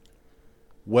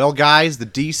Well, guys, the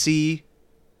DC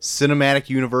Cinematic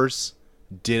Universe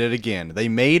did it again. They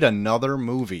made another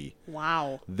movie.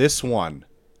 Wow. This one,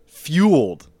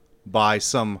 fueled by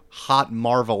some hot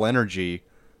Marvel energy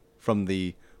from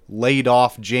the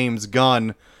laid-off James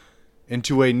Gunn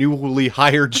into a newly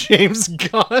hired James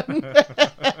Gunn.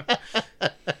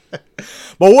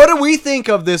 But what do we think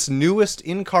of this newest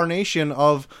incarnation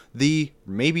of the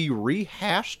maybe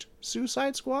rehashed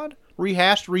Suicide Squad?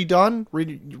 Rehashed, redone,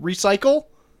 recycle?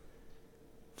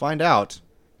 Find out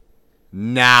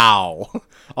now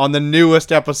on the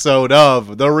newest episode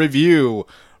of The Review.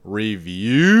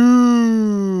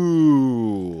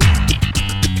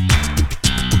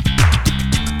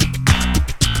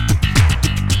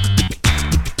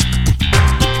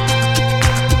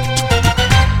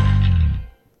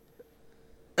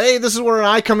 Hey, this is where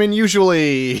I come in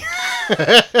usually.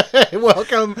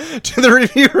 Welcome to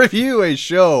the Review, a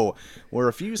show where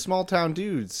a few small-town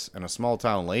dudes and a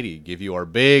small-town lady give you our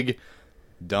big,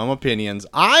 dumb opinions.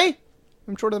 I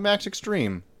am Short of the Max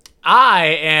Extreme. I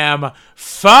am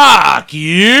fuck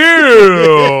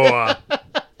you.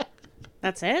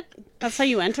 That's it? That's how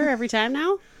you enter every time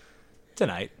now?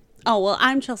 Tonight. Oh, well,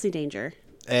 I'm Chelsea Danger.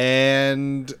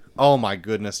 And, oh my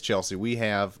goodness, Chelsea, we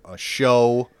have a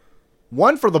show,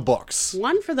 one for the books.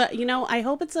 One for the, I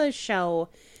hope it's a show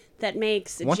that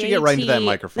makes Why don't you get right into that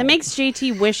microphone? That makes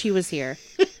JT wish he was here.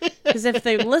 Because if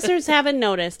the listeners haven't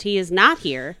noticed, he is not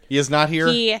here. He is not here?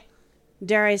 He,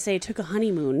 dare I say, took a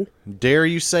honeymoon. Dare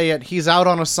you say it? He's out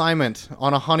on assignment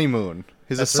on a honeymoon.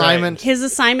 His assignment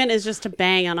is just to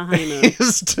bang on a honeymoon.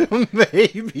 is to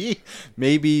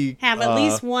maybe have at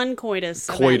least one coitus.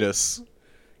 Coitus.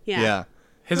 Yeah.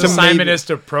 His assignment is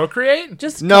to procreate?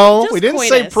 Just no, just we didn't coitus.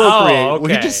 say procreate. Oh,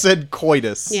 okay. We just said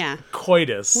coitus. Yeah.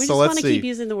 Coitus. We just So want let's to see. keep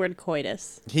using the word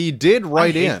coitus. He did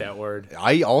write I hate in. that word.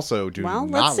 I also do Well,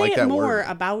 not let's say like it that more word.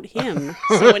 about him.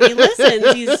 So when he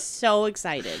listens, he's so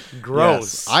excited.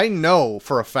 Gross. Yes, I know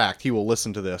for a fact he will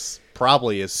listen to this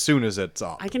probably as soon as it's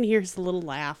up. I can hear his little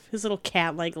laugh, his little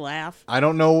cat-like laugh. I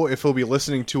don't know if he'll be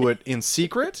listening to it in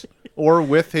secret or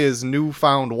with his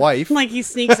newfound wife. Like he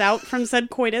sneaks out from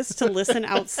said coitus to listen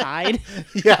outside.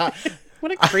 Yeah.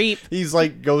 What a creep. He's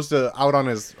like goes out on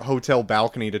his hotel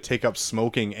balcony to take up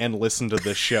smoking and listen to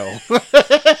this show.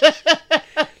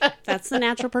 That's the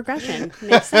natural progression.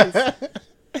 Makes sense.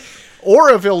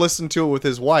 Or if he'll listen to it with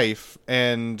his wife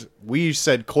and we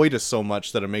said coitus so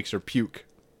much that it makes her puke.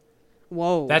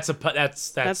 Whoa. That's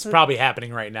probably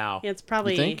happening right now. It's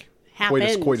probably You think?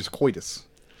 happened. Coitus.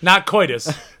 Not coitus,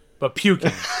 but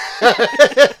puking.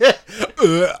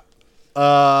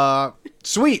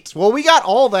 Sweet. Well, we got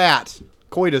all that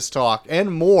coitus talk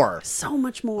and more. So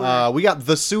much more. We got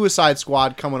the Suicide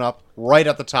Squad coming up right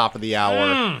at the top of the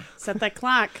hour. Set that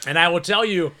clock. And I will tell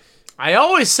you, I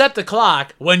always set the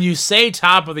clock when you say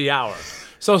top of the hour.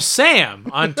 So Sam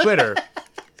on Twitter,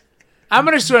 I'm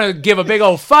just going to give a big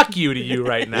old fuck you to you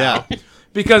right now. Yeah.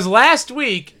 Because last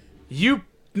week, you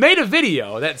made a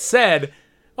video that said,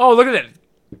 oh, look at that.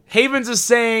 Havens is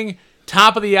saying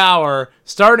top of the hour,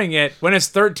 starting it when it's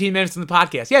 13 minutes in the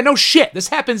podcast. Yeah, no shit. This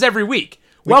happens every week.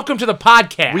 Welcome to the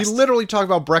podcast. We literally talk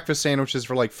about breakfast sandwiches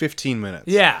for like 15 minutes.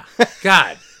 Yeah.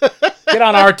 God. Get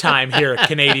on our time here,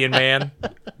 Canadian man.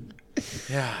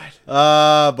 God.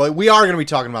 But we are going to be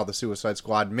talking about the Suicide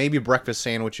Squad, maybe breakfast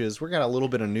sandwiches. We got a little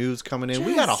bit of news coming in.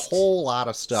 We got a whole lot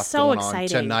of stuff so going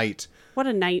exciting. on tonight. What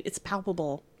a night. It's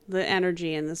palpable. The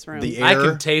energy in this room. The I air,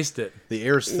 can taste it. the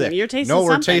air's thick. You're tasting No,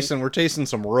 something. we're tasting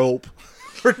some rope.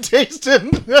 We're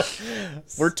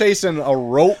tasting a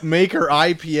rope maker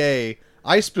IPA.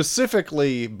 I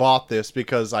specifically bought this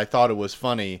because I thought it was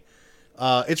funny.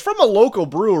 It's from a local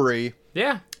brewery.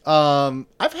 Yeah.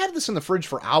 I've had this in the fridge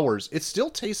for hours. It still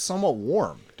tastes somewhat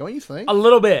warm, don't you think? A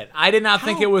little bit. I did not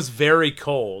think it was very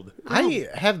cold. I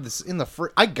have this in the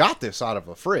fridge. I got this out of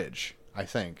a fridge, I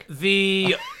think.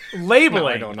 The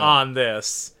labeling don't know. on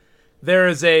this, there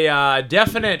is a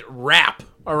definite wrap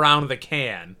around the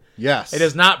can. Yes. It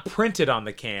is not printed on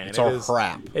the can. It's a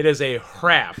wrap. It is a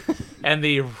wrap. And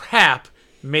the wrap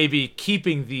may be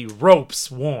keeping the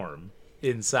ropes warm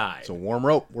inside. It's a warm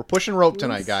rope. We're pushing rope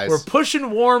tonight, guys. We're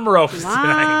pushing warm ropes A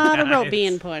tonight, lot of rope guys.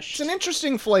 being pushed. It's an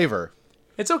interesting flavor.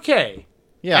 It's okay.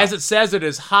 Yeah. As it says, it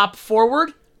is hop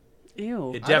forward.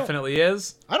 Ew. It definitely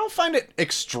is. I don't find it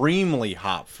extremely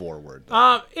hop forward.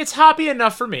 It's hoppy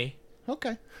enough for me.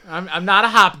 Okay. I'm not a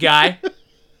hop guy.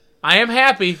 I am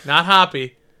happy, not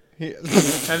hoppy. And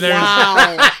there's Wow.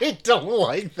 I don't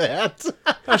like that.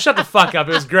 oh, shut the fuck up.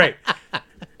 It was great.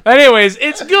 Anyways,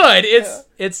 it's good.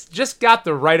 It's just got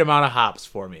the right amount of hops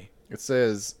for me. It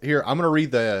says here. I'm gonna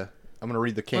read the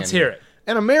can. Let's hear it.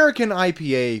 An American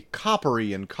IPA,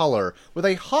 coppery in color, with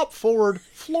a hop-forward,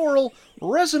 floral,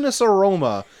 resinous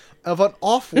aroma of an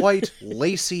off-white,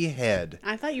 lacy head.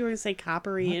 I thought you were going to say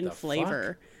coppery in the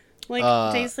flavor.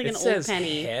 Like, tastes like It an old says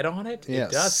penny. head on it? Yeah,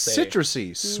 It does say.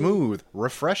 citrusy, smooth,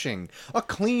 refreshing, a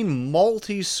clean,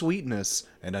 malty sweetness,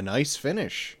 and a nice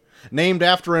finish. Named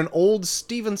after an old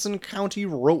Stevenson County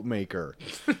rope maker.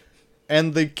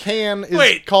 And the can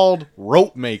is called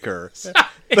Rope Maker.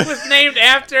 It was named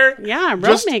after Yeah, rope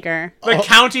Just- maker. the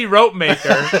county rope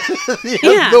maker.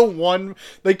 Yeah. The one,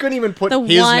 they couldn't even put The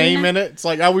his one- name in it. It's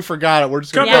like, oh, we forgot it. We're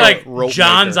just going Could to be Yeah. like Rope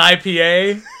John's Maker.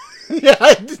 IPA. Yeah,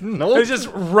 I didn't know. It was just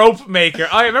rope maker.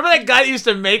 Oh, remember that guy that used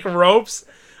to make ropes?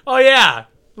 Oh, yeah.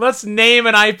 Let's name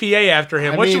an IPA after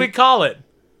him. I What should mean- we call it?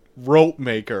 Rope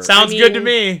Maker. Sounds good to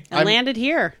me. It landed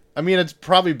here. I mean, it's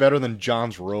probably better than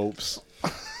John's Ropes.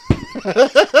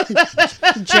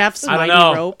 Jeff's I don't mighty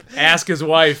know. rope. Ask his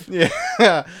wife.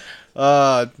 Yeah.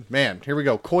 Man, here we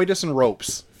go. Coitus and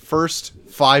Ropes. First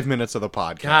 5 minutes of the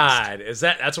podcast. God,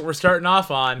 that's what we're starting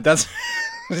off on. That's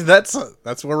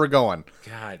that's where we're going.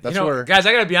 God, That's you know, where- guys,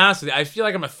 I gotta be honest with you. I feel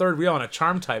like I'm a third wheel on a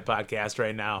Charm Type podcast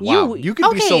right now. Wow, you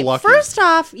could be so lucky. First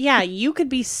off, yeah, you could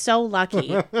be so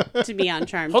lucky to be on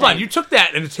Charm. Hold on, you took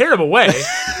that in a terrible way.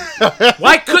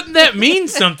 Why couldn't that mean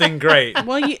something great?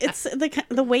 Well, it's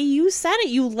the way you said it.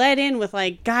 You led in with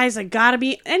like, guys, I gotta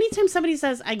be. Anytime somebody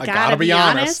says I gotta be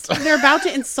honest, they're about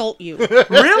to insult you.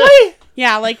 Really?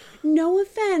 Yeah, like no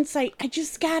offense, I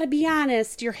just gotta be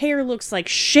honest. Your hair looks like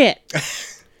shit.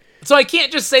 So I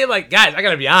can't just say like, guys, I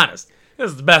gotta be honest. This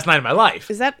is the best night of my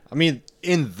life. Is that? I mean,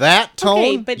 in that tone,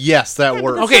 Okay, but- yes, that yeah, but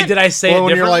works. that's Okay, not- did I say Or it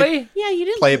when you're like- differently? Yeah, you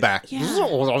didn't Play it back.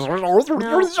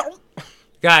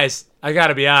 Guys, I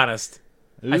gotta be honest.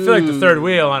 I feel like the third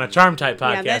wheel on a Charm Type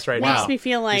Yeah, podcast that right makes now. me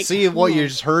feel like. You see what you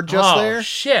just heard just oh there?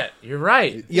 shit, you're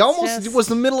right. You almost just- was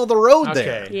the middle of the road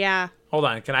there. Okay. Yeah. Hold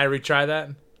on, can I retry that?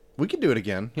 We can do it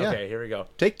again. Yeah. Okay, here we go.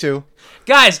 Take two.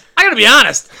 Guys, I gotta be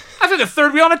honest. I feel like the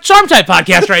third wheel on a Charm Type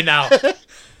podcast right now.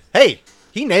 Hey,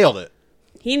 he nailed it.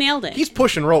 He nailed it. He's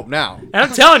pushing rope now. And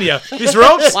I'm telling you, these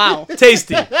ropes, Wow.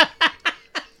 tasty.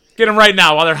 Get them right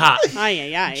now while they're hot.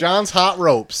 Ay, ay, ay. John's Hot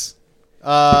Ropes.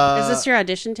 Is this your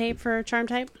audition tape for Charm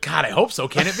Type? God, I hope so.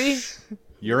 Can it be?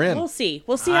 You're in. We'll see.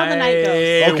 We'll see how the night goes.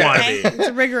 Okay. Wanna Okay? be. It's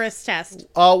a rigorous test.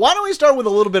 Why don't we start with a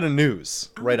little bit of news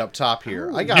right up top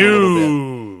here? I got a little bit.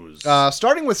 News.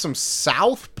 Starting with some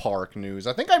South Park news.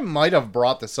 I think I might have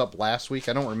brought this up last week.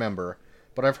 I don't remember,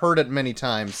 but I've heard it many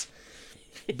times.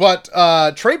 But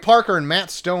Trey Parker and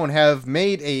Matt Stone have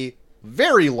made a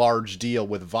very large deal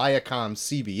with Viacom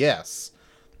CBS,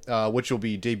 which will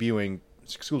be debuting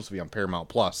exclusively on Paramount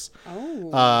Plus.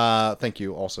 Oh. Thank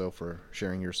you also for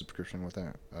sharing your subscription with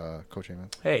that, Coach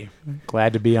Heyman. Hey,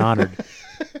 glad to be honored.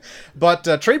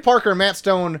 But Trey Parker and Matt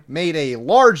Stone made a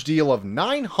large deal of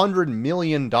 $900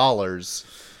 million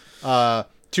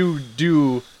to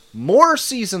do more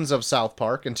seasons of South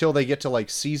Park until they get to like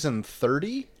season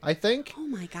 30, I think. Oh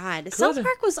my God. South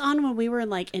Park was on when we were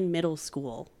like in middle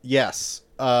school. Yes.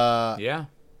 Yeah.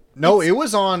 No, it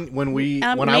was on when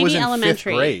I was maybe in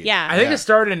elementary. 5th grade. Yeah. I think Yeah. it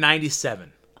started in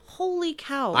 97. Holy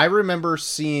cow. I remember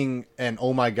seeing an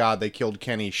 "Oh my God, they killed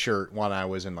Kenny" shirt when I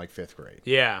was in like 5th grade.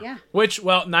 Yeah. Yeah. Which,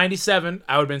 well, 97,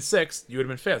 I would have been 6th. You would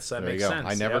have been 5th. So that There you makes go. sense.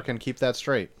 I never Yep. can keep that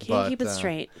straight. Can't keep it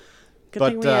straight. Good But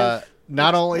thing we have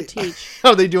not a only teach.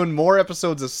 are they doing more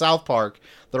episodes of South Park,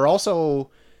 they're also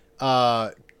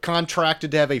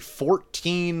contracted to have a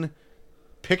 14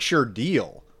 picture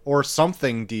deal or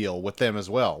something deal with them as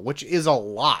well, which is a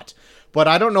lot. But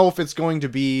I don't know if it's going to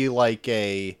be like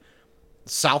a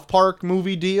South Park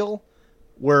movie deal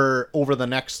where over the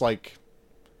next, like,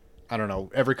 I don't know,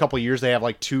 every couple of years they have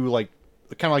like two, like,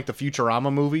 kind of like the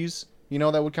Futurama movies, you know,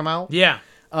 that would come out. Yeah.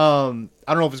 I don't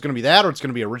know if it's going to be that or it's going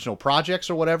to be original projects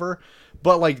or whatever.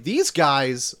 But, like, these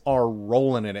guys are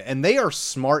rolling in it. And they are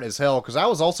smart as hell. Because I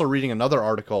was also reading another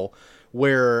article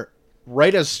where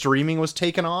right as streaming was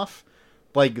taken off,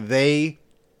 like, they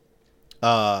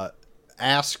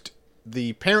asked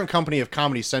the parent company of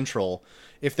Comedy Central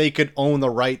if they could own the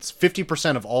rights,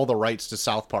 50% of all the rights to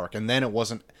South Park. And then it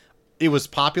was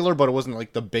popular, but it wasn't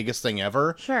like the biggest thing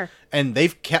ever. Sure. And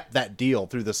they've kept that deal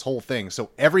through this whole thing.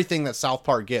 So everything that South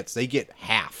Park gets, they get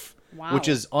half, Wow. which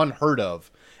is unheard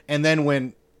of. And then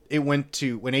when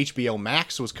HBO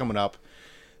Max was coming up,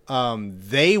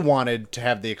 they wanted to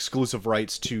have the exclusive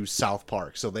rights to South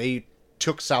Park. So they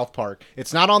took South Park.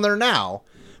 It's not on there now,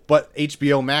 but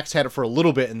HBO Max had it for a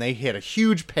little bit, and they hit a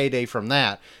huge payday from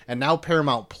that. And now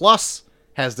Paramount Plus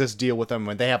has this deal with them,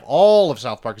 and they have all of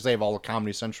South Park because they have all of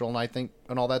Comedy Central and I think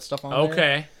and all that stuff on there.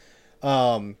 Okay.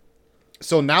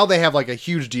 So now they have like a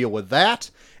huge deal with that,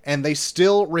 and they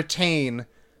still retain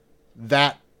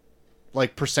that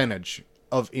like percentage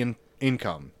of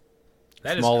income.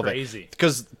 That is crazy.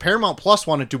 Because Paramount Plus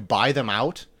wanted to buy them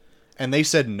out, and they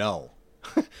said no.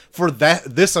 For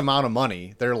this amount of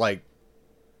money, they're like,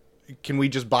 can we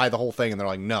just buy the whole thing? And they're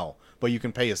like, no, but you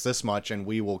can pay us this much, and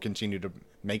we will continue to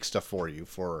make stuff for you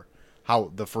for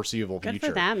how the foreseeable future. Good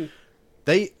for them.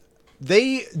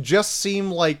 They just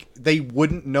seem like they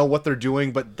wouldn't know what they're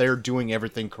doing, but they're doing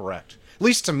everything correct. At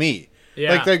least to me.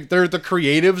 Yeah. Like they're the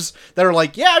creatives that are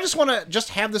like, yeah, I just want to just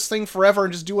have this thing forever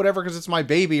and just do whatever because it's my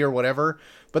baby or whatever.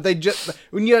 But they just,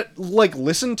 when you like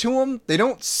listen to them, they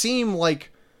don't seem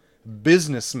like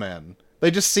businessmen. They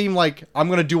just seem like, I'm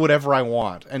going to do whatever I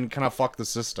want and kind of fuck the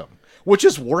system, which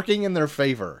is working in their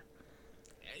favor.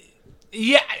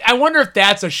 Yeah, I wonder if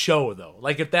that's a show, though.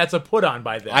 Like, if that's a put-on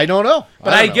by them. I don't know.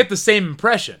 But I get the same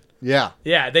impression. Yeah.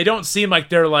 Yeah, they don't seem like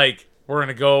they're like, we're going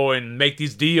to go and make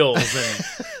these deals. And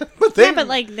but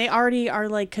like, they already are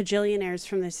like cajillionaires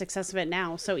from the success of it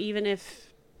now. So even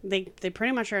if they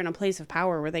pretty much are in a place of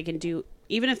power where they can do,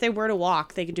 even if they were to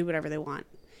walk, they can do whatever they want.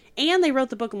 And they wrote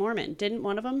the Book of Mormon, didn't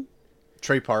one of them?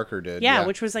 Trey Parker did. Yeah,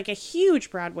 which was like a huge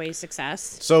Broadway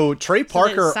success. So Trey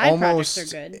Parker almost are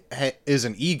good. is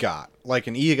an EGOT. Like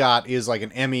an EGOT is like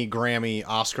an Emmy, Grammy,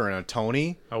 Oscar, and a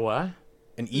Tony. a what?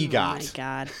 An EGOT. Oh my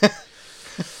God.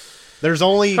 There's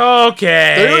only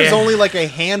like a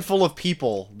handful of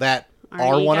people that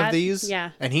are one of these.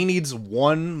 Yeah. And he needs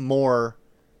one more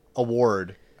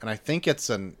award, and I think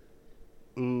it's an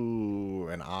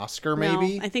Oscar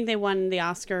maybe. No, I think they won the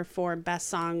Oscar for best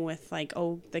song with like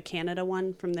the Canada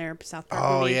one from their South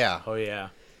Park movie. Oh yeah.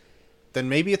 Then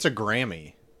maybe it's a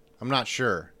Grammy. I'm not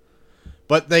sure.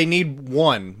 But they need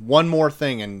one more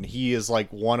thing, and he is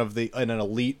like an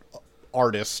elite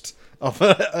artist of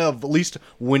at least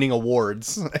winning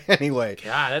awards. Anyway.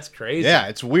 God, that's crazy. Yeah,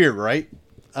 it's weird, right?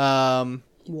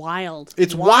 Wild.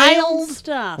 It's wild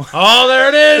stuff. Oh, there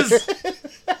it is.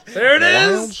 There it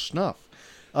Wild is. snuff.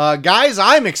 Guys,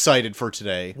 I'm excited for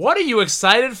today. What are you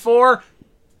excited for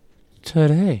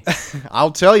today?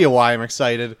 I'll tell you why I'm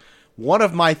excited. One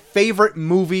of my favorite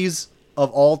movies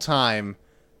of all time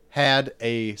had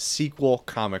a sequel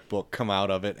comic book come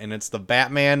out of it, and it's the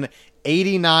Batman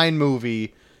 89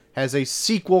 movie has a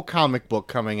sequel comic book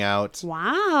coming out.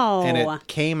 Wow. And it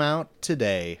came out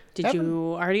today. Did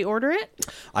you already order it?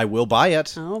 I will buy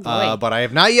it. Oh, boy. But I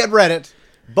have not yet read it.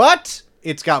 But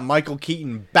it's got Michael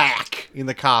Keaton back in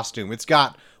the costume. It's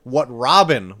got what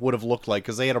Robin would have looked like,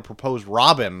 because they had a proposed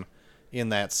Robin in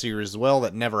that series as well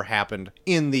that never happened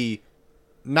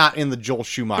not in the Joel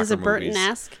Schumacher movies. Is it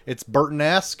Burton-esque? It's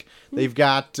Burton-esque. They've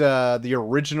got the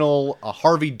original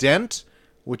Harvey Dent,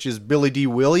 which is Billy D.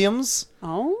 Williams.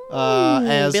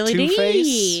 As Billy Two-Face.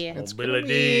 D. It's Billy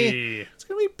D. It's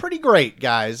going to be pretty great,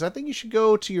 guys. I think you should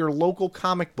go to your local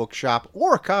comic book shop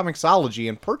or a Comixology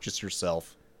and purchase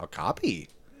yourself a copy.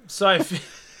 So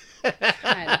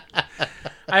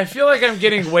I feel like I'm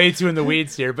getting way too in the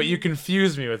weeds here, but you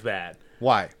confused me with that.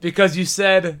 Why? Because you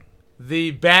said the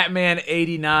Batman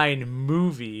 89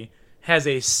 movie has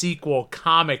a sequel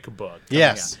comic book.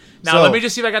 Yes. Out. Now, let me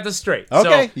just see if I got this straight.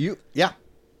 Okay. So,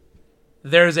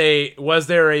 was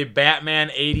there a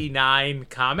Batman 89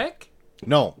 comic?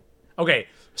 No. Okay,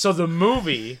 so the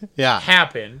movie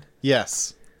happened.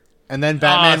 Yes. And then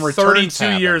Batman Returns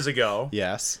 32 years ago.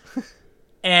 Yes.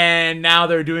 And now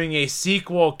they're doing a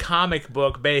sequel comic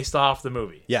book based off the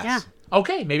movie. Yes. Yeah.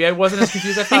 Okay, maybe I wasn't as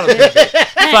confused as I thought it was going to be.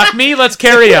 Fuck me, let's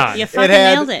carry on. You fucking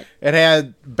nailed it. It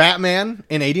had Batman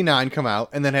in 89 come out,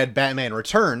 and then had Batman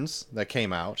Returns that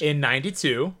came out. In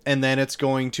 92. And then it's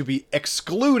going to be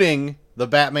excluding the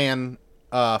Batman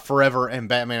Forever and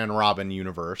Batman and Robin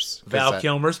universe. Val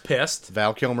Kilmer's pissed.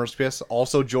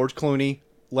 Also George Clooney,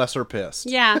 lesser pissed.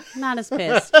 Yeah, not as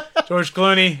pissed. George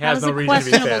Clooney has no reason to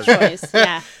be pissed. Choice.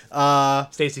 Yeah.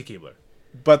 Stacy Keibler.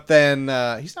 But then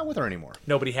he's not with her anymore.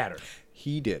 Nobody had her.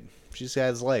 He did. She just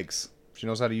has legs. She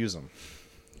knows how to use them.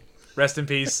 Rest in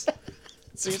peace.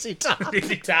 CC Top.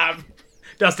 CC Top.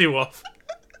 Dusty Wolf.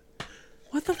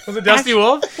 What the Was it Dusty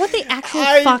Wolf? What the actual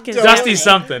I fuck is Dusty that?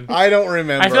 something. I don't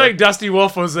remember. I feel like Dusty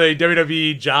Wolf was a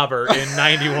WWE jobber in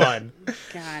 91.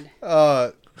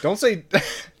 God. Don't say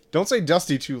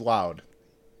Dusty too loud.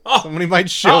 Oh. Somebody might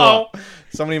show up.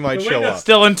 Somebody might show up.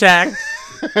 Still intact.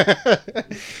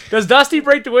 Does Dusty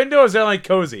break the window, or is that like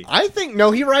Cozy? I think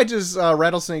no. He rides his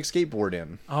rattlesnake skateboard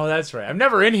in. Oh, that's right. I'm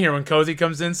never in here when Cozy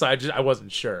comes in, so I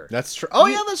wasn't sure. That's true. Oh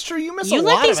yeah, that's true. You miss a You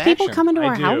lot let these of people action. come into I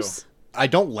our do. house? I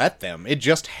don't let them. It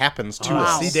just happens to Wow.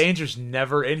 us. See, Danger's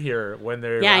never in here when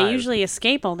they're Yeah, I live. usually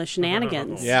escape all the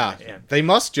shenanigans. Yeah, Man. they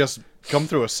must just come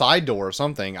through a side door or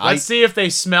something. Let's see if they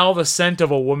smell the scent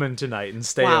of a woman tonight and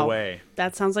stay away.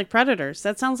 That sounds like predators.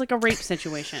 That sounds like a rape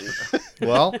situation.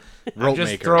 Well, rope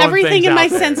just maker. throwing Everything things in my out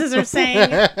there. senses are saying,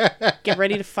 get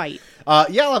ready to fight.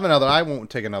 Yeah, I'll have another. I won't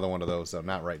take another one of those though.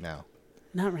 Not right now.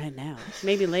 Not right now.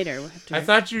 Maybe later. We'll have to... I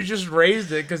thought you just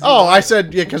raised it because. Oh, I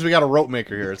said yeah, because we got a rope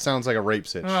maker here. It sounds like a rape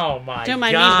sitch. Oh my Don't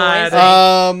mind me, god!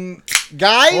 boys.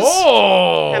 Guys.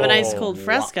 Oh, have a nice cold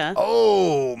Fresca.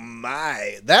 Oh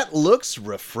my, that looks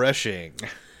refreshing.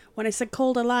 When I said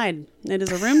cold, I lied. It is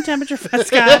a room temperature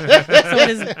Fresca, so it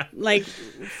is like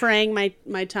fraying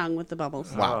my tongue with the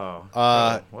bubbles.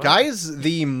 Wow. What? Guys,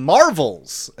 the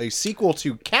Marvels, a sequel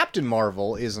to Captain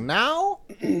Marvel, is now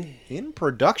in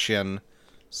production.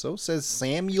 So says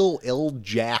Samuel L.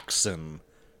 Jackson,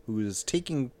 who is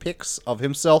taking pics of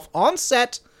himself on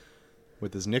set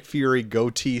with his Nick Fury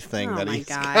goatee thing Oh that my he's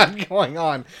God. got going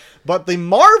on. But the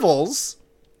Marvels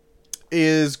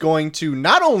is going to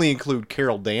not only include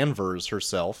Carol Danvers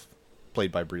herself,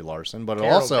 played by Brie Larson, but it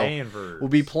Carol also Danvers. will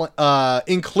be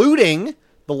including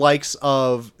the likes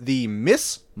of the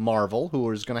Miss Marvel, who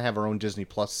is going to have her own Disney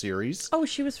Plus series. Oh,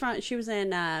 she was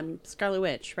in Scarlet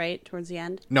Witch, right? Towards the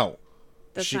end. No,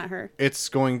 That's not her. It's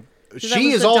going. So that She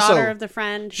was is the also daughter of the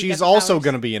friend. who She's got the also powers.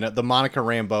 going to be in it. The Monica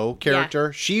Rambeau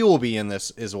character. She will be in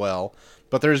this as well.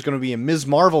 But there's going to be a Ms.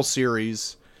 Marvel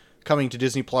series coming to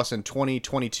Disney Plus in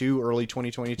 2022, early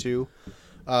 2022.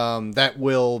 That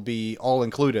will be all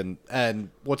included. And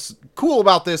what's cool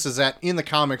about this is that in the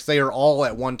comics, they are all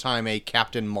at one time a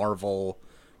Captain Marvel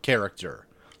character.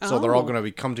 So they're all Oh. going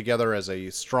to come together as a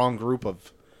strong group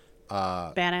of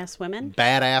badass women.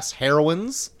 badass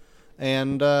heroines.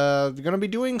 And they're going to be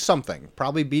doing something.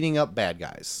 Probably beating up bad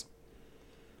guys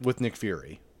with Nick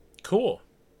Fury. Cool.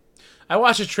 I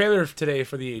watched a trailer today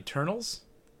for the Eternals.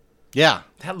 Yeah.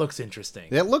 That looks interesting.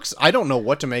 It looks... I don't know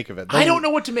what to make of it. I don't know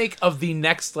what to make of the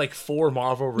next 4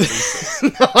 Marvel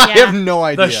releases. I have no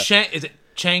idea. Is it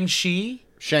Shang-Chi?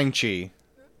 Shang-Chi.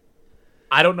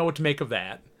 I don't know what to make of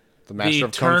that. The Master The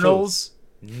of Kung Fu. Eternals.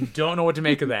 Don't know what to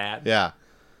make of that. Yeah.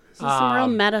 This is some real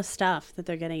meta stuff that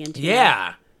they're getting into.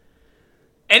 Yeah.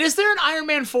 And is there an Iron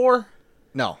Man 4?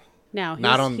 No. No,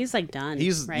 he's like done.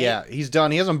 Right? Yeah, he's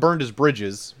done. He hasn't burned his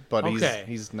bridges, but Okay.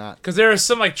 he's not. Because there was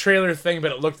some trailer thing,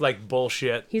 but it looked like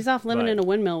bullshit. He's off living But- in a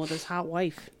windmill with his hot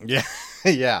wife. Yeah.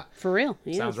 Yeah. For real.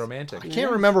 He Sounds is. romantic. I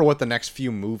can't remember what the next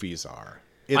few movies are.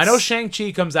 I know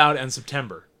Shang-Chi comes out in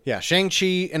September. Yeah,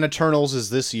 Shang-Chi and Eternals is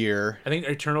this year. I think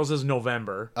Eternals is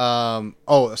November.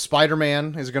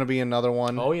 Spider-Man is going to be another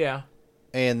one. Oh, yeah.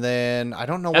 And then I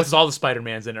don't know That's what's all the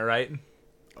Spider-Mans in it, right?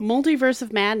 Multiverse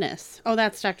of Madness. Oh,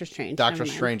 that's Doctor Strange. Doctor Never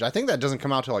mind. Strange. I think that doesn't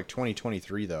come out till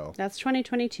 2023 though. That's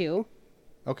 2022.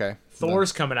 Okay.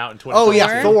 Thor's coming out in Oh 2023.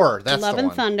 yeah, Thor. That's Love the and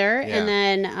one. Thunder, Yeah. and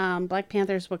then Black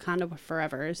Panther's Wakanda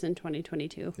Forever is in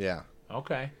 2022. Yeah.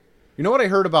 Okay. You know what I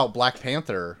heard about Black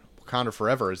Panther, Wakanda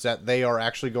Forever, is that they are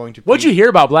actually going to... What'd you hear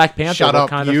about Black Panther? Shut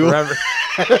up, Wakanda you. Forever?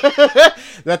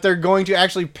 that they're going to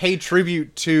actually pay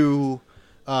tribute to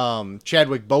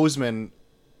Chadwick Boseman.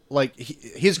 Like,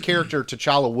 his character,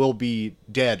 T'Challa, will be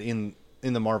dead in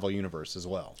the Marvel Universe as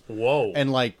well. Whoa.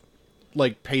 And, like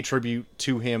pay tribute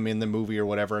to him in the movie or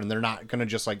whatever, and they're not going to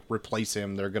just, replace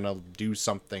him. They're going to do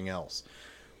something else.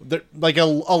 They're, a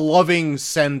loving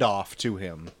send-off to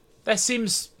him. That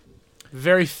seems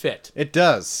very fit. It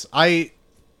does. I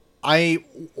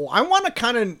want to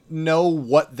kind of know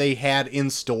what they had in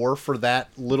store for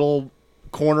that little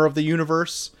corner of the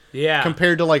universe. Yeah.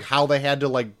 Compared to how they had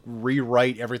to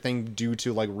rewrite everything due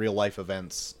to real life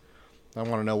events. I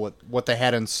want to know what they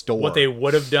had in store. What they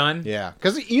would have done. Yeah,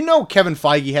 because Kevin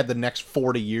Feige had the next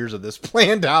 40 years of this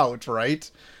planned out, right?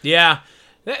 Yeah.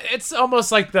 It's almost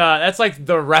like that's like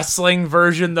the wrestling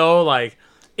version though. Like,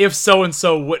 if so and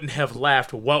so wouldn't have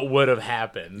left, what would have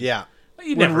happened? Yeah.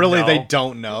 You When never really know. they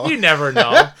don't know. You never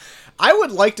know. I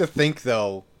would like to think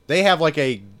though they have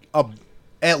a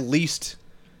at least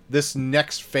this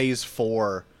next phase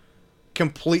 4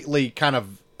 completely kind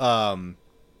of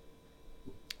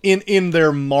in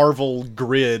their Marvel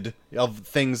grid of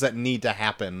things that need to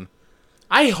happen.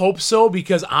 I hope so,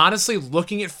 because honestly,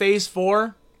 looking at Phase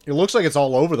 4, It looks like it's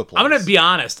all over the place. I'm gonna be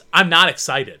honest. I'm not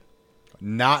excited.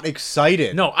 not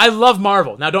excited. No, I love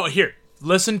Marvel. Now, don't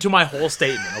listen to my whole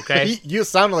statement, okay? You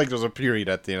sounded like there's a period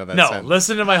at the end of that No, sentence.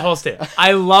 listen to my whole statement.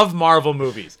 I love Marvel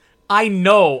movies. I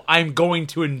know I'm going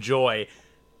to enjoy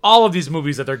all of these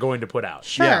movies that they're going to put out.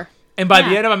 Sure. Yeah. And by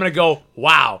the Yeah. end of it, I'm going to go,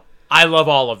 wow, I love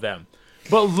all of them.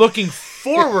 But looking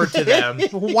forward to them.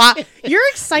 Why? Your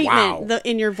excitement Wow.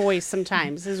 in your voice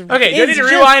sometimes is Okay, do you is need to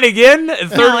just- rewind again?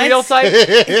 Third No, reel it's- type?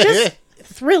 It's just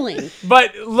thrilling.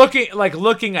 But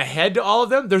looking ahead to all of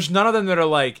them, there's none of them that are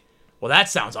like, Well, that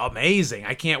sounds amazing.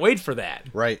 I can't wait for that.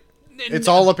 Right. It's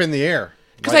all up in the air.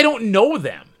 Because I don't know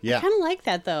them. Yeah. Kind of like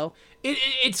that though.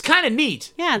 It's kind of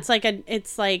neat. Yeah, it's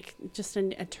like just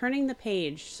a turning the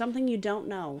page, something you don't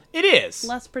know, It is.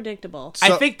 less predictable. I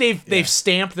So- think they've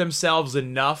stamped themselves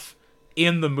enough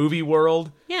in the movie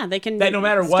world Yeah, they can that no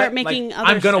matter what, start making like, other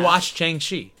I'm gonna stuff. watch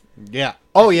Shang-Chi. Yeah.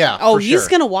 Oh, yeah. Oh, for he's sure.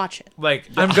 gonna watch it. Like,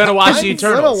 I'm gonna watch the I'm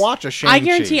Eternals. gonna watch a Shang-Chi. I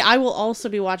guarantee I will also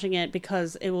be watching it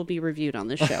because it will be reviewed on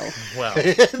this show. Well,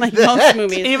 Like most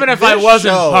movies. even if I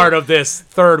wasn't show. part of this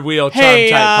third wheel charm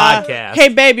type podcast. Hey,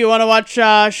 babe, you want to watch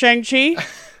Shang-Chi?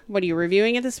 What, are you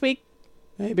reviewing it this week?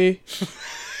 Maybe.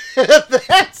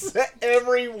 That's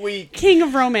every week. King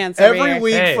of Romance over Every here.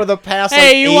 week Hey. for the past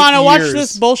Hey, you want to watch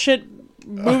this bullshit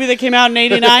movie that came out in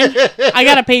 89? I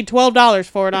got to pay $12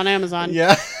 for it on Amazon.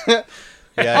 Yeah. yeah.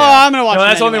 Oh, yeah. I'm going to watch No, it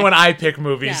that's only anyway. when I pick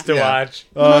movies Yeah. to Yeah. watch.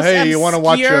 most Hey, you want to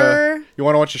watch obscure-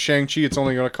 a Shang-Chi? It's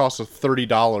only going to cost us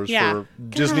 $30 Yeah. for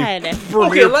Disney God. Okay,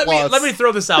 Premier let Plus. me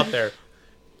throw this out there.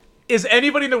 Is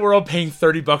anybody in the world paying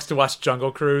 $30 to watch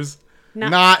Jungle Cruise?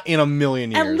 Not in a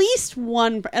million years.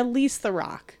 At least The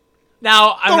Rock.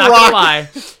 Now, I'm The not Rock. gonna lie.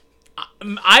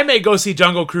 I may go see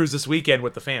Jungle Cruise this weekend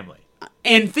with the family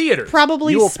in theaters.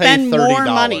 Probably You will pay spend more $30.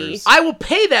 money. I will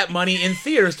pay that money in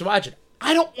theaters to watch it.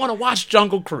 I don't want to watch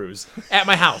Jungle Cruise at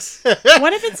my house.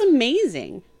 What if it's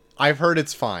amazing? I've heard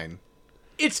it's fine.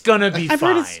 It's gonna be I've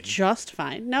fine. heard it's just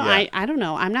fine. No, Yeah. I don't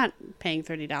know. I'm not paying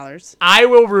 $30. I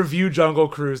will review Jungle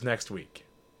Cruise next week.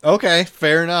 Okay,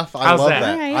 fair enough. I How's love that?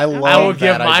 that. Alright, I okay. love I will give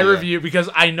that my idea. review because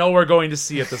I know we're going to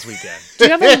see it this weekend.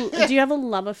 Do you have a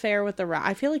love affair with The Rock?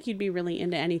 I feel like you'd be really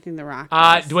into anything The Rock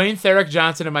does. Dwayne Therick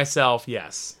Johnson and myself,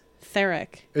 yes.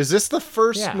 Therick. Is this the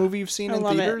first Yeah. movie you've seen I in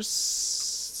love it. theaters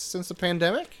since the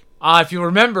pandemic? If you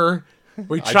remember,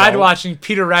 we tried don't. watching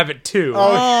Peter Rabbit 2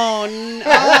 Oh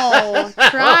no!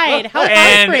 Tried. How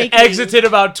and heartbreaking. exited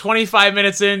about 25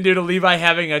 minutes in due to Levi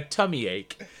having a tummy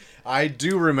ache. I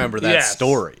do remember that Yes.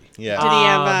 story. Yeah. Did he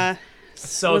have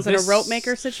So was it this- a rope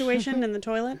maker situation in the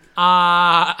toilet?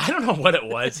 I don't know what it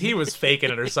was. He was faking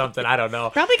it or something. I don't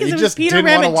know. Probably because He it was just Peter didn't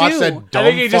want Rabbit to watch 2. that dumb I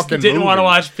think he just fucking didn't want to movie.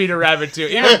 watch Peter Rabbit 2.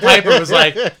 Even Piper was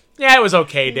like, yeah, it was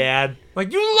okay, Dad.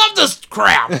 Like, you love this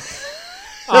crap.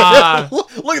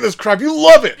 Look at this crap. You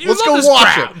love it. You Let's love go this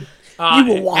watch crap. it. You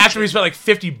will watch after we spent like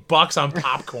 $50 on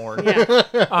popcorn. Yeah,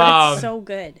 but it's so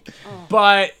good. Oh.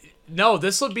 But no,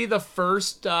 this will be the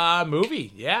first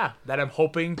movie, that I'm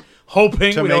hoping To we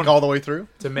make don't all the way through.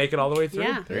 to make it all the way through.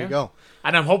 Yeah. There you go.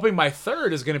 And I'm hoping my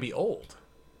third is going to be old.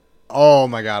 Oh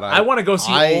my god. I want to go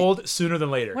see Old sooner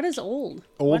than later. What is old?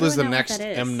 Old Why do is I the know what next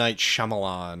that is? M. Night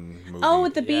Shyamalan movie. Oh,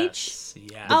 at the beach. Yes,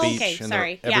 yes. Oh, Beach, okay, and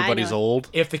sorry. Yeah, I everybody's know. old.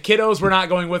 If the kiddos were not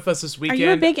going with us this Are weekend,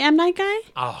 you a big M Night guy?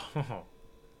 oh,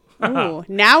 Ooh,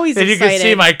 now he's if you excited. could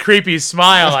see my creepy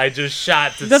smile I just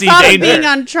shot to the see thought danger. of being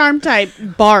on Charm Type,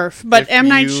 barf. But If M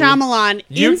Night you- Shyamalan,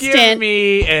 You instant. give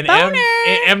me an boner.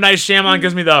 M Night Shyamalan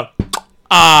gives me the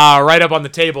right up on the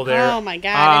table there. Oh my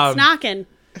god, it's Um, knocking.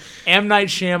 M Night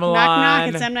Shyamalan. Knock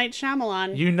knock. It's M Night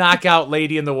Shyamalan. You knock out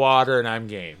Lady in the Water, and I'm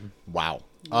game. Wow.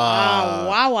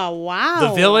 Wow.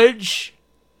 The Village.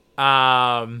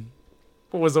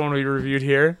 What was the one we reviewed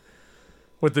here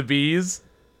with the bees?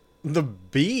 The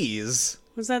Bees.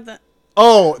 Was that the?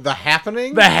 Oh, The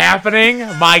Happening? The Happening.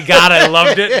 My God, I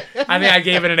loved it. I think I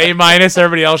gave it an A-.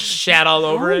 Everybody else shat all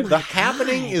over it. The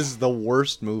Happening is the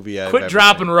worst movie I've Quit ever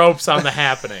dropping seen. ropes on The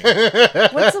Happening.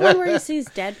 What's the one where he sees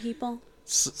dead people?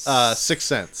 Sixth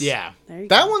Sense. Yeah. There you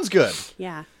That go. one's good.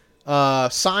 Yeah.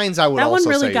 Signs I would That also one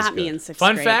really say got is me good. in sixth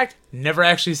Fun grade. fact, never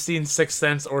actually seen Sixth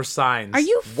Sense or Signs. Are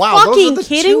you Wow, those are fucking the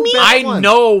kidding two me? best I ones.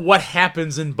 know what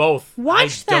happens in both.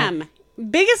 Watch I don't- them.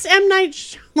 Biggest M Night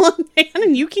Shyamalan fan,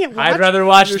 and you can't watch. I'd rather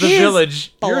watch The his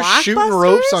Village. You're shooting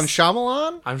ropes on blockbusters?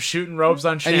 Shyamalan? I'm shooting ropes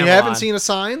on Shyamalan. And you haven't seen a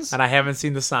Signs? And I haven't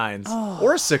seen the Signs.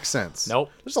 Or Sixth Sense?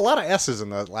 Nope. There's a lot of S's in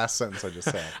that last sentence I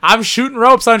just said. I'm shooting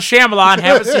ropes on Shyamalan.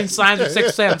 Haven't seen Signs or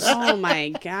Sixth Sense. Oh my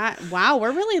god! Wow,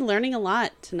 we're really learning a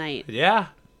lot tonight. Yeah.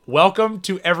 Welcome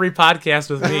to every podcast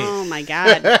with me. Oh my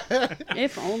god!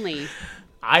 If only.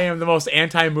 I am the most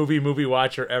movie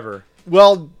watcher ever.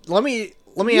 Well, let me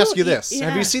ask you You- this.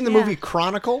 Have you seen the yeah. movie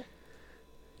Chronicle?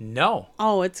 No.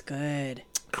 Oh, it's good.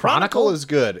 Chronicle is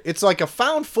good. It's like a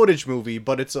found footage movie,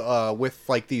 but it's with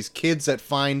like these kids that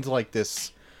find like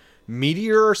this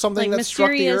meteor or something Like that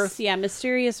struck the mysterious, earth,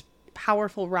 mysterious,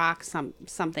 powerful rock,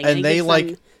 something. and they gives like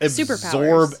them absorb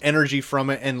superpowers. energy from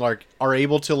it and like are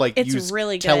able to like It's use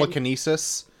really good.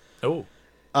 telekinesis, Oh.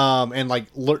 and like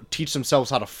teach themselves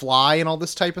how to fly and all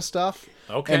this type of stuff.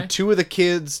 Okay. And two of the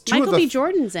kids, Michael B.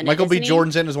 Jordan's in it. Michael B. isn't he?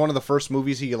 Jordan's in is one of the first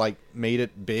movies he like made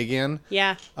it big in.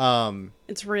 Yeah.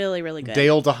 It's really, really good.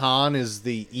 Dale DeHaan is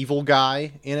the evil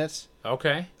guy in it.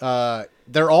 Okay.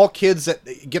 They're all kids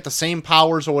that get the same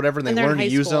powers or whatever, and they And they're learn in to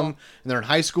high use school. them. And they're in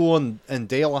high school, and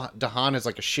Dale DeHaan has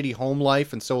like a shitty home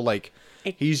life, and so like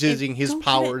he's using his Don't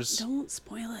powers. Don't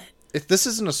spoil it. If this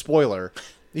isn't a spoiler,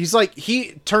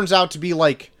 he turns out to be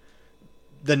like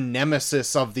the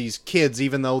nemesis of these kids,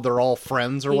 even though they're all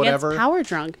friends or He whatever. gets power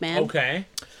drunk, man. Okay.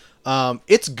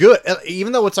 It's good,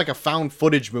 even though it's like a found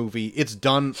footage movie. It's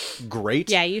done great.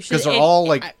 Yeah, you should- because they're it- all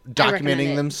like I recommend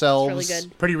documenting it. themselves. It's really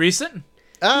good. Pretty recent?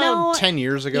 No, 10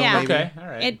 years ago, yeah. maybe. Okay. All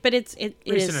right. But it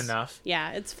Recent is enough.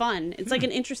 Yeah, it's fun. It's like an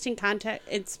interesting context.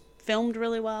 It's filmed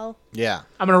really well. Yeah.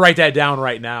 I'm going to write that down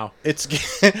right now. It's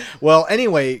well.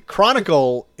 Anyway,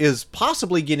 Chronicle is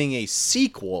possibly getting a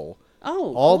sequel.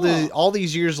 Oh, All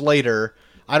these years later.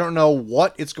 I don't know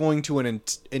what it's going to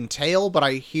entail, but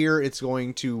I hear it's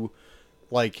going to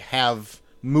like have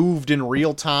moved in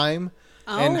real time,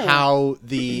 and Oh. how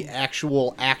the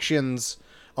actual actions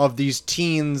of these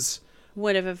teens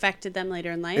would have affected them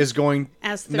later in life. is going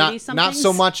As not 30-somethings?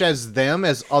 so much as them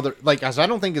as other as I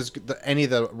don't think any of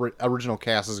the original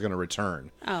cast is going to return.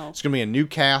 Oh. It's going to be a new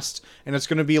cast, and it's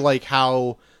going to be like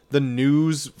how the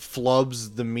news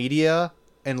flubs the media,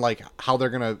 and like how they're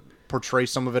going to portray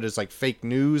some of it as like fake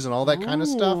news and all that kind of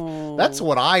stuff. Oh. That's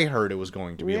what I heard it was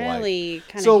going to be like. Really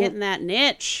kind of So- getting that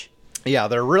niche. Yeah,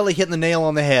 they're really hitting the nail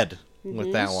on the head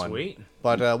with that one. Sweet.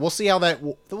 But we'll see how that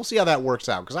works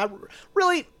out, because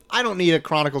I don't need a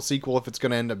Chronicle sequel if it's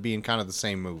going to end up being kind of the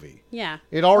same movie. Yeah.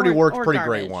 It already Or- worked or pretty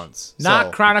garbage. great once. Not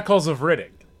So, Chronicles of Riddick.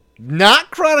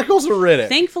 not Chronicles of Riddick.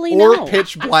 Thankfully, or no.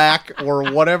 Pitch Black,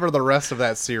 or whatever the rest of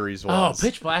that series Oh, was.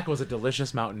 Pitch Black was a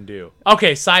delicious Mountain Dew.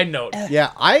 Okay, side note.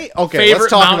 Yeah, okay. Favorite Let's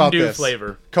talk Mountain about Dew this.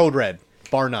 flavor. Code Red,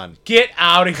 bar none. Get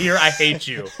out of here. I hate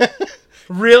you.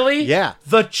 Really? Yeah.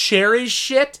 The cherry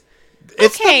shit?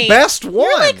 It's Okay, the best one.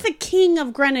 You're like the king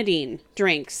of grenadine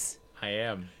drinks. I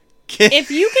am.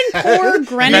 If you can pour Because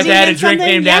grenadine I had a in drink something,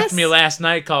 named yes. after me last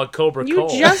night called Cobra You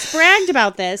Cola. just bragged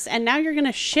about this, and now you're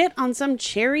gonna shit on some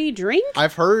cherry drink?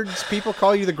 I've heard people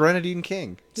call you the Grenadine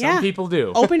King. Some people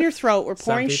do. Open your throat. We're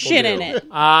pouring people shit do. in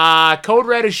it. Code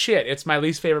Red is shit. It's my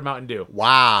least favorite Mountain Dew.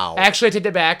 Wow. Actually, I take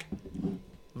that back.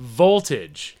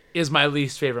 Voltage is my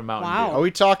least favorite Mountain Wow. Are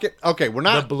we talking? Okay, we're Dew.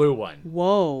 The not. blue one.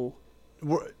 Whoa.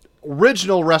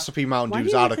 Original recipe Mountain Why do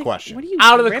Dew's you out of think- question. What are you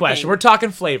Out of the ripping? question. We're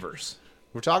talking flavors.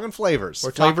 We're talking flavors.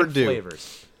 We're Flavored talking Dew.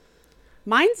 flavors.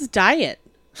 Mine's diet.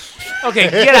 Okay,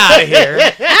 get out of here.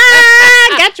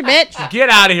 Gotcha, bitch. Get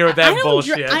out of here with that I don't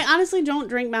bullshit. I honestly don't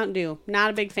drink Mountain Dew.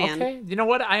 Not a big fan. Okay, you know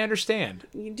what? I understand.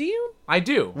 Do you? I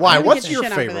do. Why? I'm gonna What's get your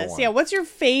shit on for favorite this. one? Yeah, what's your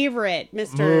favorite,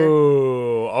 Mr.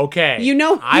 Ooh, okay. You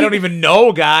know- I don't even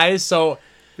know, guys. So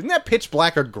Isn't that Pitch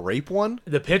Black a grape one?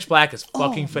 the Pitch Black is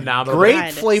fucking phenomenal. Grape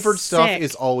God, flavored stuff sick.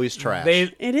 is always trash. They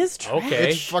It is trash.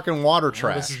 Okay. It's fucking water This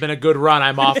trash. has been a good run.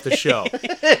 I'm off the show.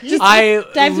 dive through I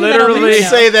that literally open You window.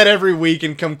 say that every week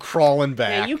and come crawling Yeah,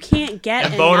 back. you can't get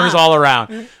and boners enough. all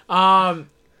around.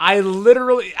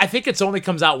 I think it's only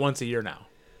comes out once a year now.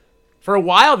 For a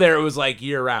while there, it was like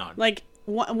year round. Like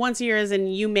once a year, as in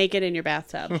you make it in your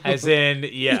bathtub. As in,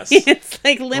 yes. It's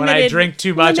like limited. When I drink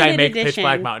too much, I limited make edition. Pitch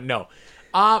Black Mountain. No.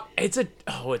 It's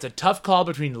a tough call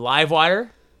between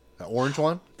Livewire, The orange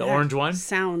one? the That orange one,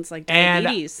 sounds like and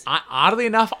diabetes. oddly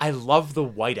enough, I love the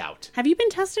whiteout. Have you been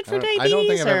tested for diabetes? I don't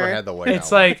think I've or? ever had the white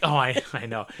It's one. like, oh, I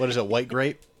know. What is it, white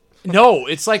grape? No,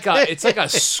 it's like a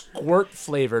squirt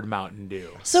flavored Mountain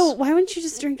Dew So why wouldn't you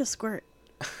just drink a squirt?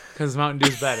 because Mountain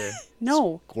Dew's better.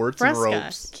 No. Squirts and Fresca,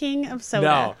 ropes. king of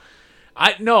soda.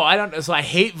 No, I don't. So I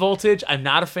hate Voltage. I'm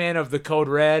not a fan of the Code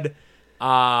Red.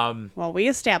 Well, we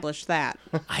established that.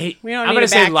 We don't I'm need gonna to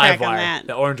say backtrack on Livewire. that.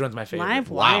 The orange one's my favorite. Live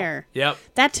Wow. wire. Yep.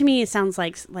 That to me sounds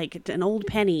like an old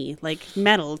penny, like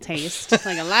metal taste,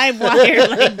 like a live wire,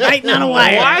 like biting on a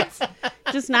wire. What?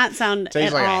 Does not sound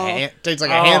Tastes at like all. tastes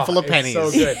like a handful of it's pennies. so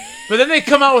good. But then they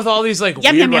come out with all these like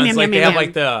Yum, weird yum, yum, ones. yum, Like yum, they yum, have yum.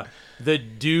 like the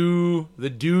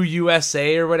Dew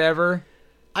USA or whatever.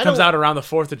 I Comes don't- out around the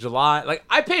 4th of July. Like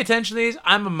I pay attention to these.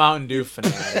 I'm a Mountain Dew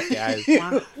fanatic, guys.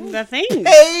 Wow, the thing.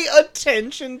 Pay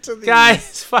attention to these.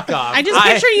 Guys, fuck off. I just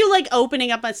picture you like opening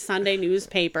up a Sunday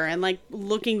newspaper and like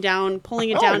looking down, pulling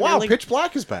it Oh, down. wow, and, like, Pitch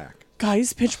Black is back.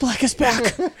 guys, Pitch Black is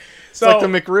back. It's like the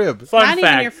McRib. Fun Not even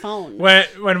fact. your phone.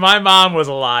 When my mom was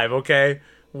alive, okay,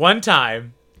 one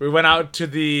time we went out to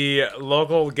the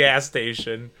local gas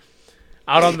station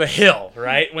out on the hill,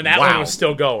 right? When that one Wow. was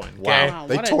still going. Okay? Wow, Wow,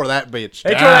 they what a- tore that bitch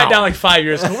They down. tore that down like 5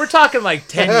 years ago. We're talking like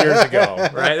 10 years ago,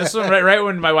 right? This was right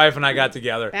when my wife and I got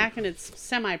together. Back in its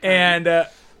semi. And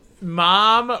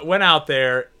Mom went out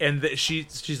there, and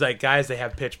she's like, guys, they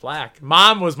have Pitch Black.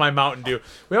 Mom was my Mountain Dew.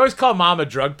 We always call Mom a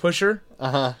drug pusher.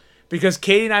 Uh-huh. because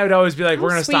Katie and I would always be like, How we're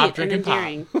going to stop sweet and drinking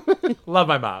pop. endearing. Love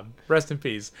my mom. Rest in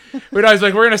peace. We'd always be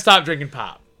like, we're going to stop drinking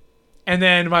pop. And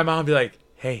then my mom would be like,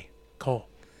 hey, Cole,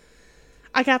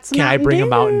 I got some. can I Mountain bring Dew. a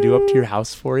Mountain Dew up to your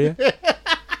house for you?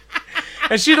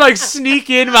 And she'd like sneak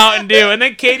in Mountain Dew. And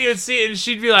then Katie would see it and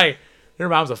she'd be like, your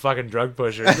mom's a fucking drug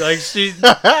pusher. Like she'd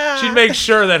make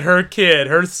sure that her kid,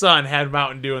 her son, had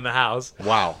Mountain Dew in the house.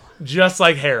 Wow. Just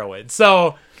like heroin.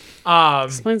 So,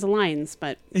 Explains the lines,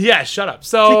 but yeah, shut up.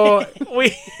 So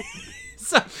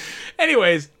so,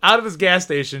 anyways, out of this gas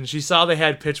station, she saw they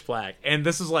had Pitch Black, and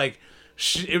this is like,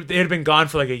 it had been gone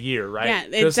for like a year, right? yeah,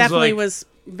 it This definitely like was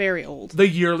very old. the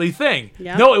yearly thing.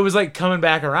 Yep. No, it was like coming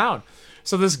back around.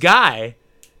 So this guy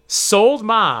sold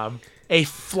mom a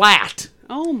flat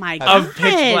Oh my god! of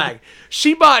Pitch Black.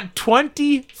 She bought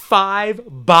 25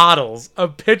 bottles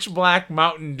of Pitch Black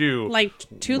Mountain Dew. Like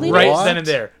 2 liters. right What? then and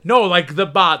there. No, like the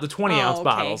 20-ounce okay.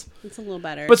 bottles. It's a little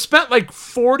better. But spent like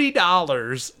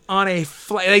 $40 on a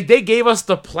flat. Like they gave us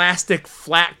the plastic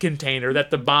flat container that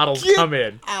the bottles Get come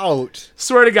in. out.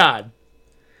 Swear to God.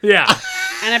 Yeah.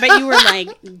 and I bet you were like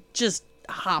just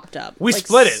hopped up. We like,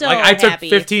 split it. so Like I took happy.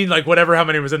 15, like whatever, how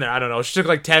many was in there. I don't know. She took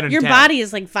like 10 and Your 10. body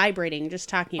is like vibrating just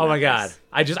talking. Oh about my God.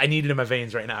 this. I need it in my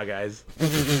veins right now, guys.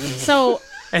 So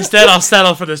Instead, I'll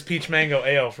settle for this peach mango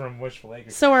ale from Wishful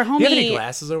Acres. our Do you have any homie,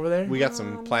 glasses over there? We got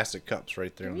some plastic cups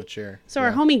right there on the chair.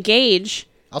 our homie Gage,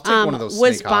 I'll take one of those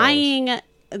was Snake Hollows. buying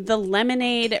the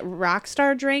lemonade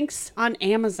Rockstar drinks on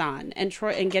Amazon and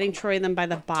getting Troy them by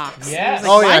the box. And I was Yes. like,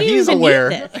 Oh, why yeah, do you he's even need aware.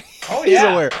 this? Oh, He's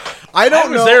aware. I I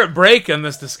don't was know. there at break on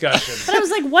this discussion. But I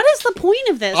was like, what is the point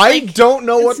of this? I Like, don't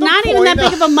know what it's the not point even that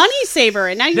big of a money saver,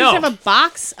 and now you No. just have a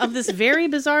box of this very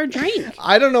bizarre drink.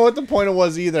 I don't know what the point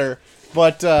was either.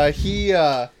 But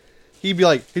he'd be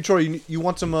like, "Hey Troy, you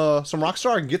want some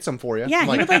Rockstar? I can get some for you." Yeah, I'm he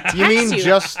like, would like text you mean you.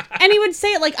 just And he would say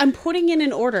it like, I'm putting in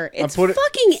an order. It's put it-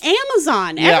 fucking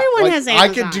Amazon. yeah, Everyone like, has Amazon.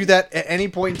 I could do that at any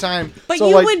point in time. But So,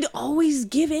 you like, would always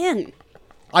give in.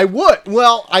 I would.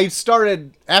 Well, I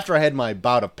started after I had my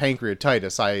bout of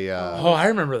pancreatitis. Oh, I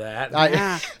remember that.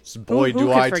 Yeah. Boy, Who do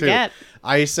could I forget? too.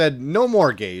 I said no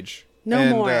more Gage. No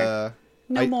And, more.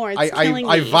 No more. It's I killing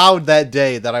I me. vowed that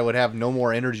day that I would have no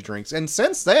more energy drinks, and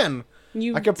since then,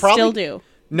 You I could probably still do.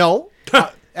 No.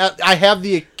 I have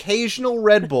the occasional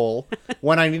Red Bull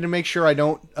when I need to make sure I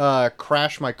don't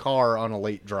crash my car on a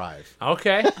late drive.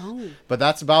 Okay. Oh. But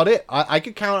that's about it. I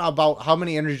could count about how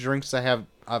many energy drinks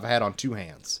I've had on 2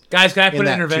 hands. Guys, can I In put an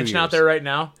that 2 intervention out years. there right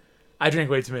now? I drink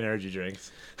way too many energy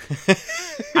drinks.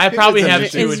 I probably have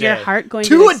Is 2 a Is your day. heart going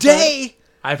 2 to a explode? day.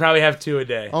 I probably have 2 a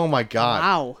day. Oh my god.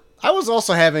 Wow. I was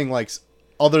also having like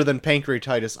other than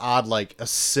pancreatitis, odd like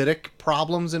acidic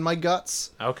problems in my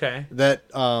guts Okay. that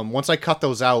once I cut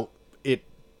those out, it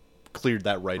cleared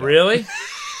that right up. Really?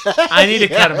 I need to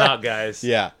cut them out, guys.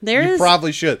 Yeah. There's- you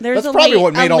probably should. there's That's a probably la-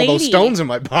 what made a all those lady- stones in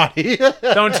my body.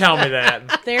 Don't tell me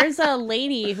that. There's a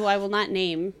lady who I will not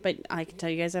name, but I can tell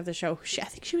you guys after the show. I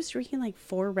think she was drinking like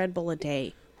 4 Red Bull a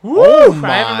day. Oh I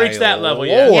haven't reached that level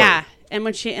yet. Lord. Yeah. And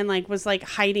when she was like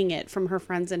hiding it from her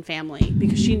friends and family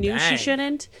because she knew she Dang.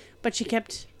 shouldn't, but she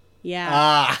kept yeah.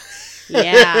 Ah.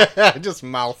 Yeah. I just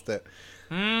mouthed it.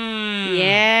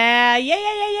 Yeah.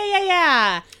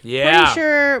 Yeah. Yeah. Pretty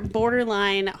sure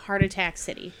borderline heart attack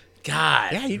city.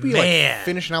 God. Yeah, you'd be man. like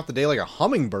finishing out the day like a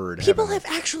hummingbird. People having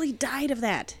have actually died of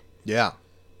that. Yeah.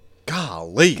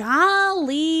 Golly.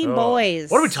 Golly, Oh. boys.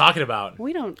 What are we talking about?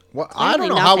 We don't. Well, I don't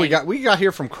know clearly how we nothing. got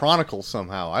here from Chronicles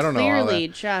somehow. I don't know how Clearly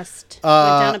that. just went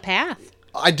down a path.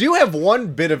 I do have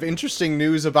one bit of interesting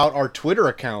news about our Twitter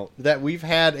account that we've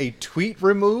had a tweet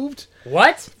removed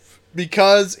What?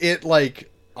 because it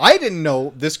like I didn't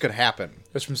know this could happen.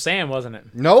 It was from Sam, wasn't it?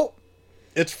 Nope.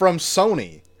 It's from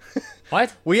Sony.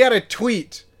 What? We had a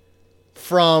tweet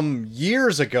from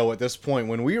years ago at this point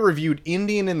when we reviewed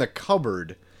Indian in the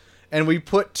Cupboard, and we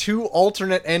put 2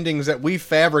 alternate endings that we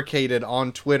fabricated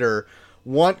on Twitter.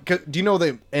 One, do you know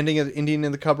the ending of Indian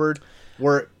in the Cupboard,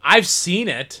 where I've seen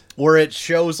it. it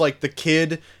shows like the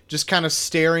kid just kind of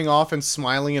staring off and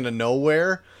smiling into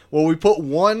nowhere? Well, we put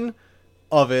one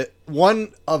of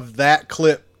that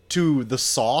clip to the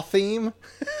Saw theme,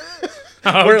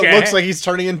 where it looks like he's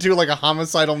turning into like a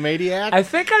homicidal maniac. I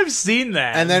think I've seen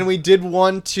that. And then we did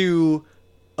one to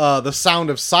The Sound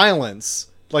of Silence,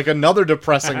 like another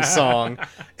depressing song.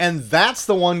 And that's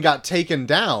the one got taken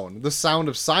down, The Sound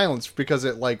of Silence, because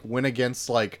it like went against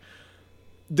like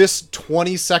this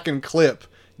 20-second clip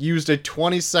used a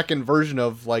 20-second version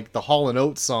of like the Hall &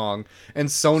 Oates song, and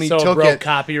Sony so took broke it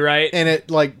copyright. and it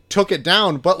like took it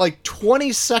down. But like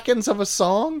 20 seconds of a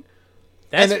song,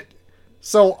 That's and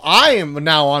So I am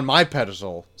now on my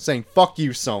pedestal saying, fuck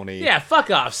you, Sony. Yeah, fuck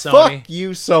off, Sony. Fuck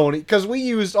you, Sony. Because we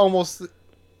used almost...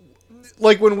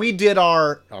 Like when we did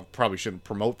our... I probably shouldn't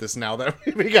promote this now that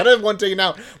we got one taken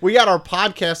out. We got our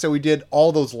podcast that we did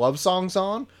all those love songs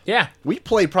on. Yeah. We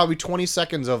played probably 20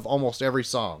 seconds of almost every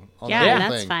song on Yeah, the whole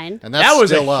that's thing. fine. And that's That was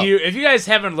still a up. huge... If you guys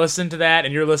haven't listened to that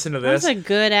and you're listening to That was this, a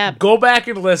good app. go back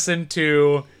and listen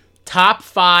to Top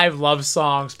 5 Love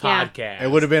Songs Yeah. podcast. It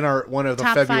would have been one of the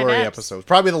Top 5 February eps. episodes.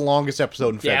 Probably the longest episode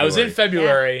in February. Yeah, it was in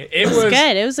February. It It was was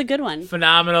good. It was a good one.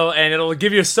 phenomenal, and it'll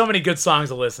give you so many good songs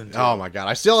to listen to. Oh my god!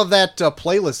 I still have that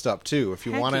playlist up too. If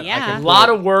you Heck want it, yeah. I can. A put lot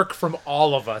it- of work from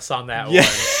all of us on that Yeah,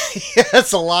 one. yeah,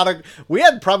 that's a lot of. We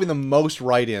had probably the most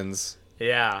write-ins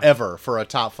Yeah. ever for a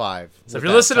top 5. So if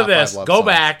you're listening to this, go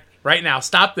back right now.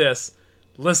 Stop this.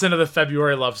 Listen to the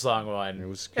February love song one. It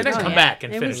was and good. then Oh, come yeah. back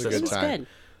and It finish was, this it was one. time. good.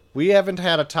 We haven't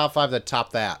had a top 5 that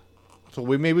topped that. So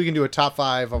maybe we can do a top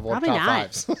 5 of our Probably top not.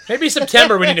 fives. Maybe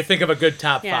September we need to think of a good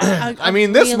top Yeah. five. A I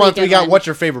mean, this really month we good got one. what's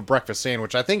your favorite breakfast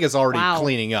sandwich? I think is already Wow.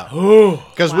 cleaning up. Ooh.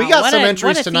 Because we Wow, got what some a-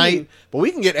 entries what a tonight, theme. but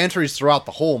we can get entries throughout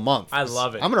the whole month. I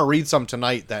love it. I'm going to read some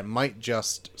tonight that might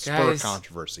just spur Guys,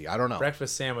 controversy. I don't know.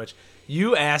 Breakfast sandwich.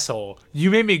 You asshole. You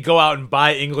made me go out and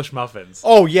buy English muffins.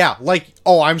 Oh yeah,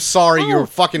 I'm sorry, you're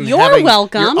fucking you're having,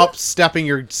 welcome. You're upstepping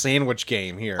your sandwich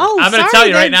game here. Oh, I'm gonna sorry, tell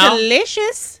you right they're now.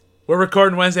 delicious. We're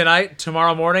recording Wednesday night.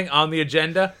 Tomorrow morning on the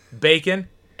agenda, bacon,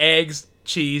 eggs,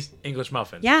 cheese, English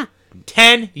muffins. Yeah.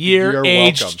 10-year You're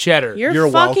aged welcome. cheddar.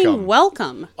 You're fucking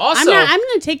welcome. Also- I'm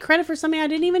going to take credit for something I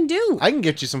didn't even do. I can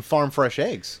get you some farm fresh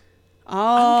eggs.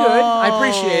 Oh, good. I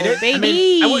appreciate it. baby. I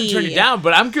mean, I wouldn't turn you down,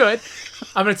 but I'm good.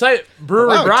 I'm going to tell you, Brewery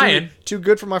Wow, Brian, too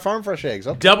good for my farm fresh eggs.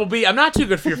 Okay. Double B. I'm not too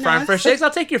good for your farm No, fresh eggs.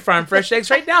 I'll take your farm fresh eggs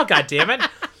right now, goddammit.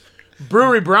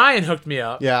 Brewery Brian hooked me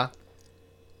up. Yeah.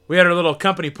 We had our little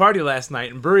company party last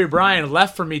night, and Brewery Brian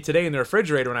left for me today in the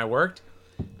refrigerator when I worked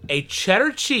a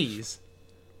cheddar cheese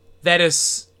that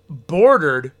is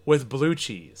bordered with blue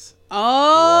cheese.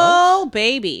 Oh,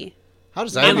 baby. How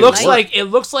does that? It even looks work?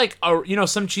 like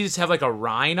some cheeses have like a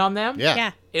rind on them.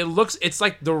 Yeah. Yeah. It's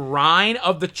like the rind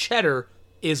of the cheddar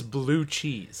is blue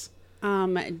cheese.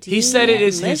 He said it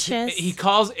is his. delicious. He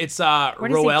calls it's does he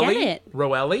Roelli. get it?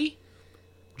 Roelli,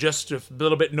 just a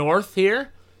little bit north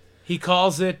here. He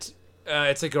calls it.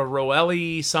 It's like a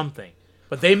Roelli something,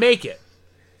 but they make it,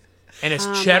 and it's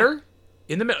cheddar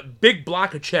in the middle, big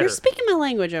block of cheddar You're speaking my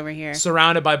language over here.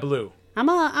 surrounded by blue. I'm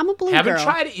a blue Haven't girl.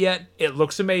 tried it yet. It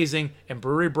looks amazing, and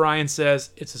Brewery Brian says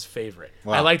it's his favorite.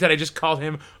 Wow. I like that I just called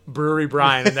him Brewery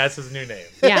Brian, and that's his new name.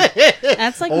 Yeah,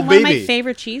 that's like Oh, one of my baby.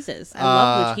 favorite cheeses. I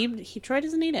love blue. Troy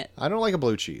doesn't eat it. I don't like a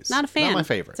blue cheese. Not a fan. Not my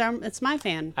favorite. It's my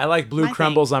fan. I like blue My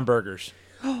crumbles on burgers.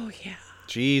 Oh yeah.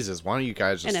 Jesus, why don't you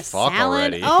guys And a just fuck salad.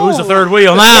 already? Oh, Who's the third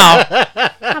wheel now? How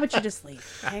about you just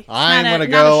leave? Okay? I'm Not a-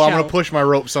 gonna not a go. I'm show. gonna push my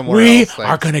rope somewhere We else.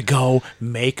 are gonna go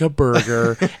make a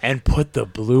burger and put the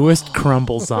bluest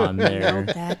crumbles on there.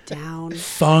 Note that down.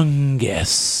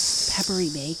 Fungus. Peppery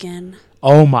bacon.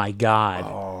 Oh my god.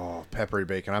 Oh, peppery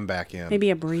bacon. I'm back in. Maybe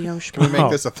a brioche Can we bun.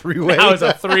 make this a 3-way? That was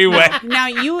a three-way. Now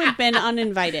you have been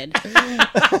uninvited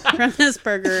from this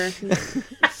burger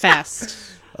fest.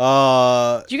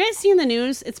 Did you guys see in the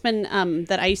news? It's been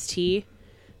that Ice-T.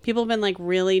 People have been like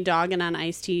really dogging on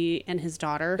Ice-T and his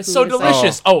daughter. It's who so was, like-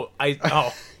 delicious.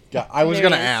 Yeah, I was There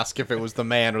gonna he is. ask if it was the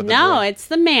man or the No, drink. it's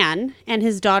the man and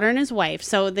his daughter and his wife.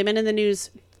 So they've been in the news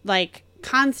like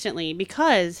constantly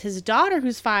because his daughter,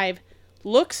 who's 5,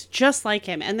 looks just like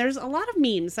him. And there's a lot of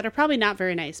memes that are probably not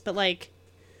very nice, but like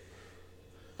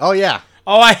Oh yeah,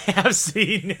 Oh, I have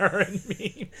seen her in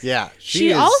memes. yeah. she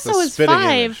is also the is spitting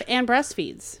 5 image. and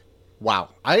breastfeeds. Wow,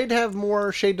 I'd have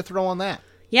more shade to throw on that.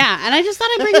 Yeah, and I just thought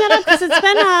I'd bring that up because it's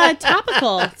been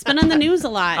topical. It's been on the news a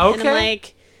lot. And Okay. I'm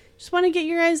like, just want to get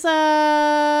your guys,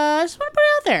 just want to put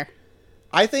it out there.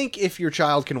 I think if your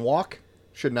child can walk,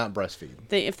 should not breastfeed.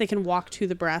 If they can walk to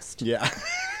the breast Yeah.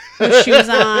 with shoes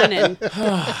on and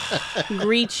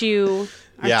greet you,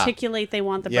 Yeah. articulate they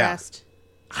want the Yeah. breast.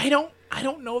 I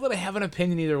don't know that I have an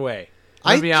opinion either way.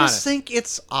 I To be just honest. think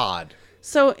it's odd.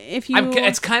 So if you,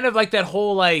 It's kind of like that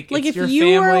whole like like it's if your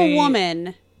you were family. a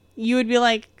woman, you would be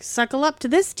like, suckle up to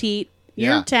this teat.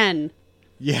 You're Yeah. 10.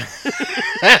 Yeah.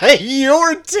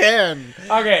 You're 10.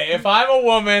 Okay, if I'm a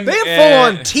woman, They have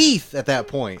full on teeth at that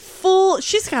point.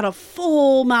 She's got a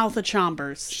full mouth of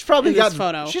chompers. She's probably in got this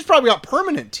photo. She's probably got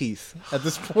permanent teeth at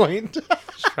this point.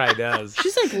 She probably does.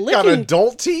 She's like got licking.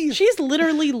 adult teeth. She's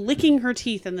literally licking her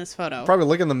teeth in this photo. Probably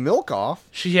licking the milk off.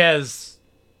 She has,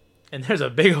 and there's a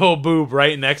big old boob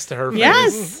right next to her face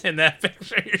Yes. in that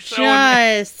picture you're showing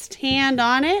me. Just hand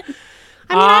on it.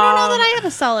 I mean, I don't know that I have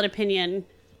a solid opinion.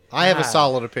 I have a Wow.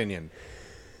 solid opinion.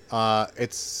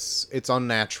 It's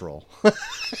unnatural.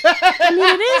 I mean,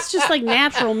 it is just like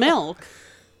natural milk.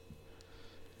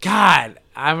 God,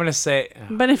 I'm gonna say,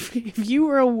 But if you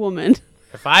were a woman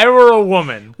if I were a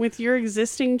woman, with your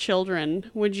existing children,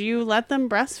 would you let them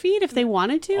breastfeed if they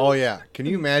wanted to? Oh yeah, can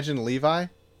you imagine Levi?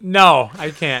 no,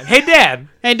 I can't. Hey, Dad,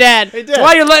 Hey, Dad. Dad.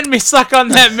 why are you letting me suck on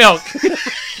that milk?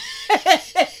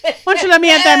 Why don't you let me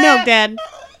have that milk, Dad?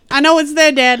 I know it's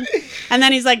there, Dad. And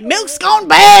then he's like, milk's gone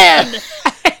bad.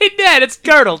 Hey, Dad, it's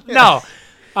curdled. No,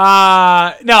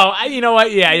 you know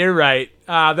what? Yeah, you're right.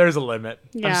 There's a limit.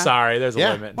 Yeah. I'm sorry. There's a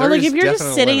Yeah. limit. Or There like is if you're just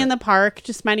definitely a sitting in limit. the park,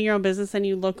 just minding your own business, and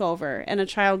you look over, and a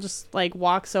child just like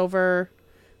walks over,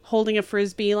 holding a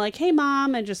frisbee, like, "Hey,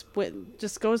 Mom," and just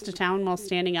goes to town while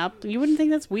standing up. You wouldn't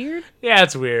think that's weird? Yeah,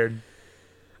 it's weird.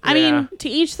 I Yeah. mean, to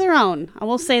each their own. I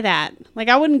will say that. Like,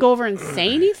 I wouldn't go over and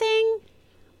say anything,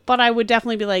 but I would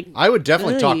definitely be like, I would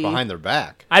definitely talk Ugh. behind their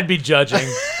back. I'd be judging.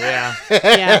 Yeah.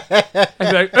 yeah. I'd be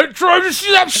like, hey, Troy, did you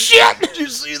see that shit? Did you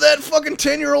see that fucking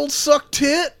 10-year-old suck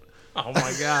tit? Oh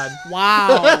my God. Wow.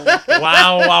 Wow, wow,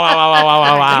 wow, wow, wow,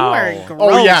 wow, wow. You are gross.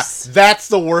 Oh yeah, that's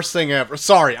the worst thing ever.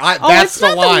 Sorry, that's it's the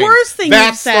not the line. worst thing you've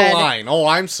That's said. the line. Oh,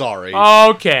 I'm sorry.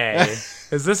 Okay.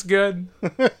 Is this good?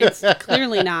 It's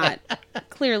clearly not.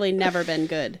 Clearly never been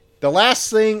good. The last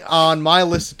thing on my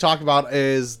list to talk about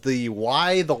is the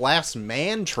Why the Last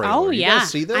Man trailer. Oh, You yeah. guys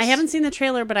see this? I haven't seen the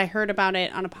trailer, but I heard about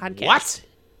it on a podcast. What?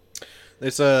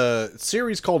 It's a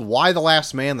series called Why the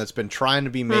Last Man that's been trying to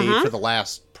be made Uh-huh. for the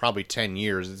last probably 10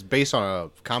 years. It's based on a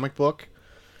comic book.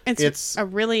 It's a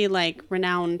really, like,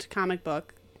 renowned comic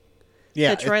book Yeah,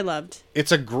 that Troy loved.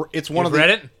 it's one You've of the read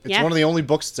it? It's Yeah. one of the only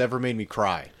books that's ever made me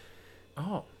cry.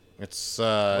 Oh, It's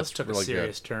this it's took really a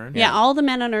serious good. turn. Yeah, all the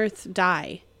men on Earth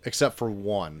die. Except for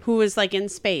one. Who was, like, in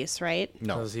space, right?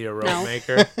 No, Was he a rope No.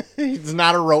 maker? he's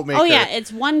not a rope maker. Oh, yeah,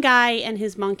 it's one guy and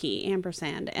his monkey,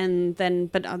 Ampersand. And then,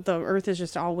 but the Earth is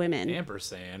just all women.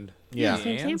 Ampersand. Yeah. His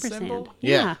name's And Ampersand. symbol?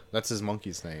 Yeah, that's his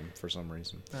monkey's name for some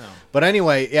reason. Oh. But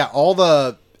anyway, yeah,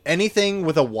 anything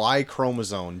with a Y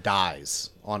chromosome dies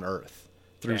on Earth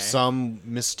through Okay. some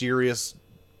mysterious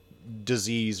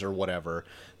disease or whatever.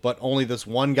 But only this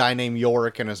one guy named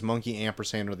Yorick and his monkey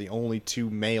Ampersand are the only two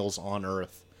males on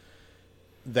Earth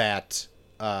that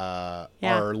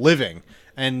are living.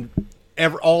 And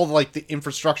all like the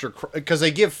infrastructure, because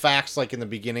they give facts like in the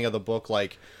beginning of the book,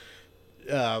 like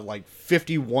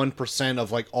 51%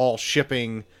 of like all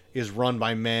shipping is run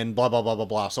by men, blah blah blah blah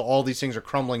blah. So all these things are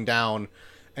crumbling down,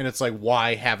 and it's like,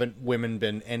 why haven't women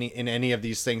been in any of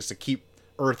these things to keep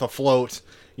Earth afloat?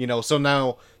 You know, so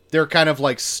now they're kind of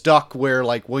like stuck where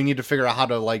like we need to figure out how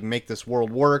to like make this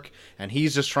world work, and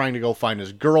he's just trying to go find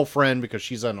his girlfriend because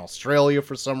she's in Australia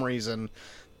for some reason,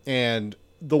 and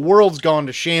the world's gone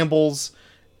to shambles,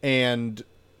 and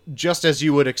just as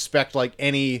you would expect, like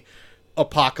any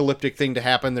apocalyptic thing to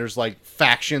happen, there's like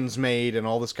factions made and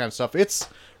all this kind of stuff. It's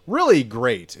really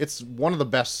great. It's one of the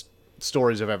best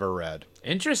stories I've ever read.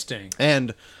 Interesting.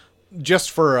 And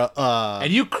just for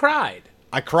And you cried.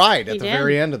 I cried at You the did?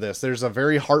 very end of this. There's a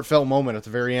very heartfelt moment at the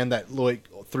very end that like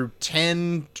through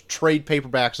 10 trade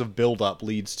paperbacks of build up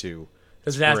leads to.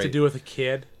 Does it have to great. do with a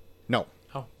kid? No.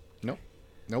 Oh, Nope.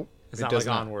 Nope. it's It not does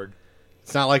like Onward.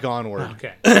 It's not like Onward.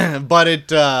 Okay. But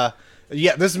it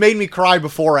yeah, this made me cry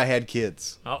before I had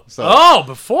kids. Oh, So-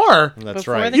 before? That's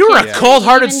Before right. the You were a kids.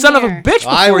 cold-hearted Even son of a here. bitch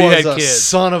before I you was had a kids.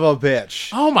 son of a bitch.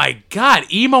 Oh my God,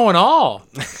 emo and all.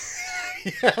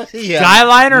 Yeah. Guy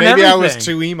liner and Maybe I was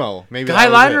everything. too emo. Maybe Guy that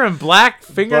was liner it. and black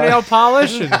fingernail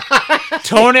polish and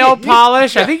toenail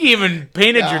polish. I think you even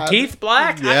painted your teeth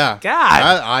black. Yeah.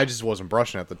 God. I just wasn't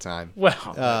brushing at the time.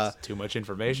 Well, that's too much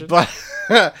information. But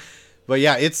but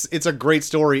yeah, it's a great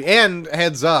story. And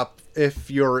heads up, if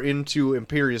you're into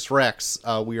Imperious Rex,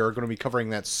 we are going to be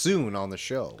covering that soon on the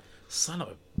show. Son of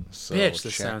a So bitch,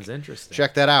 this check- sounds interesting.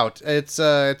 Check that out. It's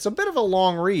a bit of a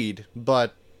long read,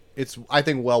 but it's I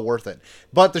think well worth it.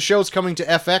 But the show's coming to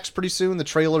FX pretty soon. The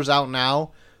trailer's out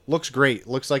now. Looks great.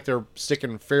 Looks like they're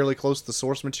sticking fairly close to the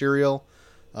source material.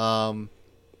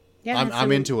 Yeah,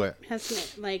 I'm into it. Has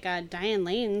some, like Diane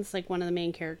Lane's like one of the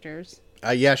main characters.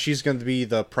 Yeah, she's going to be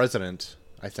the president,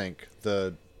 I think.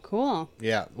 Cool.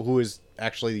 Yeah, who is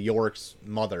actually Yorick's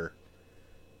mother.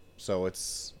 So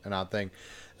it's an odd thing.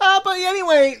 But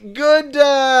anyway, good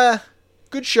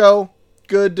show.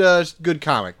 Good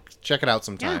comic. Check it out Yeah,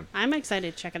 sometime. I'm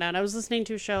excited to check it out. I was listening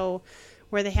to a show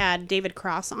where they had David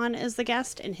Cross on as the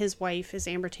guest, and his wife is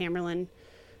Amber Tamerlan,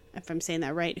 if I'm saying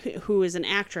that right, who is an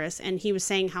actress, and he was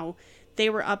saying how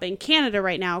they were up in Canada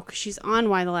right now because she's on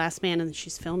Why the Last Man and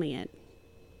she's filming it.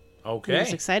 And it was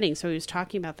Okay. exciting, so he was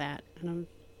talking about that, and I'm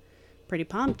pretty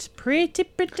pumped. Pretty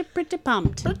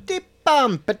pumped.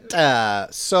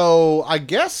 So I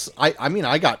guess I mean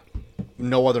I got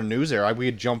no other news there. We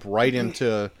could jump right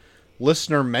into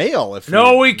listener mail if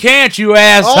No, we can't, you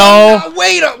asshole. Oh, no,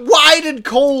 wait, why did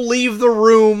Cole leave the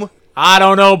room? I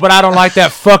don't know, but I don't like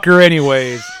that fucker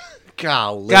anyways.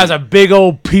 Golly. Guy's a big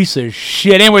old piece of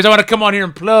shit. Anyways, I want to come on here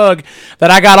and plug that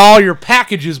I got all your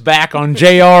packages back on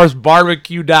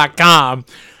jrsbarbecue.com.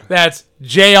 That's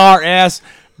jrsbarbq.com.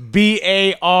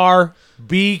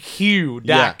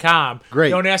 Yeah, great.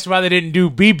 Don't ask why they didn't do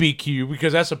BBQ,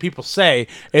 because that's what people say.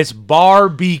 It's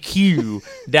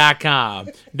barbecue.com.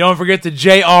 Don't forget the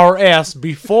JRS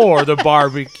before the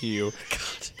barbecue.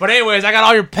 But anyways, I got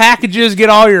all your packages. Get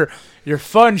all your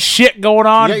fun shit going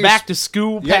on. You got your Back to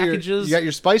school packages. You got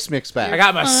your spice mix back. I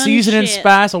got my Fun seasoning shit.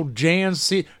 spice. Old Jan,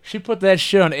 she put that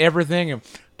shit on everything. And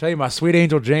tell you, my sweet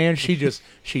angel Jan,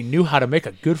 she knew how to make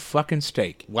a good fucking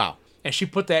steak. Wow. And she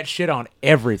put that shit on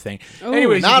everything. Ooh.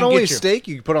 Anyways, Not you can only get your, steak,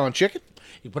 you can put on chicken.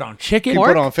 you put on chicken. You can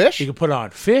put on fish. You can put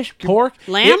on fish, pork.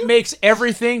 Lamb? It makes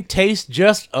everything taste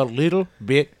just a little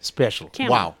bit special.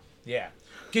 Camel. Wow. Yeah.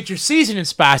 Get your seasoning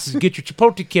spices. Get your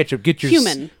chipotle ketchup. Get your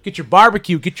Cumin. Get your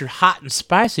barbecue. Get your hot and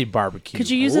spicy barbecue.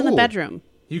 Could you use it in the Ooh. bedroom?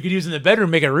 You could use it in the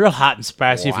bedroom, make it real hot and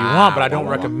spicy if you want, but I don't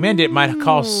recommend it. It might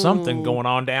cause something going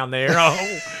on down there.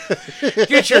 Oh.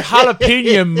 Get your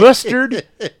jalapeno mustard.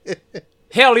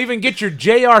 Hell, even get your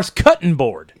JR's cutting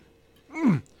board.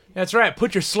 That's right.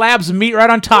 Put your slabs of meat right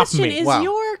on top Question, of me. is Wow.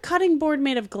 your cutting board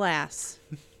made of glass?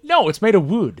 No, it's made of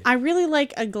wood. I really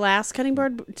like a glass cutting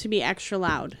board to be extra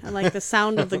loud. I like the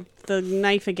sound of the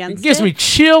knife against It gives it. me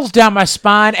chills down my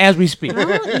spine as we speak.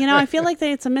 Well, I feel like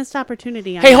it's a missed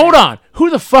opportunity. Hey, hold on. Who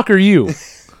the fuck are you?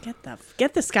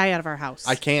 Get this guy out of our house.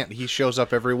 I can't. He shows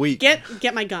up every week.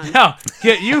 Get my gun. No,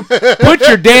 get you. Put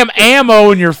your damn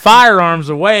ammo and your firearms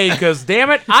away, because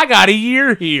damn it, I got a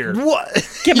year here. What?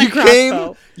 Get my you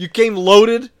crossbow. came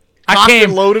loaded. I Cocked came-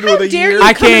 and loaded How with a dare year. you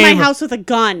I come in came- my house with a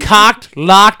gun? Cocked,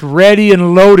 locked, ready,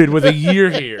 and loaded with a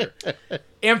year here.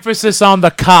 Emphasis on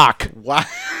the cock. Wow.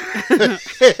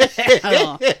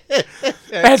 Oh.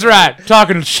 That's right.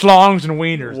 Talking schlongs and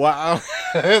wieners. Wow.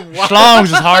 Wow. Schlongs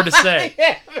is hard to say.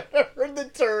 Heard the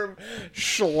term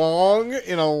schlong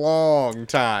in a long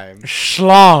time.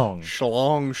 Schlong.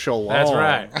 Schlong. That's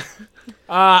right.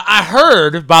 I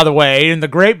heard, by the way, in the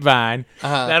grapevine,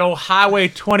 that old Highway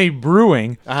 20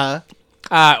 Brewing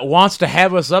wants to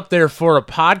have us up there for a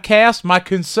podcast. My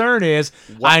concern is,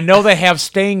 I know they have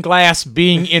stained glass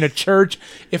being in a church.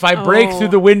 If I break Oh. through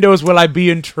the windows, will I be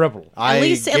in trouble? At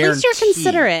least you're guarantee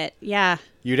considerate. Yeah.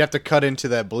 You'd have to cut into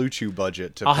that Blue Chew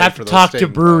budget to I'll pay have for to those talk to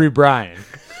stained Brewery glass.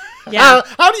 Brian. Yeah.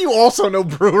 How do you also know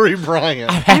Brewery Brian?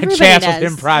 I had Everybody chats with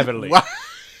does. him privately. Wow.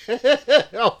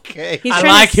 Okay. He's I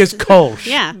trying like to his Kolsch.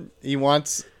 Yeah. He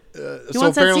wants. He so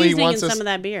wants that apparently he seasoning wants in us. some of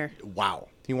that beer. Wow.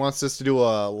 He wants us to do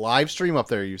a live stream up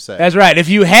there. You say? That's right. If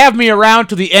you have me around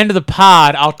to the end of the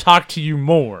pod, I'll talk to you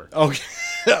more. Okay.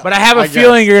 But I have a I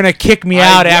feeling guess. you're going to kick me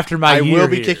out after my I year will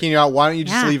be here. kicking you out. Why don't you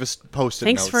just Yeah. leave a post-it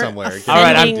Thanks note for somewhere? offending All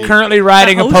right, I'm Sending currently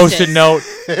writing a the post-it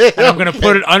hostess. note, and I'm going to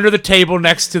put it under the table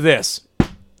next to this.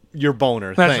 Your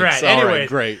boner. That's Thanks. right. All Anyways. right.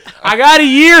 Great. I got a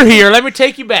year here. Let me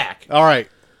take you back. All right.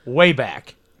 Way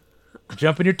back.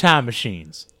 Jump in your time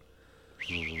machines.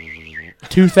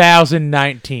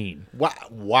 2019.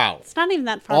 Wow. It's not even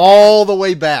that far. All the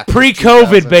way back. to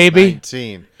Pre-COVID, baby.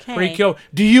 2019. Okay. Pre-COVID.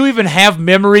 Do you even have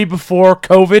memory before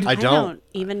COVID? I I don't. don't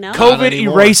even know. COVID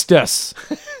anymore. erased us.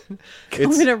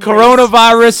 It's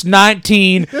Coronavirus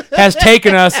 19 has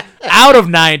taken us out of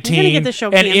You're 19 gonna get this show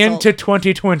and canceled. into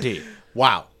 2020.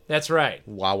 wow. That's right.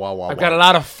 Wow. I've got a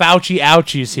lot of Fauci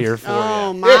ouchies here for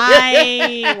Oh you.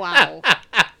 my! Wow.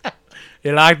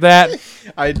 You like that?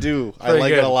 I do. I Pretty like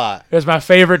good. it a lot. It's my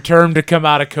favorite term to come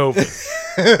out of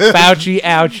COVID. Fauci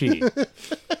ouchie.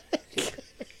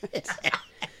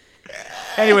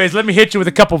 Anyways, let me hit you with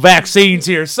a couple vaccines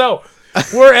here. So,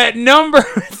 we're at number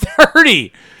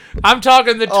 30. I'm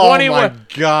talking the Oh 21. my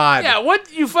god. Yeah,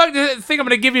 what you fucking think I'm going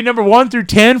to give you number 1 through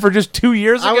 10 for just 2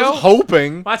 years I ago? was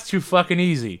hoping. Well, that's too fucking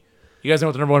easy. You guys know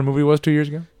what the number 1 movie was 2 years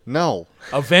ago? No.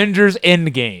 Avengers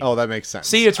Endgame. Oh, that makes sense.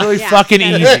 See, it's really Yeah, fucking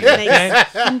that easy.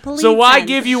 makes Okay? complete So why sense.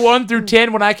 give you 1 through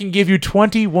 10 when I can give you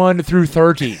 21 through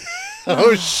 30?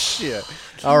 Oh shit.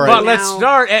 All right. But let's Now-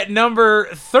 start at number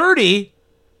 30.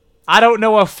 I don't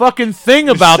know a fucking thing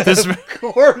about this. Of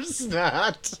course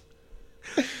not.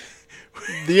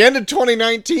 The end of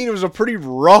 2019 was a pretty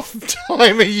rough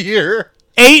time of year.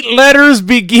 8 letters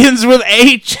begins with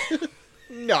H.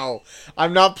 No,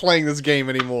 I'm not playing this game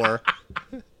anymore.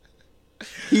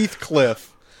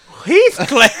 Heathcliff.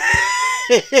 Heathcliff.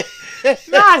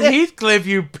 Not Heathcliff,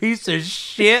 you piece of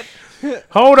shit.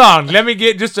 Hold on. Let me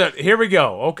get just a... Here we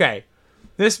go. Okay.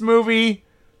 This movie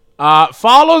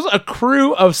follows a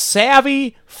crew of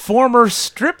savvy former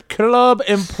strip club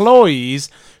employees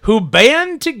who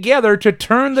band together to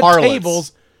turn the Harlots.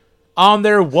 tables on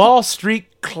their Wall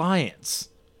Street clients.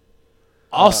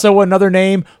 Also another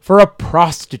name for a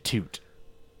prostitute.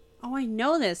 Oh, I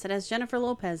know this. It has Jennifer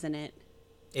Lopez in it.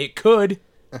 It could.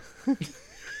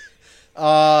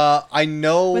 I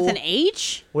know. With an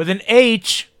H? With an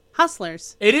H.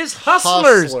 Hustlers. It is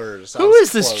Hustlers. Hustlers. I Who was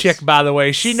is this close. chick, by the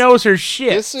way? She knows her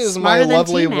shit. This is Smarter my than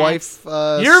lovely T-Max.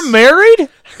 wife. You're married?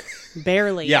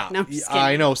 Barely. Yeah, No, I'm just I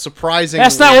kidding. know. Surprising.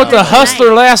 That's not what the Right.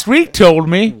 Hustler last week told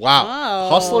me. Wow. Oh.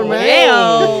 Hustler Mag?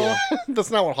 Heyo.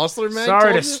 That's not what Hustler Mag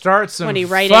Sorry told to you? start some When he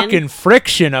write fucking in?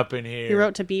 friction up in here. He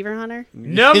wrote to Beaver Hunter? He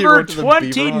Number wrote to the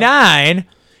Beaver 29,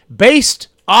 based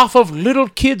off of Little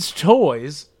Kids'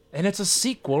 Toys, and it's a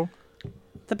sequel.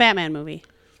 The Batman movie.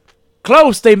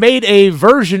 Close, they made a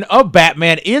version of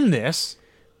Batman in this.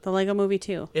 The Lego movie,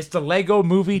 too. It's the Lego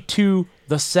Movie 2,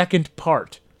 the second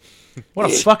part.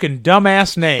 What a fucking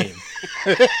dumbass name.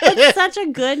 It's such a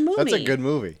good movie. That's a good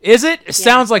movie. Is it? It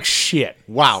sounds like shit.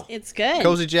 Wow. It's good.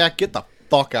 Cozy Jack, get the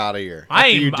fuck out of here. I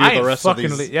After you ain't, do I the ain't rest of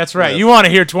fucking. these That's right. lists. You want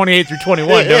to hear 28 through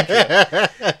 21, don't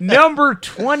you? Number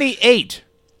 28.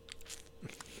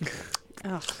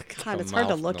 Oh, God, The it's hard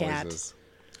to mouth look noises.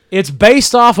 It's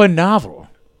based off a novel. at.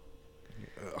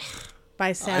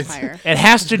 By Sapphire. It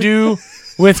has to do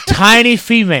with tiny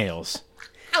females.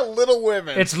 Little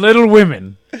Women. It's Little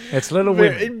Women. It's Little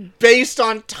Women. Based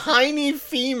on tiny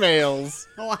females.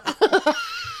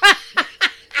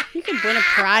 You could win a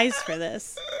prize for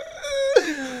this.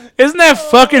 Isn't that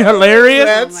fucking hilarious?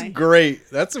 That's my. great.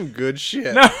 That's some good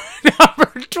shit. Number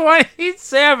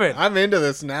 27. I'm into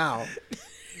this now.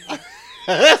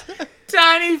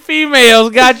 Tiny females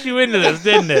got you into this,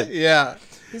 didn't it? Yeah.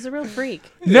 He's a real freak.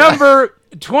 Number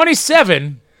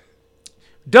 27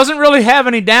 doesn't really have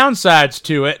any downsides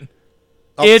to it.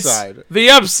 Upside. It's the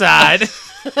upside. This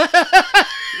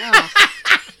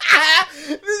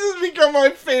has become my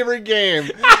favorite game.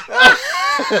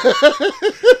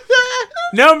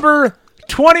 Number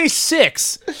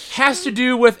 26 has to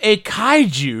do with a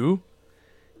kaiju.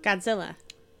 Godzilla.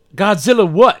 Godzilla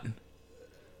what?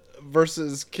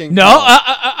 Versus King No, Kong.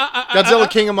 Godzilla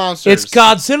King of Monsters. it's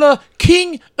Godzilla,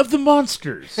 King of the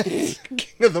Monsters.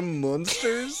 King of the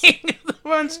Monsters? King of the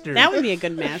Monsters. That would be a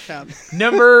good mashup.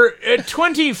 Number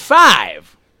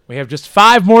 25. We have just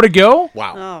 5 more to go.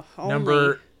 Wow. Oh, only.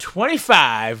 Number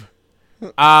 25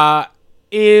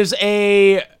 is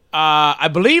a, I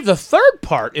believe, the third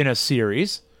part in a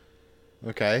series.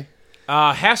 Okay.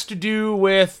 Has to do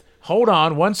with, hold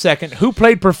on 1 second, who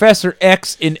played Professor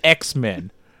X in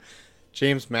X-Men?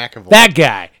 James McAvoy. That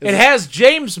guy. It has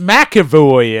James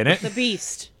McAvoy in it. The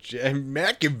Beast.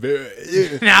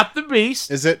 McAvoy. Not the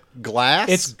Beast. Is it Glass?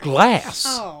 It's Glass.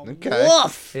 Oh, Okay.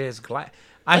 woof. It is Glass.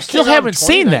 I still came out in haven't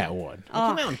seen 29. that one. It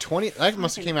came out in 20. That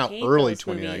must have came out hate early those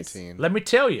movies. 2019. Let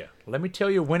me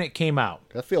tell you when it came out.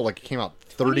 I feel like it came out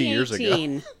 30 years ago.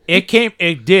 2018.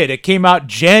 It came out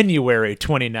January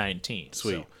 2019.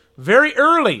 Sweet. So, very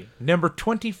early. Number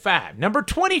 25. Number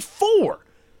 24.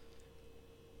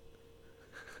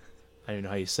 I don't know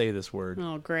how you say this word.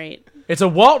 Oh, great. It's a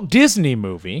Walt Disney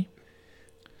movie.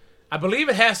 I believe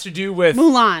it has to do with.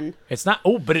 Mulan. It's not.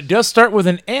 Oh, but it does start with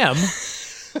an M.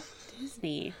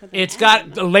 Disney. with an It's M.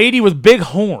 got a lady with big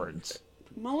horns.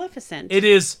 Maleficent. It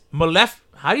is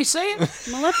How do you say it?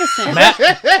 Maleficent.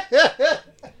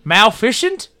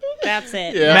 Maleficent? That's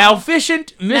it. Yeah.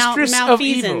 Maleficent, mistress of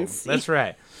evil. malfeasance. That's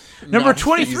right. Number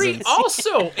 23, Malfeasance.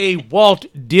 also a Walt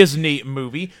Disney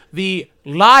movie, the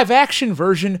live-action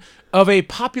version of a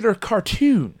popular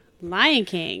cartoon. Lion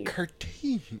King.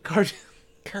 Cartoon.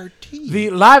 Cartoon.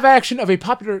 The live action of a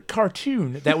popular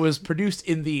cartoon that was produced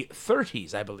in the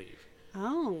 30s, I believe.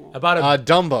 Oh. About a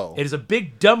Dumbo. it is a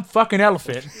big dumb fucking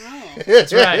elephant.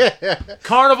 That's right.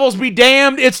 Carnivals be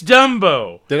damned, it's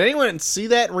Dumbo. Did anyone see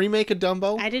that remake of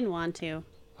Dumbo? I didn't want to.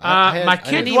 I My I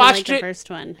kid didn't even watched like the it, first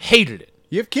one. hated it.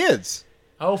 You have kids.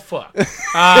 Oh fuck. He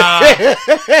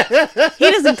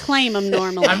doesn't claim them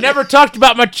normally. I've never talked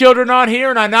about my children on here,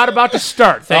 and I'm not about to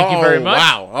start. Thank you very much.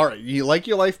 Wow. All right. You like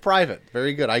your life private.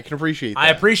 Very good. I can appreciate that. I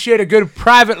appreciate a good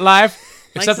private life,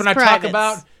 except his when I talk privates.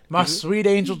 about my sweet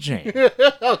angel Jane.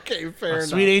 Okay, fair enough.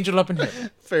 Sweet angel up in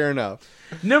here. Fair enough.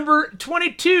 Number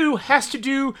 22 has to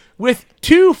do with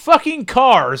 2 fucking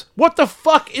cars. What the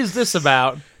fuck is this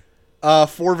about?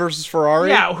 Ford versus Ferrari.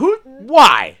 Yeah,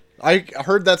 why? I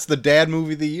heard that's the dad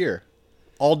movie of the year.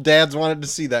 All dads wanted to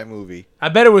see that movie. I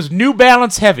bet it was New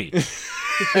Balance heavy.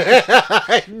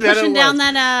 Pushing down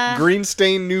that green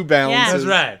stain New Balances. That's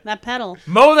right. that pedal.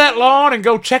 Mow that lawn and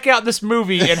go check out this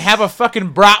movie and have a fucking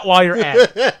brat while you're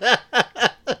at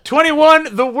it.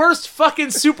 21, the worst fucking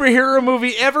superhero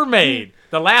movie ever made.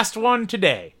 The last one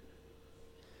today.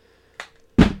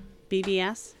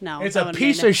 BBS? No. It's that a would've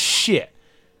piece made of shit.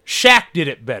 Shaq did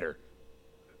it better.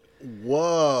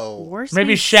 Whoa. Worst Maybe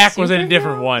made Shaq was in a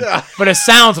different one, but it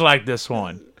sounds like this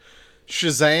one.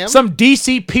 Shazam? Some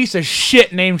DC piece of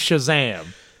shit named Shazam.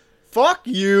 Fuck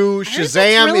you. heard Shazam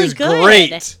that's really is good.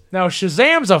 great. No,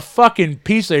 Shazam's a fucking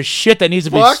piece of shit that needs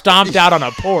to be Fuck. stomped out on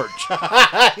a porch.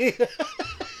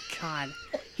 God.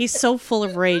 He's so full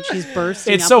of rage. He's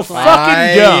bursting. It's up so with laughter. fucking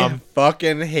I dumb.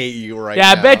 fucking hate you right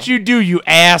Yeah, now. I bet you do, you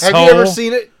asshole. Have you ever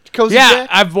seen it, Cozy Yeah, Jack?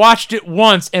 I've watched it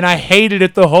once and I hated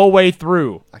it the whole way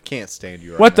through. I can't stand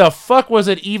you right What now. the fuck was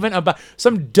it even about?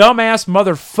 Some dumbass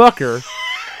motherfucker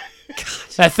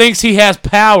that thinks he has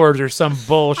powers or some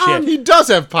bullshit. He does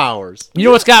have powers. You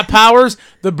know what's got powers?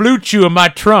 The Blue Chew in my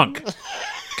trunk.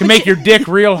 Can make your dick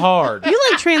real hard. You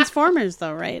like Transformers,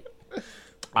 though, right?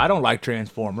 I don't like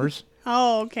Transformers.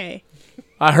 Oh, okay.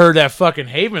 I heard that fucking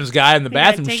Havens guy in the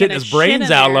bathroom taking shitting a his shit brains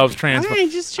in out there. loves Transformers.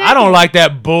 Alright, just I don't checking. like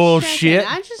that bullshit.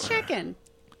 I'm just checking.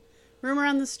 Rumor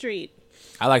on the street.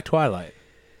 I like Twilight.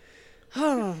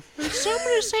 Oh.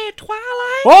 Somebody said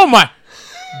Twilight? Oh my.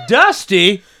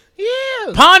 Dusty?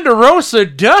 Yes. Ponderosa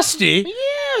Dusty?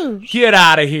 Yes. Get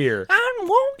out of here. I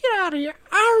won't get out of here.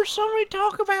 I heard somebody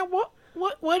talk about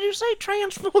what did you say,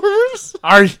 Transformers?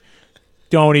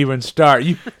 Don't even start.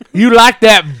 You like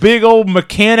that big old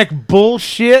mechanic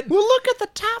bullshit? Well, look at the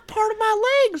top part of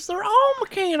my legs. They're all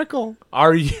mechanical.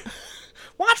 Are you?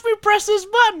 Watch me press this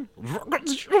button.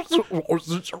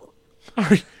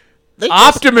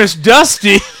 Optimus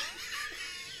Dusty?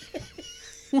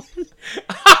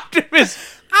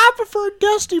 Optimus I prefer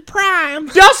Dusty Prime.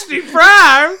 Dusty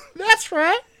Prime? That's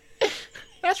right.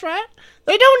 That's right.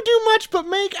 They don't do much but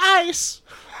make ice.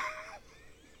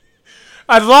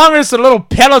 As long as it's the little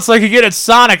pellets like you get at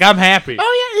Sonic, I'm happy.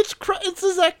 Oh yeah, it's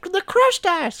the crushed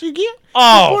ice you get.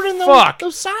 Oh, You put in fuck.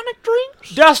 Those Sonic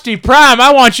drinks. Dusty Prime,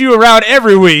 I want you around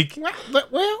every week.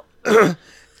 Well,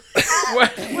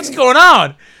 What's going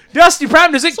on? Dusty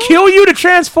Prime, does it kill you to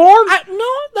transform? no,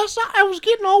 that's not. I was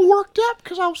getting all worked up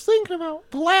because I was thinking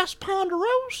about the last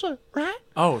Ponderosa, right?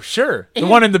 Oh, sure. The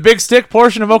one in the big stick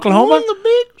portion of Oklahoma? On the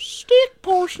big stick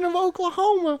portion of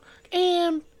Oklahoma,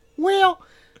 and well,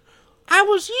 I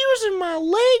was using my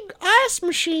leg ice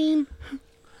machine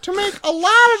to make a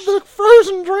lot of the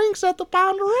frozen drinks at the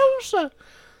Ponderosa.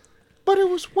 But it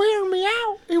was wearing me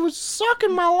out. It was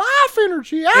sucking my life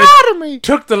energy out of me.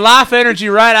 Took the life energy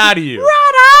right out of you.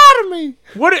 Right out of me.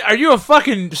 What are you, a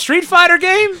fucking Street Fighter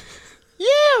game?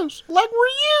 Yes, like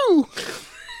Ryu.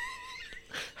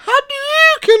 How do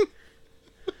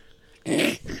you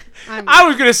I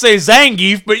was gonna say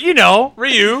Zangief, but you know,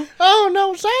 Ryu. Oh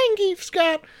no, Zangief's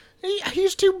got.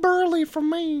 He's too burly for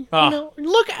me. Oh. You know,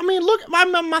 look.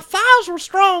 My thighs were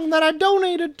strong that I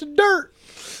donated to dirt.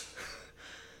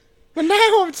 But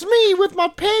now it's me with my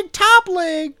peg top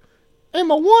leg and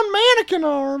my one mannequin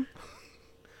arm.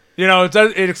 You know,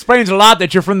 it explains a lot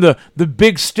that you're from the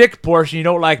big stick portion. You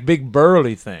don't like big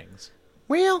burly things.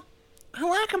 Well, I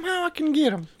like them how I can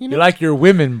get them. You know, You like your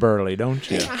women burly, don't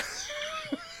you?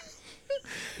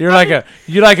 You like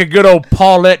a good old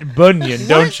Paulette Bunyan,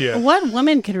 don't you? What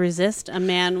woman could resist a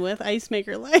man with ice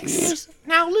maker legs?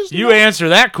 now listen. You answer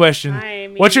that question. I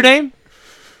mean- What's your name?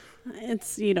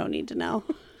 You don't need to know.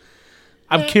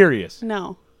 I'm curious.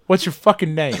 No. What's your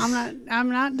fucking name? I'm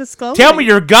not disclosing. Tell me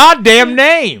your goddamn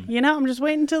name. You know, I'm just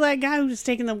waiting until that guy who's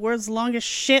taking the world's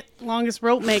longest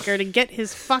rope maker to get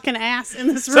his fucking ass in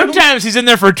this room. Sometimes he's in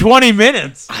there for 20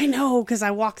 minutes. I know, because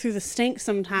I walk through the stink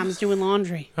sometimes doing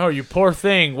laundry. Oh, you poor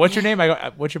thing. What's your name?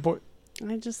 What's your poor...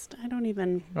 I don't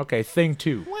even Okay, thing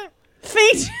 2.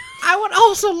 think. I would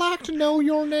also like to know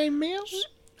your name, miss.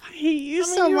 I hate you I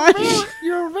mean, so much.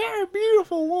 You're a very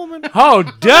beautiful woman. Oh,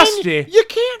 Dusty. You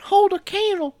can't hold a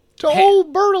candle to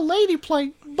old Berta Lady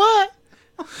Plate, but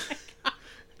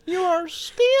you are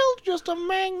still just a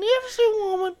magnificent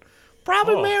woman,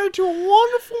 probably Oh. married to a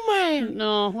wonderful man.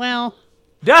 No, well,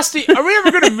 Dusty, are we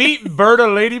ever going to meet Berta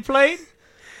Ladyplate?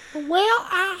 Well,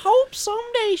 I hope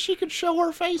someday she could show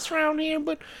her face around here,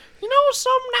 but you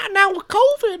know, now with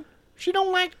COVID, she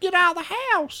don't like to get out of the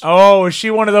house. Oh, is she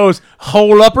one of those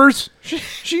hole-uppers?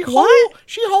 She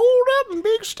hold up in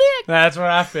big stick. That's what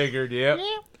I figured, yep.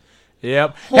 Yeah.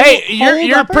 Yep. Hey, you're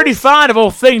hold-uppers? pretty fond of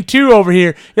old thing 2 over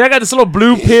here. Yeah, I got this little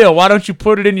blue pill. Why don't you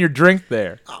put it in your drink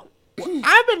there?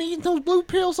 I've been eating those blue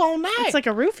pills all night. it's like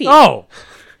a roofie. Oh,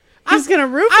 He's gonna I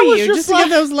roofie was you just just to like- get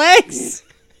those legs.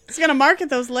 He's gonna market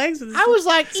those legs with his I was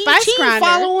like, spice E.T. grinder.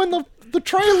 following the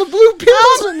trail of blue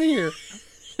pills in here.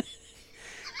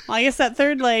 Well, I guess that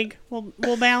third leg will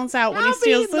balance out when he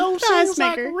steals the spice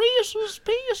maker. Reese's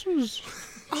Pieces.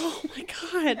 Oh my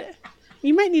god!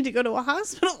 You might need to go to a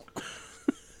hospital.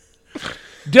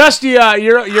 Dusty,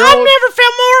 you're I've never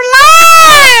felt more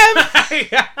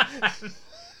alive.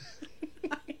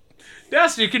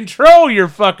 Dusty, control your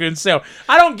fucking self.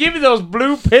 I don't give you those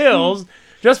blue pills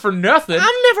just for nothing.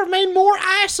 I've never made more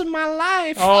ice in my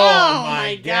life. Oh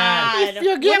my god. If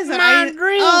you get What is it, my ice-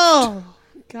 drift. Oh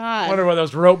I god! wonder where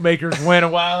those rope makers went a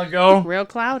while ago. Real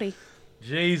cloudy.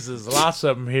 Jesus, lots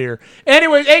of them here.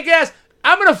 Anyways, hey guys,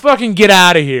 I'm gonna fucking get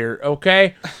out of here,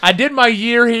 okay? I did my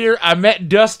year here. I met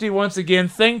Dusty once again.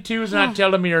 Thing 2's not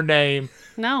telling me her name.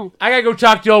 No. I gotta go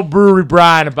talk to old Brewery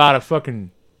Brian about a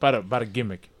fucking about a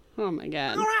gimmick. Oh my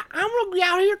god. All right, I'm gonna be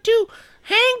out here too.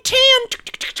 Hang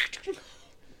 10.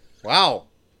 Wow,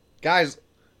 guys,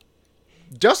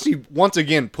 Dusty once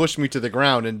again pushed me to the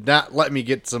ground and not let me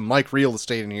get some mic real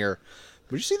estate in here.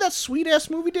 Did you see that sweet ass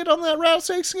movie he did on that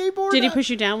rattlesnake skateboard? Did he push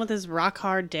you down with his rock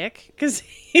hard dick? Because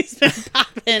he's been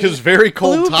popping. His very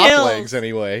cold blue top pills. legs,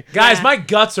 anyway. Guys, Yeah. my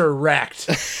guts are wrecked.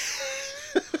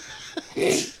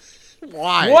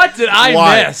 Why? What did I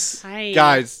Why? miss?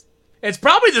 Guys, It's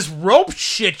probably this rope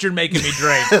shit you're making me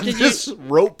drink. Did you, this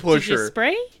rope did you pusher.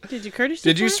 spray? Did you courtesy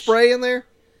Did you flush? spray in there?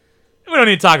 We don't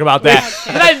need to talk about that.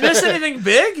 Did I miss anything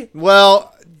big?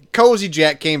 Well, Cozy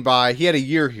Jack came by. He had a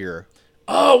year here.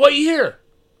 Oh, what year?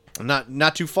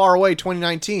 Not too far away,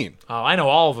 2019. Oh, I know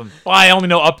all of them. Well, I only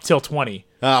know up till 20.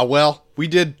 Well, we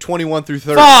did 21 through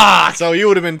 30. Fuck! So you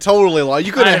would have been totally lost.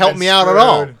 You couldn't I'd have have helped been me out at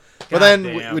all. screwed. But then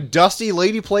Goddamn. with Dusty,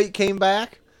 Lady Plate came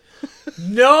back.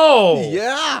 No.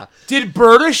 Yeah. Did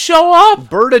Berta show up?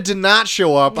 Berta did not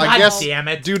show up. I God guess damn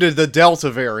it. due to the Delta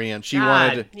variant. She God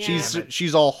wanted. damn it.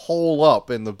 She's all hole up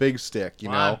in the big stick. You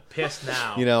Well, know. I'm pissed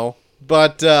now. You know.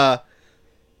 But I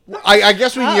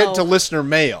guess we can get to Oh. listener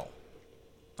mail.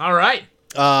 All right.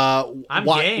 I'm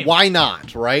why? game. Why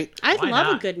not? Right. I Why love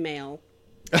not? a good male.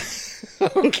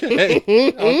 Okay.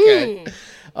 Okay.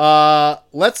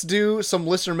 Let's do some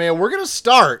listener mail. We're gonna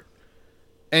start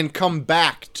and come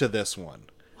back to this one.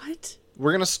 What?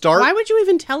 We're gonna start. Why would you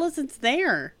even tell us it's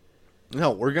there?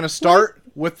 No, we're gonna start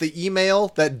with the email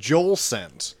that Joel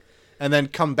sent, and then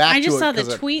come back. I just to saw it the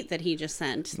 'cause tweet that he just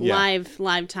sent. Yeah.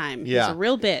 Live time. Yeah. He's a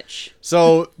real bitch.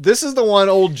 So this is the one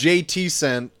old JT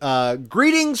sent.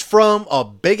 Greetings from a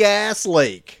big ass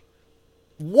lake.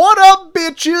 What up,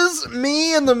 bitches?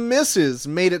 Me and the missus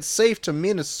made it safe to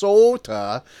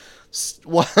Minnesota,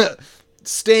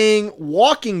 staying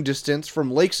walking distance from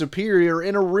Lake Superior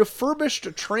in a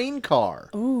refurbished train car.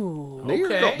 Ooh. They're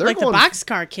Okay. they're Like the going,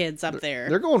 boxcar kids up there.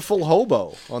 They're going full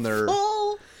hobo on their.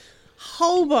 Full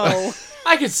hobo.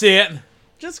 I can see it.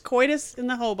 Just coitus in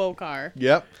the hobo car.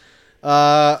 Yep.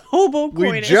 Hobo We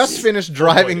coitus. just finished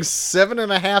driving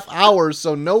 7.5 hours,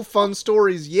 so no fun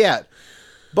stories yet.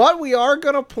 But we are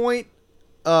gonna paint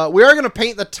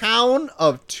the town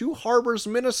of Two Harbors,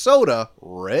 Minnesota,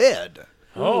 red.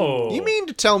 Oh. You mean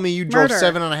to tell me you drove Murder.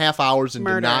 7.5 hours and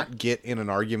Murder. did not get in an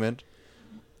argument?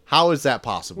 How is that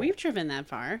possible? We've driven that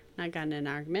far. Not gotten in an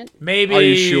argument. Maybe. Are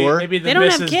you sure? Maybe the They don't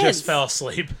have missus kids. just fell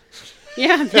asleep.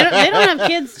 Yeah, they don't have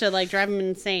kids to like drive them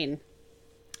insane.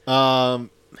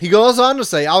 He goes on to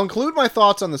say, I'll include my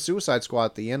thoughts on the Suicide Squad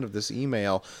at the end of this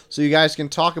email, so you guys can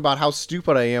talk about how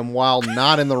stupid I am while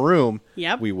not in the room.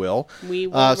 Yep. We will. We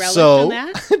will relish so, on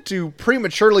that. to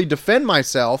prematurely defend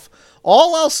myself,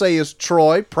 all I'll say is,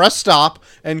 Troy, press stop,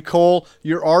 and Cole,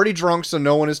 you're already drunk, so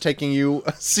no one is taking you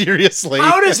seriously.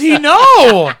 How does he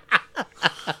know?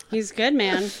 He's good,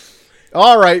 man.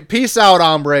 All right, peace out,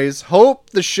 hombres.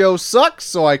 Hope the show sucks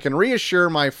so I can reassure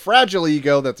my fragile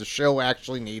ego that the show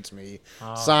actually needs me.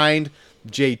 Signed,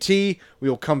 JT. We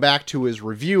will come back to his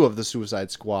review of the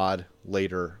Suicide Squad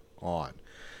later on.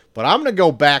 But I'm going to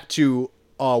go back to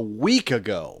a week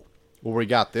ago where we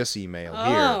got this email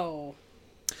here. Oh.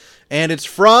 And it's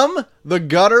from the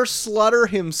gutter slutter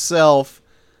himself.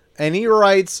 And he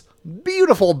writes,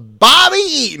 beautiful Bobby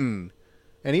Eaton.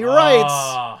 And he writes,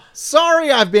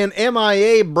 sorry I've been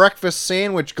MIA breakfast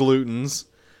sandwich glutens.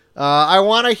 I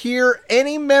want to hear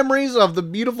any memories of the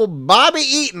beautiful Bobby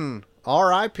Eaton.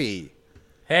 R.I.P.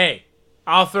 Hey,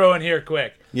 I'll throw in here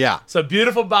quick. Yeah. So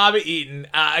beautiful Bobby Eaton.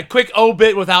 A quick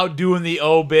O-bit without doing the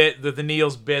O-bit, the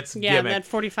Neil's bits Yeah, gimmick. that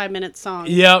 45-minute song.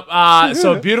 Yep.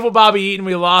 So beautiful Bobby Eaton.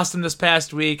 We lost him this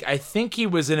past week. I think he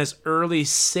was in his early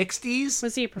 60s.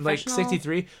 Was he a professional? Like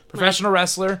 63. Professional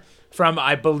wrestler from,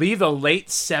 I believe, the late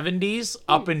 70s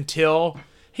up until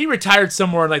he retired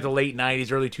somewhere in like the late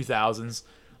 90s, early 2000s.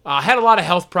 Had a lot of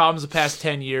health problems the past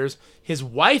 10 years. His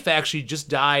wife actually just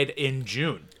died in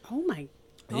June. Oh my.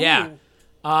 Oh, Yeah.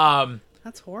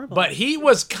 That's horrible. But he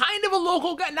was kind of a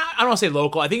local guy. Not, I don't want to say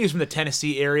local. I think he was from the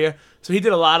Tennessee area. So he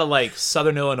did a lot of like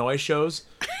Southern Illinois shows.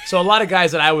 So a lot of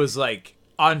guys that I was like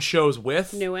on shows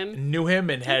with Knew him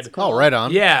and had. cool. Oh, right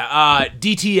on. Yeah.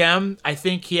 DTM. I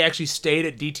think he actually stayed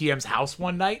at DTM's house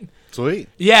one night. Sweet.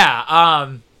 Yeah.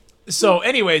 So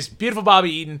anyways, beautiful Bobby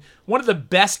Eaton. One of the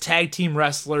best tag team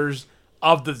wrestlers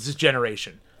of this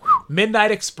generation.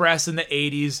 Midnight Express in the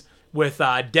 80s with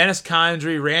Dennis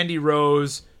Condrey, Randy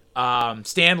Rose,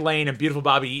 Stan Lane, and beautiful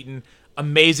Bobby Eaton.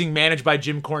 Amazing, managed by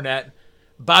Jim Cornette.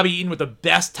 Bobby Eaton with the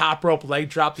best top rope leg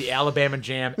drop, the Alabama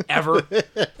Jam, ever.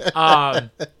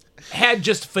 Had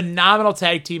just phenomenal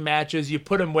tag team matches. You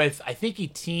put him with, I think he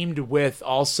teamed with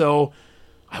also,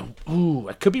 I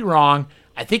could be wrong.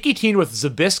 I think he teamed with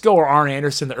Zbyszko or Arn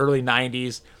Anderson in the early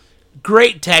 90s.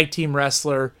 Great tag team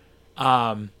wrestler.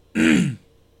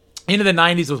 Into the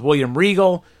 90s with William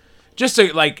Regal. Just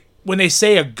like when they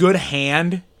say a good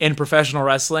hand in professional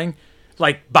wrestling,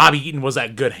 like Bobby Eaton was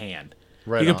that good hand.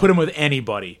 Right you can on. put him with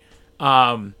anybody.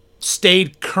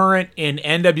 Stayed current in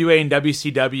NWA and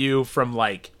WCW from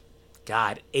like,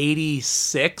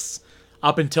 86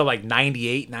 up until like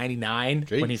 98, 99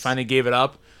 when he Jeez. finally gave it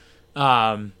up.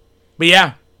 But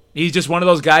yeah, he's just one of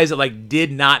those guys that like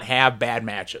did not have bad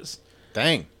matches.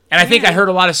 Dang. And I think I heard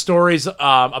a lot of stories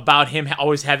about him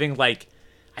always having like,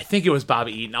 I think it was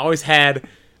Bobby Eaton, always had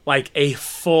like a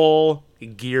full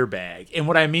gear bag. And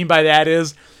what I mean by that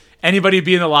is anybody would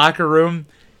be in the locker room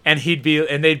and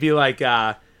they'd be like,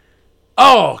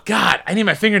 oh God, I need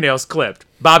my fingernails clipped.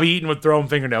 Bobby Eaton would throw him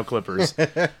fingernail clippers.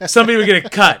 Somebody would get a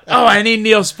cut. Oh, I need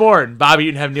Neosporin. Bobby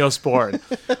Eaton have Neosporin.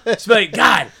 Just be like,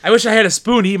 God, I wish I had a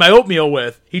spoon to eat my oatmeal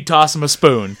with. He'd toss him a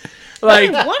spoon.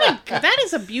 Like, that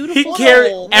is a beautiful. he carried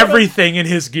goal. everything in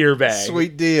his gear bag.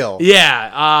 Sweet deal.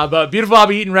 Yeah, but beautiful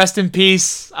Bobby Eaton, rest in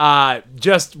peace.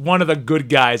 Just one of the good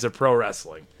guys of pro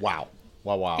wrestling. Wow.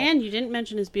 Wow. And you didn't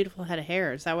mention his beautiful head of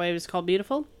hair. Is that why it was called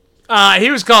beautiful? He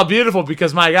was called beautiful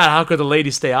because, my God, how could the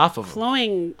ladies stay off of him?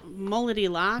 Flowing mullety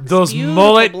locks. Those beautiful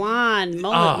mullet- blonde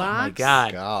mullet Oh, locks. my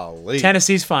God. Golly.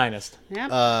 Tennessee's finest.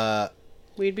 Yep.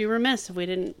 We'd be remiss if we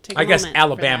didn't take. I guess moment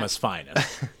Alabama's for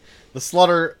finest. The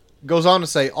Slaughter goes on to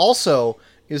say, also,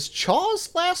 is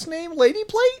Chaw's last name Lady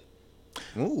Plate?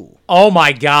 Ooh. Oh,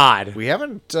 my God. We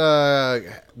haven't,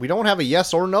 we don't have a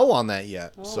yes or no on that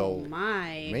yet. that. So, Oh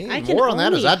my! maybe I can more on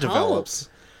that as only that hope. develops.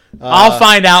 I'll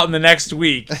find out in the next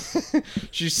week.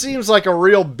 She seems like a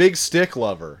real big stick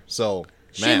lover. So,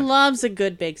 She man. loves a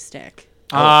good big stick.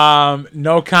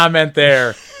 No comment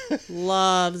there.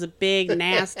 Loves a big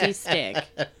nasty stick.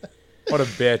 What a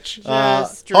bitch. Just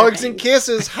Hugs dripping. and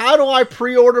kisses. How do I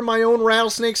pre-order my own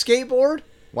rattlesnake skateboard?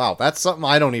 Wow, that's something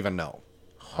I don't even know.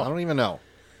 I don't even know.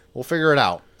 We'll figure it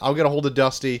out. I'll get a hold of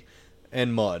Dusty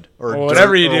and Mud. Or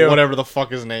Whatever Dirt, you or do. whatever the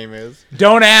fuck his name is.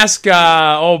 Don't ask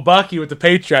old Bucky with the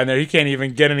Patreon there. He can't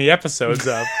even get any episodes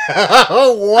up.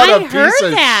 Oh, what I a piece heard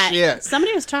of that. shit.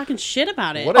 Somebody was talking shit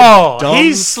about it. What a Oh, dumb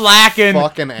he's slacking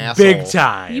fucking asshole. big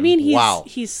time. You mean he's Wow.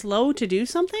 he's slow to do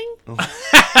something?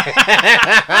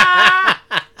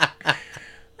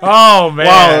 Oh, man.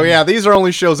 Wow, yeah, these are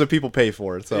only shows that people pay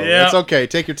for, so Yeah. it's okay.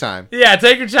 Take your time. Yeah,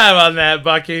 take your time on that,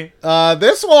 Bucky.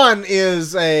 This one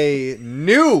is a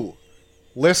new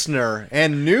listener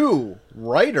and new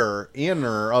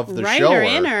writer-inner of the show. Writer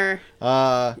inner.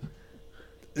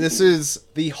 This is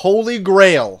the holy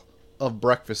grail of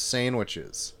breakfast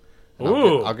sandwiches. And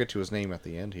Ooh. I'll get to his name at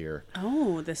the end here.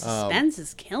 Oh, the suspense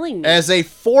is killing me. As a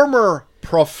former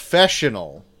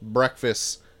professional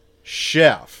breakfast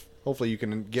chef, hopefully you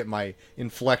can get my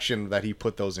inflection that he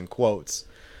put those in quotes.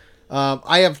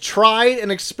 I have tried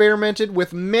and experimented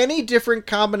with many different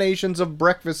combinations of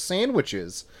breakfast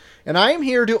sandwiches, and I am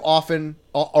here to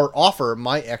offer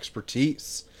my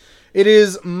expertise. It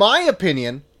is my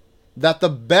opinion that the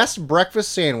best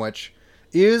breakfast sandwich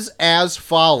is as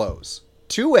follows: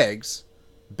 2 eggs,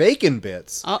 bacon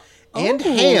bits, and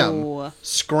ham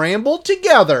scrambled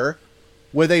together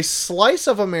with a slice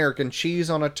of American cheese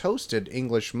on a toasted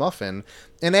English muffin,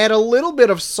 and add a little bit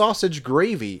of sausage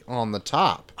gravy on the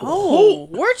top. Oh,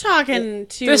 we're talking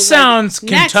to This sounds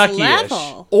next Kentucky-ish.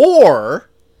 level. Or,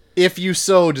 if you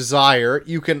so desire,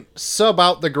 you can sub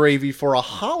out the gravy for a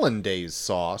hollandaise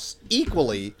sauce,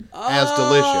 equally as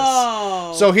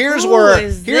delicious. So here's who where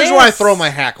is I this? throw my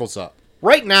hackles up.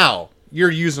 Right now,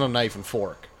 you're using a knife and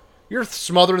fork. You're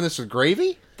smothering this with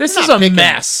gravy? This You're is not a picking-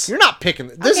 mess. You're not picking.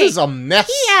 This Okay, is a mess.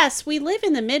 P.S. We live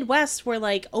in the Midwest where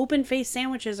like open face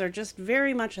sandwiches are just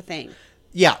very much a thing.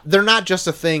 Yeah, they're not just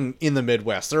a thing in the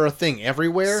Midwest. They're a thing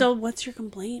everywhere. So what's your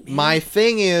complaint, man? My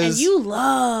thing is... And you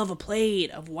love a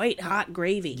plate of white hot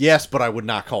gravy. Yes, but I would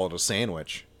not call it a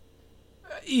sandwich.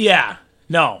 Yeah.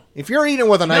 No. If you're eating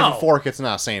with a knife No. and fork, it's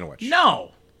not a sandwich.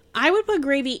 No. I would put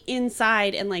gravy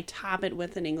inside and like top it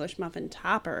with an English muffin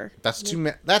topper. That's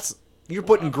too... That's... You're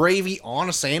putting gravy on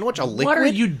a sandwich? A liquid? What are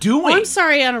you doing? Oh, I'm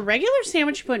sorry, on a regular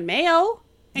sandwich you put mayo.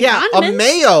 And Yeah, a condiments.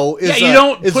 mayo is Yeah, you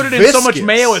don't is put it in so much viscous.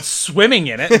 mayo it's swimming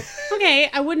in it. Okay,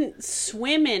 I wouldn't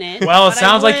swim in it. Well, it but I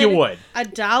sounds like you would. A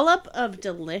dollop of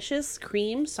delicious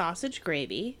cream sausage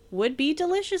gravy would be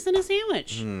delicious in a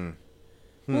sandwich.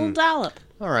 Little dollop.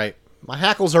 All right. My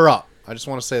hackles are up. I just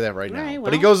want to say that right now. All right,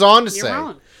 But he well, goes on to you're say...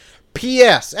 wrong.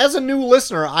 P.S. As a new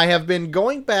listener, I have been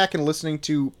going back and listening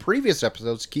to previous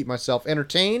episodes to keep myself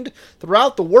entertained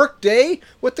throughout the workday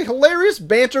with the hilarious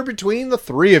banter between the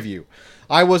three of you.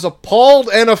 I was appalled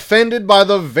and offended by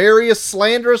the various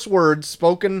slanderous words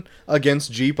spoken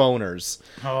against Jeep owners.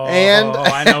 Oh, And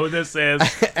I know what this is.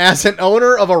 as an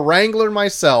owner of a Wrangler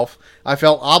myself, I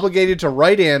felt obligated to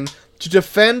write in to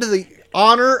defend the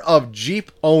honor of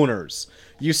Jeep owners.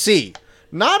 You see,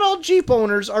 not all Jeep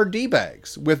owners are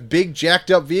D-bags with big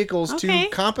jacked up vehicles Okay. to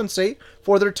compensate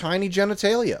for their tiny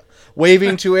genitalia,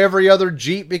 waving to every other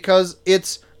Jeep because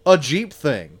it's a Jeep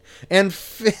thing, and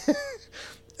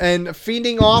and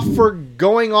feeding off for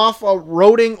going off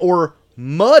roading or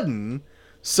mudding.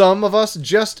 Some of us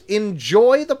just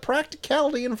enjoy the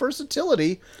practicality and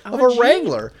versatility of a a Jeep.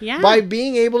 Wrangler Yeah. by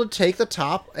being able to take the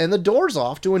top and the doors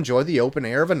off to enjoy the open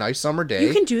air of a nice summer day.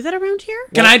 You can do that around here?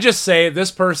 Can I just say,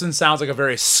 this person sounds like a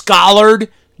very scholared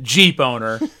Jeep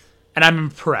owner, and I'm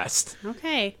impressed.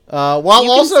 Okay. While You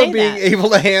can also say being that. able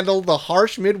to handle the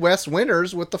harsh Midwest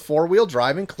winters with the four-wheel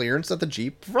drive and clearance that the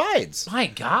Jeep provides. My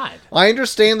God. I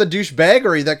understand the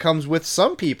douchebaggery that comes with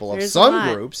some people of There's a some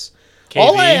lot. groups. KV?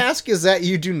 All I ask is that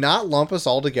you do not lump us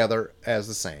all together as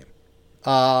the same.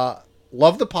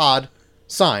 Love the pod.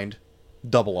 Signed,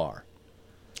 Double R.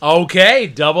 Okay,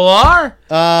 double R.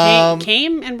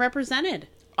 Came and represented.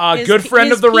 A his- good friend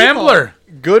his of the people. Rambler.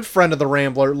 Good friend of the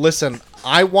Rambler. Listen,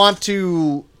 I want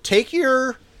to take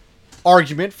your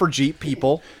argument for Jeep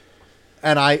people,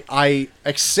 and I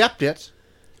accept it,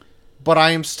 but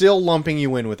I am still lumping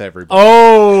you in with everybody.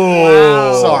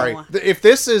 Oh. Sorry. If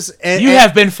this is You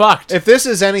have been fucked. if this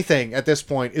is anything at this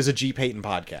point, is a Jeep hating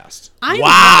podcast. I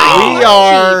Wow. like We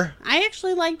are- Jeep. I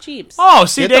actually like Jeeps. Oh,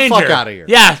 see Get the danger. fuck outta here.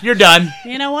 Yeah, you're done.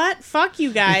 You know what? Fuck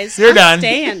you guys. You're I'm done.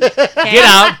 Staying. Okay? Get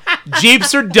out.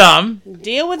 Jeeps are dumb.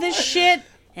 Deal with this shit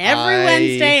every I-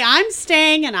 Wednesday. I'm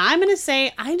staying, and I'm going to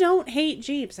say I don't hate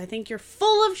Jeeps. I think you're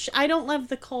full of I don't love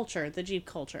the culture, the Jeep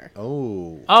culture.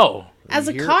 Oh. Oh. As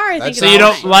a Here- car, I think that's it's So you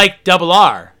don't fine. like double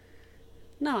R?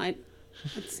 No,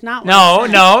 it's not. No,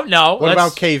 what I said. no. What Let's-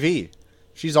 about KV?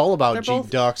 She's all about They're Jeep both,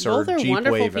 ducks or both are Jeep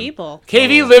wonderful waving. people.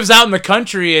 KV lives out in the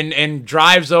country and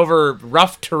drives over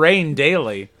rough terrain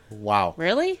daily Wow.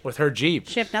 Really? with her Jeep.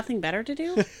 She have nothing better to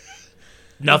do?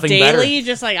 Nothing Daily, better.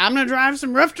 just like, I'm going to drive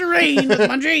some rough terrain with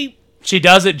my Jeep. She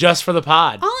does it just for the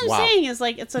pod. All I'm Wow. saying is,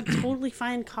 like, it's a totally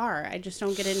fine car. I just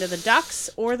don't get into the ducks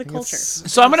or the culture.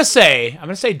 So I'm gonna say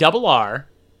double R.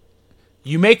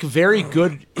 You make very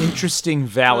good, interesting,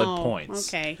 valid Oh, points.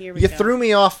 Okay, here we You go. threw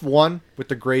me off one with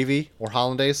the gravy or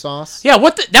hollandaise sauce. Yeah,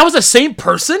 that was the same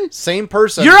person? Same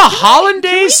person. You're a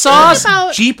hollandaise sauce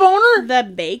about- Jeep owner? the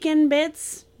bacon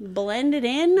bits blended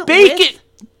in. Bacon.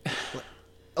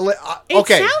 It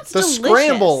Okay, sounds the delicious.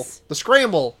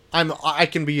 scramble. I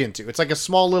can be into. It's like a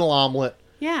small little omelet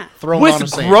Yeah. thrown on a With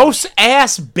sandwich. gross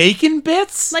ass bacon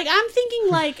bits? Like, I'm thinking,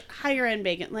 like, higher end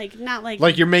bacon. Like, not like.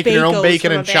 Like you're making your own Bacos bacon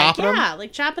from and a bag. chopping 'em? Yeah,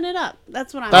 like chopping it up.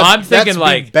 That's what I'm. That's- I'm thinking that'd be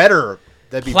like better.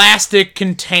 That'd be Plastic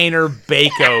container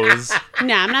bacos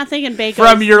No, I'm not thinking bacon.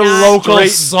 from your local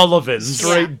Straight- Sullivan's.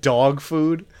 straight dog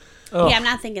food. Ugh. Yeah, I'm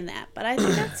not thinking that. But I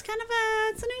think that's kind of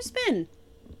it's a new spin.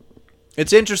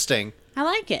 It's interesting. I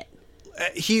like it.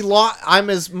 I'm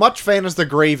as much fan as the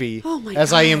gravy Oh my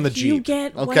as god. I am the Jeep. You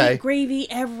get okay. white gravy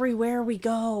everywhere we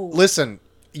go. Listen,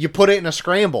 you put it in a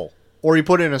scramble or you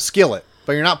put it in a skillet,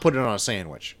 but you're not putting it on a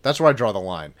sandwich. That's where I draw the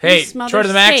line. Hey, You smother Troy to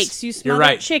the max. steaks, you You're smother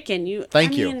right. chicken. You.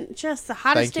 Thank I you. mean, just the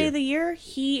hottest Thank day you. of the year.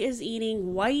 He is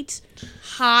eating white,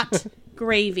 hot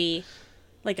gravy,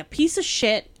 like a piece of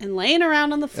shit, and laying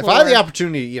around on the floor. If I had the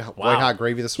opportunity to eat white Wow. hot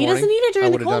gravy this he morning, doesn't eat it I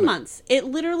during the would've cold done it. months. It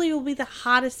literally will be the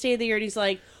hottest day of the year, and he's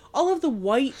like, "I'll have the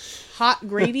white, hot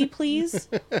gravy, please."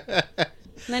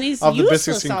 And then he's Of the useless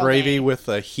biscuits and all gravy day. with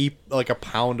a heap, like a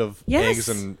pound of Yes. eggs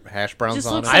and hash browns Just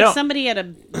on looks it. I like don't- somebody had a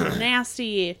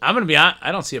nasty. I'm gonna be honest.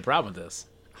 I don't see a problem with this.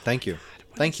 Thank you.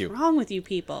 Thank you. Wrong with you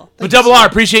people? But double R,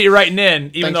 appreciate you writing in,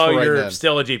 even Thanks though for writing you're in.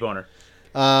 still a Jeep owner.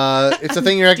 It's a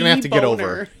thing you're not going to have to get over.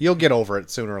 De-boner. You'll get over it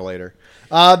sooner or later.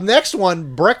 Next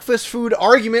one, breakfast food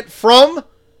argument from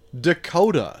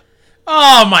Dakota.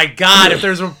 Oh my God! If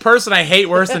there's a person I hate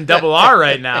worse than Double R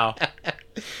right now,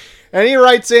 And he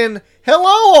writes in, hello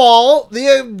all,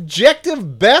 the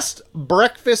objective best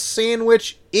breakfast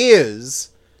sandwich is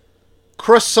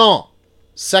croissant,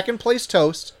 second place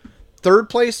toast, third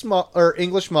place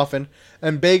English muffin,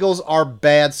 and bagels are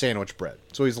bad sandwich bread.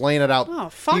 So he's laying it out. Oh,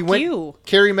 fuck he went you.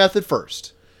 Carry method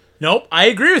first. nope. I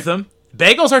agree with him.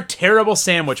 Bagels are terrible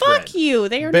sandwich bread. Fuck you.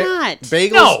 They are not.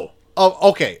 Bagels. No.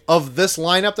 Of this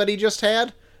lineup that he just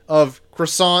had, of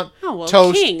croissant, Oh, well,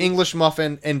 toast, king. English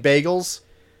muffin, and bagels,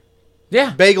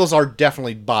 Yeah. bagels are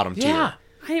definitely bottom tier. Yeah.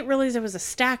 I didn't realize it was a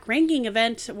stack ranking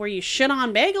event where you shit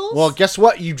on bagels. Well, guess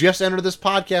what? You just entered this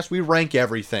podcast. We rank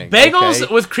everything. Bagels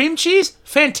okay? with cream cheese,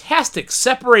 fantastic.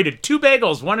 Separated, 2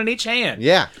 bagels, 1 in each hand.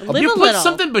 Yeah. Live You a put little.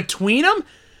 something between them,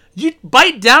 you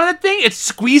bite down on that thing, it's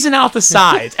squeezing out the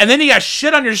sides, and then you got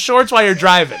shit on your shorts while you're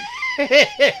driving.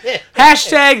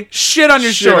 Hashtag shit on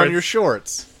your Shit shorts. on your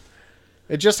shorts.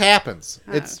 It just happens.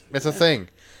 It's a thing.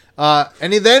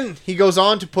 And then he goes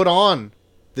on to put on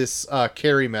this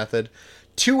carry method: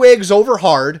 2 eggs over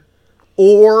hard,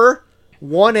 or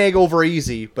 1 egg over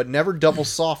easy, but never double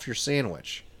soft your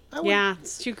sandwich. Yeah,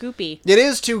 it's too goopy. It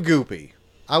is too goopy.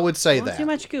 I would say Well, that. too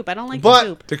much goop. I don't like But- the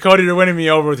goop. Dakota, you're winning me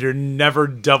over with your never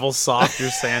double soft your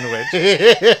sandwich.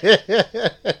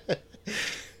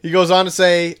 He goes on to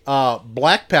say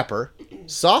black pepper,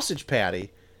 sausage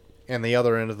patty, and the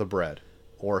other end of the bread,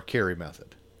 or carry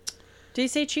method. Did he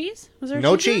say cheese? Was there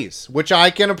No cheese? in it? cheese, which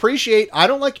I can appreciate. I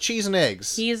don't like cheese and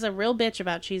eggs. He is a real bitch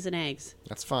about cheese and eggs.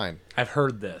 That's fine. I've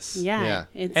heard this. Yeah, Yeah.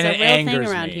 it's And a it real thing angers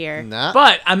around me. here. Nah.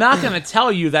 But I'm not going to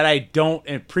tell you that I don't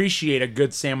appreciate a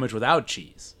good sandwich without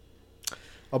cheese.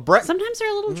 Sometimes they're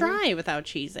a little dry without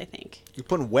cheese, I think. You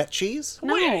putting wet cheese?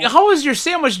 No. Wait, how is your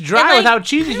sandwich dry And, like, without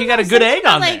cheese if I you don't got a know, good something egg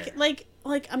on like, there?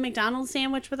 Like a McDonald's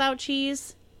sandwich without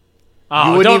cheese.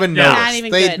 Oh, You wouldn't don't- even no. notice. Not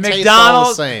even They good. taste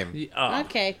all the McDonald's. same. Oh,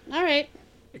 Okay, all right.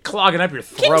 clogging up your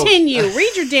throat. Continue.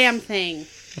 Read your damn thing.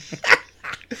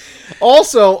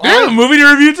 Also, We have a movie to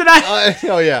review tonight.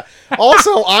 oh yeah.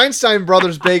 Also, Einstein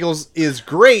Brothers Bagels is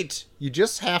great. You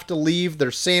just have to leave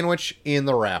their sandwich in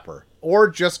the wrapper, or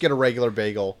just get a regular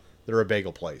bagel. They're a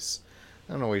bagel place.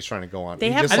 I don't know what he's trying to go on. They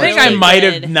He have just I really think likes I to- might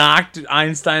good. have knocked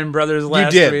Einstein Brothers You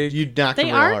last did. week. You knocked They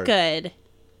them real are hard. good.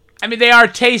 I mean, they are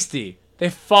tasty. They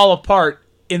fall apart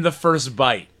in the first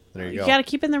bite. There you You go. got to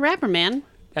keep in the wrapper, man.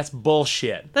 That's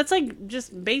bullshit. That's like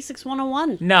just basics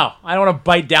 101. No, I don't want to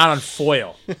bite down on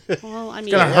foil. It's Well, I mean,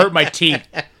 gonna hurt my teeth.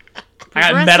 I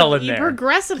got metal in you there.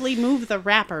 progressively move the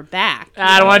wrapper back.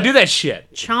 I don't want to do that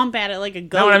shit. Chomp at it like a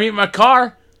goat. Not when I'm eating my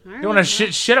car. All Don't want to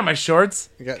right, shit on my shorts.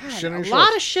 You got God, shit on a your lot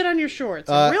shorts. of shit on your shorts.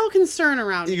 A real concern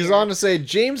around He here. goes on to say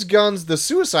James Gunn's The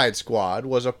Suicide Squad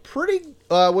was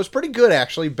pretty good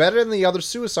actually, better than the other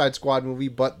Suicide Squad movie,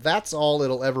 but that's all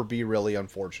it'll ever be, really,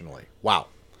 unfortunately. Wow.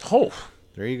 Oh,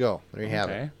 There you go. There you have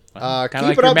okay. it. Well, Keep kind of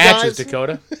like it your up, matches, guys.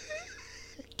 Dakota.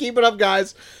 Keep it up,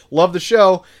 guys. Love the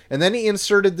show. And then he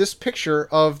inserted this picture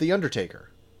of The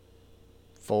Undertaker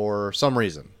for some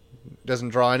reason. Doesn't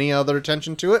draw any other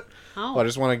attention to it. Oh. But I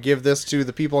just want to give this to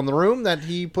the people in the room that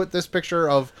he put this picture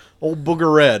of old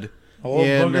Booger Red. Old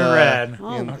Booger Red.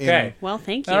 Oh. Okay. Well,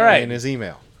 thank you. All right. In his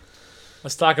email.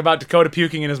 Let's talk about Dakota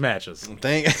puking in his matches.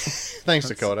 Thanks,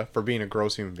 Dakota, for being a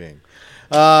gross human being.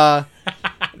 Next,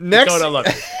 Dakota, love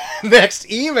you. next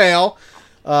email.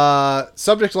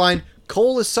 Subject line: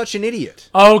 Cole is such an idiot.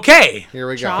 Okay. Here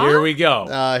we go. Chaw? Here we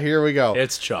go. Here we go.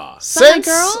 It's Chaw. Sorry, Since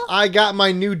girl. I got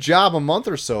my new job a month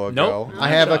or so ago, Nope. I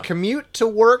have a Job. commute to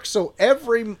work.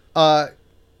 I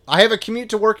have a commute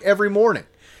to work every morning,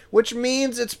 which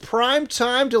means it's prime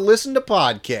time to listen to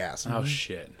podcasts. Oh,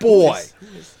 shit. Boy,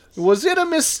 was it a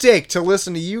mistake to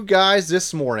listen to you guys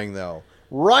this morning, though?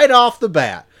 Right off the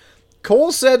bat,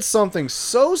 Cole said something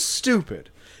so stupid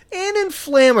and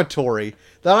inflammatory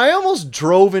that I almost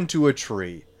drove into a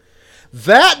tree.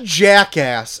 That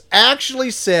jackass actually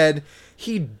said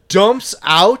he dumps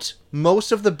out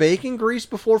most of the bacon grease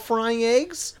before frying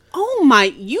eggs? Oh my!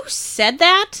 You said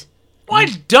that? Why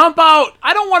dump out?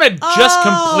 I don't want to just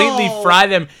Oh. completely fry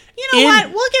them. You know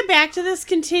what? We'll get back to this.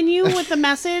 Continue with the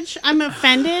message. I'm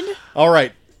offended. All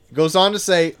right. Goes on to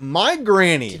say, my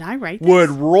granny Did I write this? would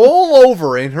roll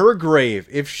over in her grave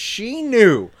if she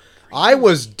knew I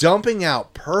was dumping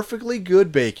out perfectly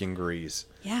good bacon grease.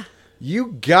 Yeah.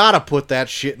 You gotta put that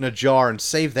shit in a jar and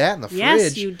save that in the Yes,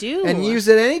 fridge. you do. And use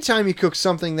it anytime you cook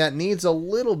something that needs a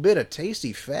little bit of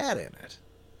tasty fat in it.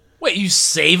 Wait, you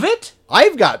save it?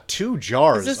 I've got 2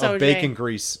 jars Is this of OJ? bacon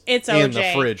grease It's in OJ.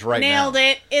 the fridge right Nailed now.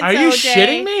 it. It's Are you OJ.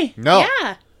 shitting me? No.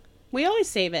 Yeah. We always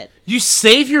save it. You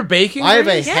save your bacon I have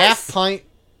a grease? Yes. half pint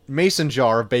mason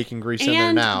jar of bacon grease in there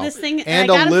And now. this thing,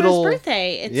 and I got a little it for his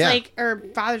birthday. It's yeah. like, or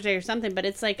Father's Day or something, but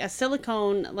it's like a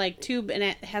silicone like tube, and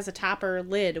it has a topper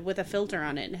lid with a filter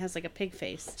on it, and it has like a pig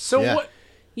face. So Yeah. what?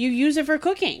 You use it for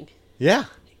cooking. Yeah.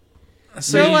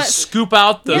 So you what- scoop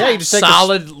out the Yeah, you just take a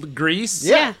solid grease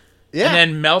Yeah. Yeah. and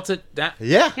then melt it down.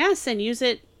 yeah. Yes, and use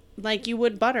it like you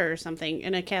would butter or something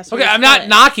in a casserole. Okay, I'm not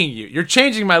knocking you. You're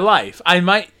changing my life. I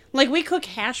might. Like we cook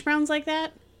hash browns like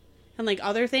that, and like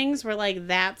other things where like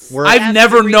that's. Where- I've that's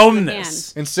never the grease in known the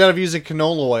this. Instead of using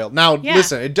canola oil. Now, Yeah.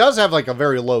 listen, it does have like a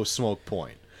very low smoke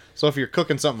point. So if you're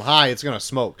cooking something high, it's going to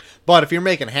smoke. But if you're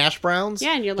making hash browns,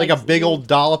 Yeah, and you're like like- a big old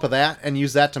dollop of that and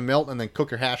use that to melt and then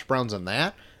cook your hash browns in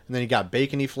that, and then you got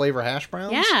bacony flavor hash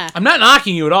browns. Yeah, I'm not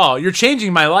knocking you at all. You're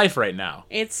changing my life right now.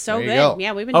 it's so There you good. go.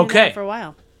 Yeah, we've been doing Okay. that for a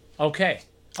while. Okay.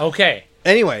 Okay.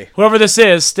 Anyway, Whoever this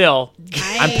is, still,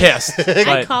 I'm I- pissed. I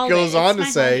But called goes it. on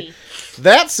It's to my say, homie.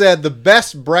 that said, the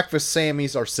best breakfast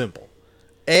Sammies are simple.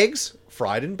 Eggs,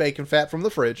 fried in bacon fat from the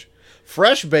fridge.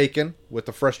 Fresh bacon, with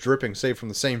the fresh dripping saved from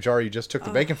the same jar you just took the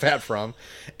bacon fat from.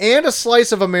 And a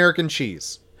slice of American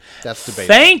cheese. That's debatable.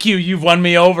 thank you. You've won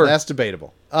me over. That's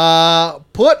debatable.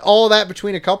 Put all that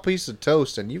between a couple pieces of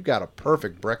toast, and you've got a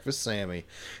perfect breakfast Sammy.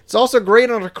 It's also great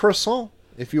on a croissant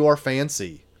if you are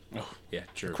fancy. Oh, yeah,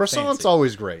 true. Croissants Fancy.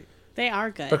 always great. They are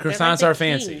good. But They're croissants the are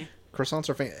king. fancy. Croissants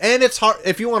are fancy, and it's hard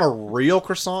if you want a real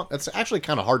croissant. It's actually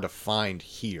kind of hard to find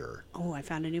here. Oh, I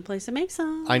found a new place to make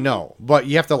some. I know, but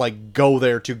you have to like go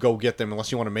there to go get them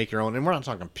unless you want to make your own. And we're not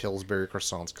talking Pillsbury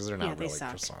croissants because they're Yeah, not they really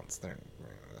suck. croissants. They're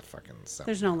fucking.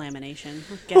 There's no lamination.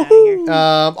 Get out of here.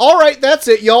 All right, that's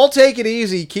it. Y'all take it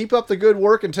easy. Keep up the good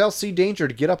work and tell C Danger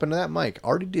to get up into that mic.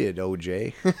 Already did,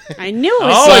 OJ. I knew it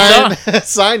was. Oh, it's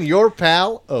sign, sign your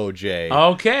pal, OJ.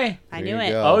 Okay. I There knew you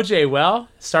it. go. OJ, well,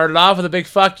 started off with a big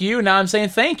fuck you. Now I'm saying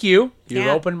thank you. You've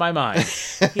Yeah. opened my mind.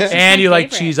 He's just And my you like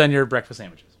favorite. cheese on your breakfast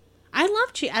sandwiches. I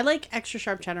love cheese. I like extra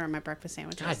sharp cheddar on my breakfast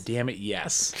sandwiches. God damn it,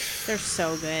 yes. They're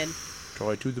so good.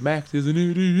 Troy to the max is an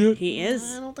idiot. He I is.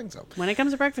 don't think so. When it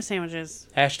comes to breakfast sandwiches,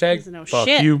 Hashtag Doesn't know fuck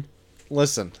shit. you.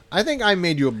 Listen, I think I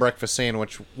made you a breakfast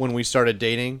sandwich when we started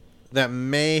dating that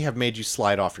may have made you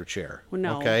slide off your chair. well,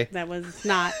 no, Okay? that was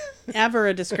not ever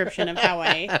a description of how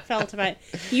I felt about it.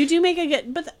 You do make a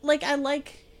good, but like I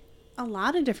like a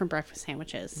lot of different breakfast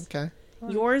sandwiches. Okay.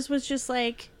 Yours was just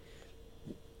like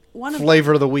one of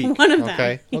Flavor of the week. One of them.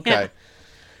 Okay. Yeah.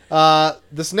 Okay.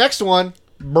 This next one,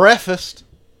 breakfast.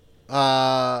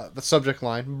 The subject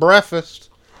line, breakfast.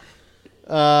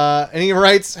 And he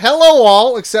writes, "Hello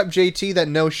all, except JT, that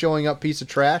no showing up piece of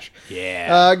trash.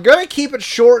 Yeah. Gonna keep it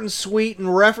short and sweet in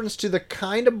reference to the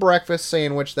kind of breakfast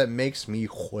sandwich that makes me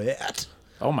whet."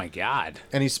 Oh my god.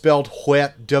 And he spelled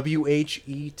whet,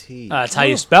 W-H-E-T. That's how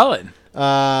you spell it.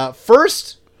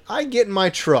 First, I get in my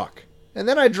truck, and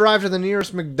then I drive to the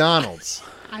nearest McDonald's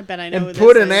I bet I know. who and this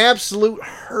put an is. absolute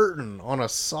hurtin' on a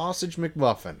sausage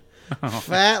McMuffin.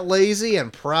 Fat, lazy,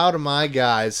 and proud of my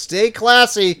guys. Stay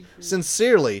classy.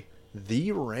 Sincerely,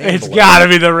 the Rambler. It's gotta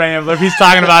be the Rambler if he's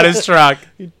talking about his truck.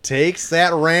 He takes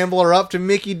that Rambler up to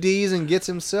Mickey D's and gets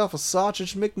himself a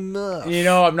sausage McMuff. You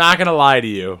know, I'm not gonna lie to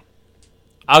you.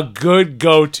 A good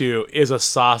go-to is a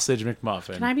sausage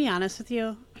McMuffin. Can I be honest with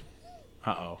you?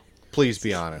 Uh-oh. Please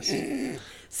be honest.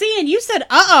 See, and you said,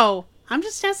 "Uh-oh." I'm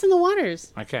just testing the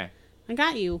waters. Okay. I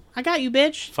got you,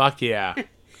 bitch. Fuck yeah.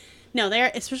 No,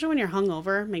 they're especially when you're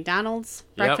hungover. McDonald's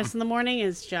breakfast in the morning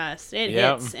is just it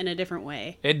Yep. hits in a different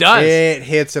way. It does. It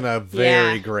hits in a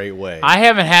very Yeah. great way. I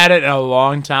haven't had it in a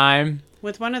long time.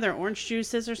 With one of their orange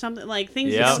juices or something like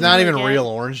things. Yeah. You It's It's don't not really even get. real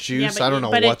orange juice. Yeah, but I don't you-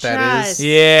 know but what it that just- is.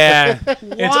 Yeah.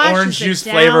 It's Washes orange it juice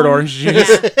down. flavored orange juice.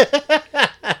 Yeah.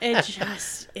 It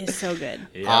just is so good.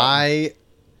 Yeah.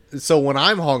 So when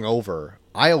I'm hungover,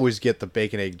 I always get the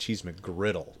bacon, egg, cheese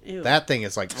McGriddle. Ew. That thing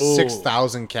is like Ooh.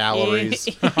 6,000 calories.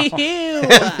 Ew.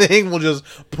 That thing will just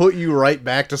put you right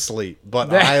back to sleep.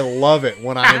 But I love it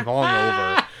when I'm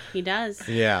hungover. He does.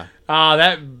 Yeah.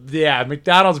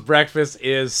 McDonald's breakfast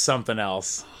is something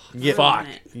else. You get, Fuck.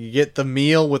 you get the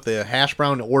meal with the hash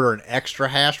brown, order an extra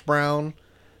hash brown.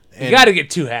 You gotta get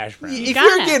 2 hash browns. If gotta.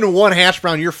 you're getting one hash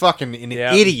brown, you're fucking an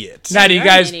Yeah. idiot. Now, do you You're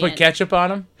an guys idiot. put ketchup on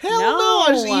them? Hell no,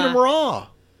 I just eat No. them raw.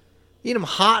 Eat them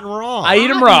hot and raw. I eat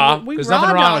them raw. We There's raw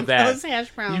nothing wrong dog with that. those hash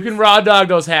browns. You can raw dog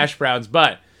those hash browns,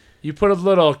 but you put a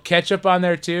little ketchup on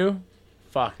there too.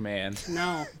 Fuck, man.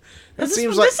 No. That This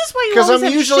seems is, like this is why you 'cause always I'm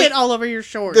have usually- shit all over your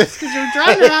shorts. Because you're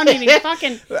driving around eating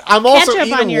fucking I'm also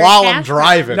ketchup on eating your while I'm hash brown.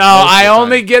 driving. No, most of I the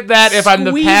only time. get that if I'm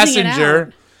the Squeezing it passenger.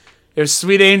 out. if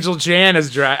Sweet Angel Jan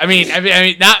is driving. I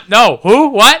mean, not no. Who?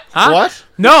 What? Huh? What?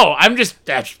 No, I'm just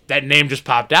that name just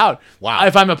popped out. Wow.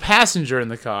 If I'm a passenger in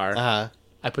the car,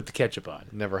 I put the ketchup on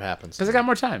Never happens. because I got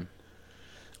more time.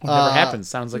 Never happens.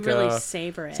 Sounds like really a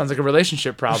savor it. sounds like a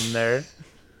relationship problem there.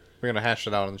 We're going to hash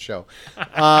it out on the show.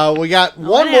 We got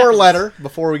one it more happens. letter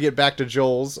before we get back to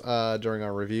Joel's during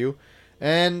our review.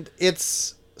 And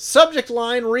its subject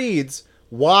line reads,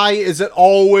 "Why is it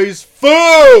always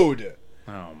food?"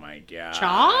 Oh my god.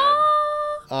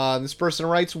 Chaw? This person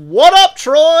writes, "What up,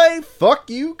 Troy? Fuck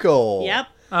you, Cole." Yep.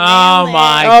 Oh Nailed it.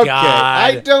 my Okay, god.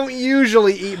 I don't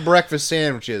usually eat breakfast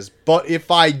sandwiches, but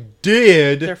if I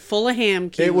did, They're full of ham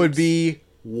cubes. it would be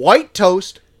white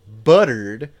toast,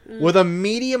 buttered, with a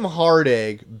medium hard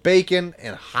egg, bacon,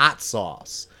 and hot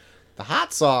sauce. The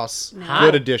hot sauce,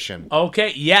 good addition.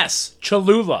 Okay. Yes.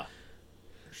 Cholula.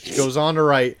 She goes on to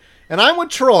write, "And I'm with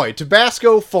Troy.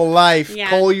 Tabasco for life. Yeah.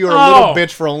 Cole, you're a Oh. little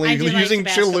bitch for only I do like using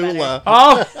Tabasco Cholula."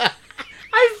 Oh.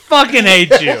 I fucking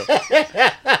hate you.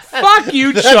 Fuck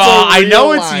you, That's Chaw. a I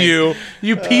know real it's line.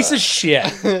 you piece of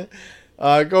shit.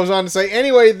 Goes on to say,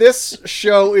 "Anyway, this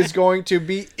show is going to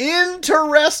be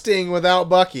interesting without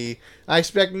Bucky. I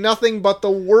expect nothing but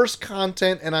the worst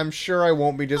content, and I'm sure I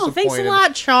won't be Oh, disappointed." thanks a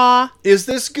lot, Chaw. Is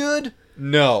this good?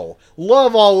 No.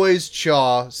 Love always,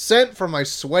 Chaw. Sent from my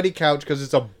sweaty couch because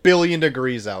it's 1,000,000,000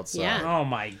 degrees outside. Yeah. Oh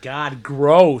my god,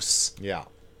 gross. Yeah.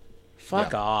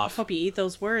 Fuck Yeah. off. Hope you eat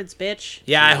those words, bitch.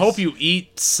 Yeah, I hope you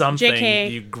eat something, JK.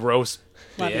 you gross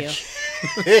Love bitch.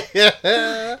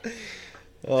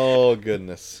 Oh,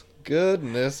 goodness.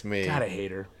 Goodness me. God, I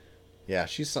hate her. Yeah,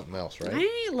 she's something else, right?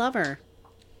 I love her.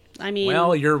 I mean,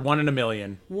 Well, you're 1 in a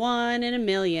million. 1 in a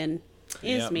million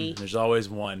is Yep, me. There's always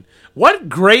one. What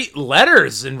great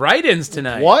letters and write-ins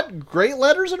tonight. What great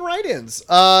letters and write-ins.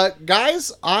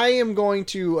 Guys, I am going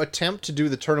to attempt to do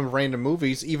the Turn of Random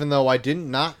Movies, even though I did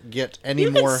not get any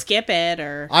You more. can skip it,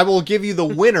 or I will give you the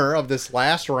winner of this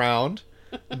last round.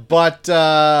 But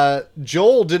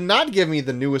Joel did not give me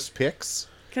the newest picks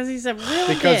because he's a real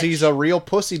because bitch. he's a real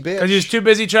pussy bitch. Because he's too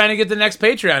busy trying to get the next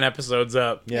Patreon episodes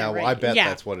up. Yeah, Yeah, well, right. I bet Yeah.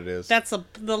 that's what it is. That's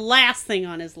the last thing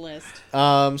on his list.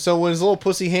 So when his little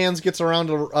pussy hands gets around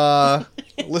to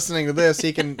listening to this,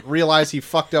 he can realize he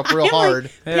fucked up real I'm, like, hard.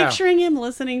 Yeah. picturing him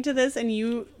listening to this and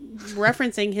you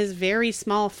referencing his very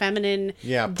small, feminine,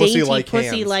 Yeah, dainty, pussy-like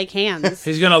pussy-like hands.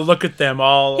 He's going to look at them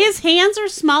all. His hands are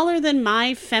smaller than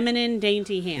my feminine,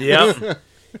 dainty hands. Yep.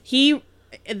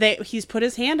 He's put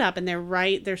his hand up and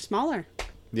they're smaller.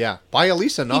 Yeah, by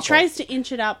Elisa Knuckle. He tries to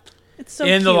inch it up. It's so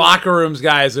In the cute. locker rooms,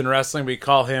 guys, in wrestling, we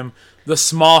call him the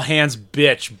small hands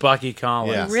bitch, Bucky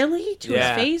Collins. Yeah. Really? To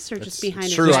Yeah. his face or It's just behind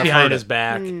his true, Just I've back? behind heard his it.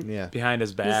 back. Yeah, Behind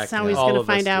his back. is how he's All gonna of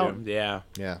us find do. out. Yeah.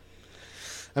 yeah.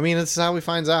 I mean, it's how he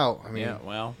finds out. I mean, Yeah,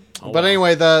 well. oh but well.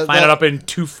 anyway, Find it up in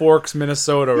Two Forks,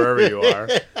 Minnesota, wherever you are.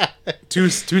 two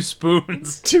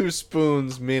spoons. 2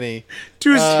 spoons mini.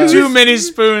 Too many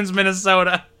spoons,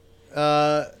 Minnesota.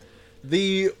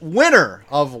 The winner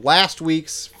of last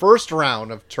week's first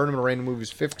round of Tournament of Random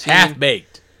Movies 15. Half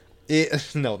baked.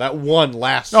 No, that won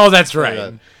last. Oh, that's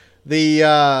right.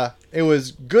 It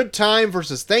was Good Time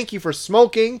versus Thank You for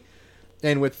Smoking,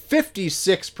 and with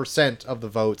 56% of the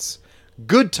votes,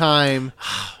 Good Time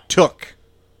took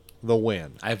the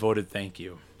win. I voted thank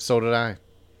you. So did I.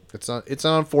 It's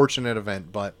an unfortunate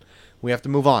event, but we have to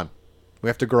move on. We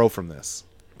have to grow from this.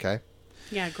 Okay.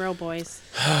 Yeah, grow boys.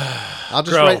 I'll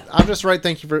just Grow. write. I'll just write.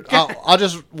 Thank you for. I'll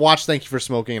just watch. Thank you for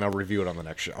smoking, and I'll review it on the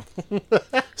next show.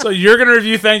 So you're going to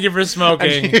review Thank You for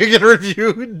Smoking. You're gonna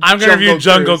review. I'm going to review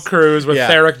Jungle Cruise with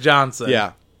Yeah. Therick Johnson.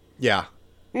 Yeah, yeah.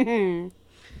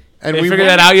 And Did you figure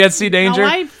that out yet, Sea Danger? No,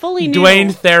 I fully knew.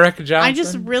 Dwayne Therick Johnson. I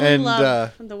just really And,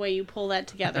 love the way you pull that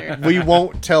together. We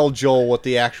won't tell Joel what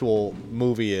the actual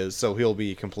movie is, so he'll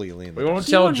be completely in the We dark. won't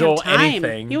He tell won't have Joel time.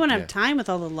 anything. He won't have Yeah. time with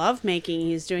all the love making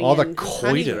he's doing. All the in his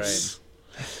honeymoon. coitus,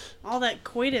 All that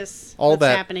coitus all that's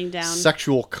that happening down.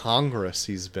 sexual congress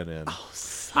he's been in.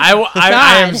 I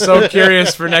am God. so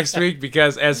curious for next week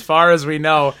because, as far as we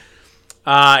know,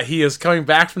 he is coming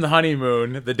back from the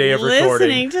honeymoon the day of recording.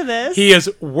 Listening to this. He is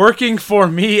working for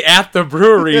me at the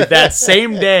brewery that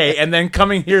same day and then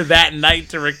coming here that night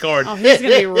to record. Oh, he's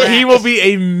gonna be wrecked. He will be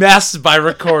a mess by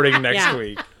recording next Yeah.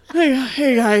 week.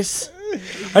 Hey guys.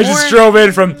 I just More- drove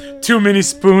in from Too Many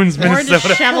Spoons, More Minnesota.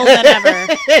 disheveled than ever.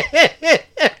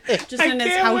 Just in his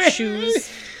can't house wait. shoes.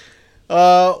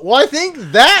 Well, I think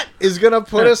that is gonna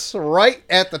put us right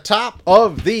at the top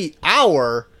of the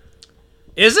hour.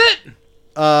 Is it?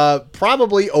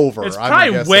 Probably over. It's I'm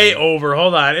probably guessing. way over.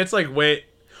 Hold on. It's like way...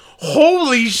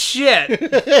 Holy shit!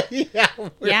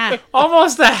 Yeah.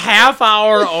 Almost a half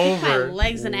hour My over.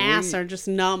 legs and ass are just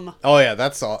numb. Oh yeah,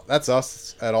 that's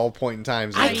us at all point in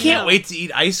times. I know. can't wait to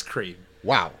eat ice cream.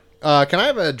 Wow. Can I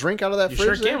have a drink out of that You fridge?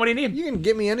 sure can. there? What do you need? You can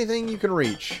get me anything you can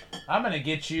reach. I'm gonna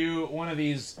get you one of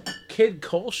these Kid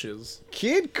Kolsch's.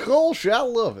 Kid Kolsch, I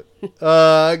love it.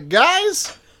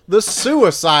 Guys, the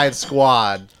Suicide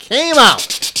Squad came out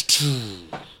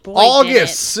Boy,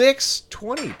 August 6,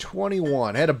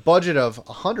 2021. Had a budget of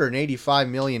 $185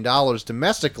 million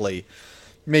domestically.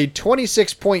 Made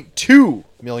 $26.2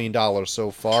 million so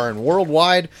far, and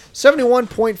worldwide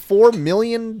 $71.4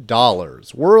 million.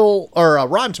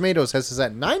 Rotten Tomatoes has this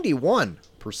at 91%.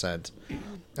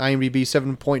 IMDb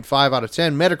 7.5 out of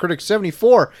 10. Metacritic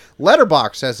 74.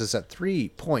 Letterboxd has this at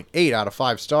 3.8 out of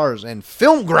 5 stars, and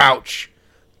Film Grouch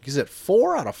is at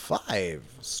 4 out of 5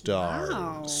 stars.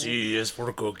 Wow. C is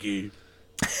for cookie.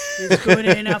 It's good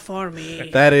enough for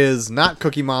me. That is not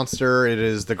Cookie Monster. It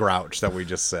is the Grouch that we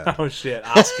just said. Oh shit,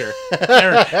 Oscar.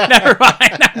 never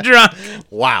mind. I'm drunk.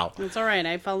 Wow. It's all right.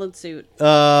 I followed suit.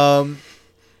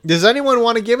 Does anyone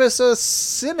want to give us a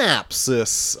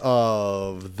synopsis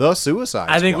of the Suicide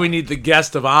Squad? I think we need the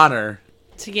guest of honor.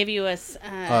 To give you a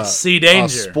See a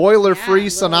danger. spoiler-free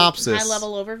synopsis.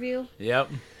 high-level overview. Yep.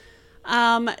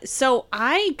 So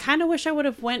I kind of wish I would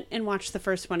have went and watched the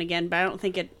first one again, but I don't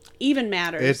think it even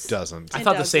matters. It doesn't. I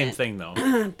thought the same doesn't. thing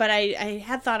though. But I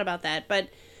had thought about that. But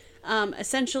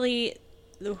essentially,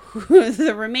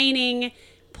 the remaining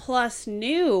plus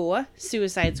new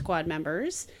Suicide Squad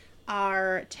members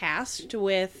are tasked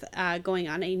with going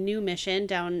on a new mission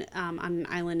down on an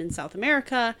island in South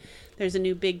America. There's a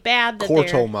new big bad that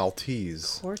Corto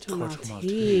Maltese. Corto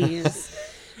Maltese.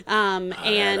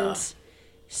 And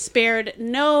spared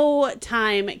no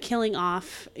time killing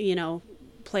off,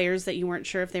 players that you weren't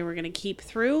sure if they were going to keep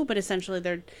through, but essentially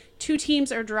their two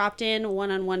teams are dropped in,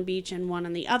 one on one beach and one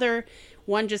on the other.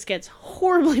 One just gets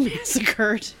horribly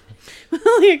massacred with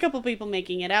only a couple people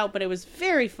making it out, but it was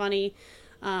very funny.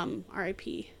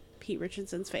 R.I.P. Pete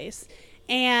Richardson's face.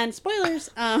 And spoilers.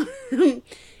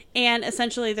 And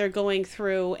essentially they're going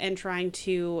through and trying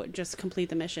to just complete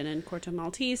the mission in Corto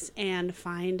Maltese and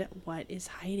find what is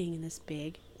hiding in this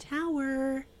big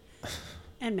tower.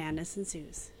 And madness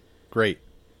ensues. Great.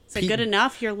 Is it good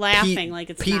enough? You're laughing like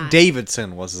it's Pete not.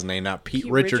 Davidson was his name, not Pete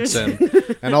Pete Richardson.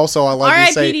 And also, I like to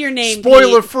R.I.P. say to your name,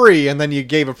 spoiler free, and then you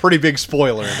gave a pretty big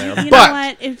spoiler in there. You but know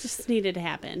what? It just needed to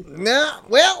happen. nah,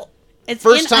 well, It's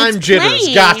first time it's jitters.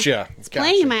 playing. Gotcha. It's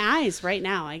playing in my eyes right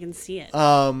now. I can see it.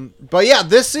 But yeah,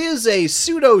 this is a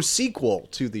pseudo sequel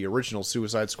to the original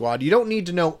Suicide Squad. You don't need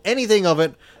to know anything of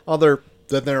it other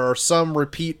than there are some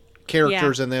repeat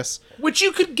characters in this. Which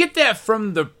you could get that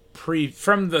from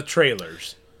the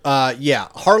trailers. Yeah,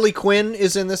 Harley Quinn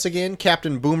is in this again.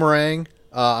 Captain Boomerang,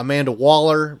 Amanda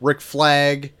Waller, Rick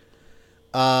Flag.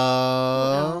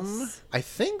 else? I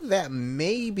think that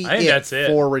may be I think that's it.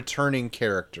 for returning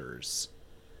characters.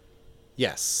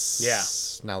 Yes.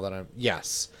 Yeah. Now that I'm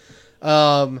yes.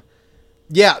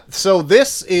 Yeah, so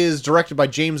this is directed by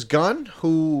James Gunn,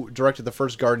 who directed the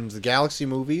first Guardians of the Galaxy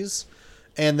movies,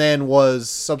 and then was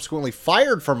subsequently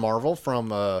fired from Marvel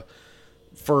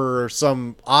for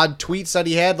some odd tweets that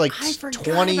he had like I forgot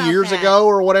 20 about years that. ago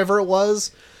or whatever it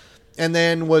was, and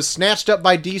then was snatched up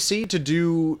by DC to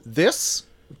do this,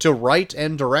 to write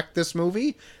and direct this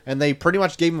movie, and they pretty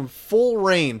much gave him full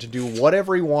reign to do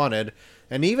whatever he wanted.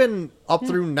 And even up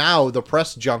through now, the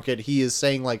press junket, he is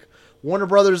saying like, Warner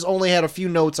Brothers only had a few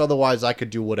notes, otherwise I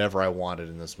could do whatever I wanted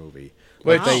in this movie.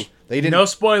 But Wow. they didn't. No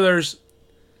spoilers.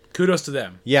 Kudos to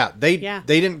them. Yeah, they Yeah.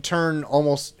 didn't turn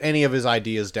almost any of his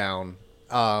ideas down.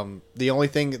 The only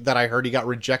thing that I heard he got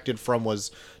rejected from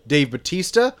was Dave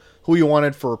Bautista, who he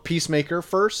wanted for Peacemaker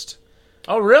first.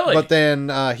 Oh, really? But then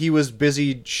he was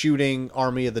busy shooting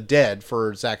Army of the Dead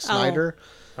for Zack Snyder.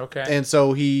 Okay. And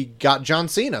so he got John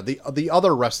Cena, the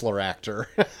other wrestler actor.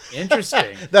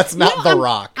 Interesting. That's not The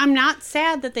Rock. I'm not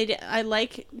sad that they did. I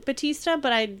like Batista,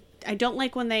 but I don't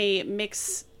like when they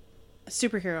mix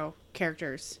superhero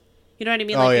characters. You know what I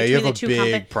mean? Oh, Like yeah, you have a between the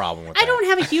two big problem with I that. don't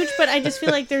have a huge, but I just feel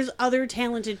like there's other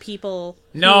talented people.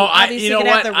 No, who I. obviously You know could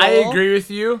what? have the I role. agree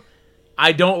with you.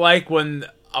 I don't like when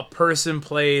a person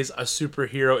plays a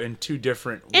superhero in two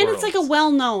different And worlds. it's like a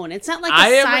well-known. It's not like a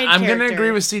I'm side going to character.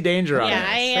 agree with C Danger on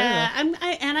Yeah,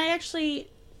 this.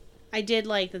 I did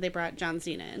like that they brought John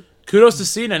Cena in. Kudos to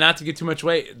Cena, not to get too much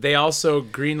weight. They also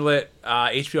greenlit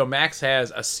HBO Max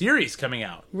has a series coming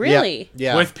out Really?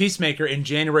 Yeah. with Peacemaker in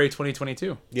January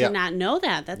 2022. Yeah. Did not know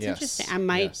that. That's Yes. interesting. I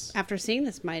might, Yes. after seeing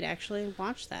this, might actually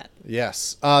watch that.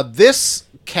 Yes. This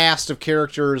cast of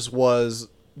characters was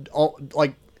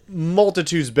like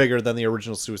multitudes bigger than the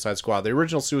original Suicide Squad. The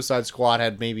original Suicide Squad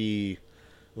had maybe,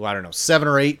 I don't know, 7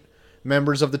 or 8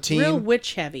 members of the team. Real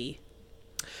witch heavy.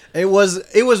 It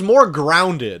was more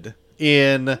grounded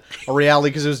in a reality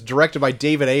because it was directed by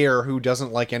David Ayer, who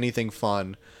doesn't like anything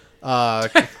fun.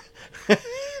 Wait.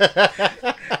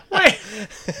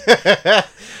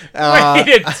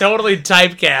 It totally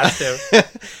typecast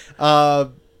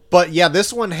him. But yeah,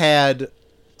 this one had,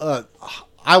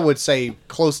 I would say,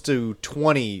 close to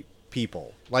 20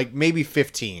 people, like maybe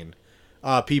 15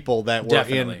 people that were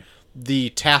Definitely. in the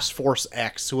Task Force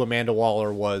X, who Amanda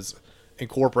Waller was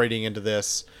incorporating into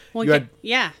this. Well,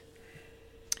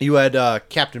 You had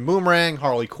Captain Boomerang,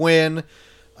 Harley Quinn,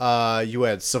 you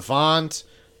had Savant,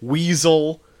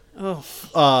 Weasel,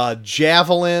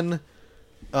 Javelin,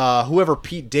 whoever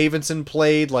Pete Davidson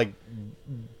played, like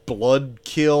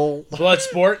Bloodkill.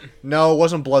 Bloodsport. No, it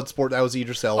wasn't Bloodsport. That was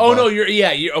Idris Elba. Oh no, you're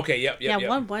okay. Yep.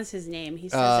 What was his name? He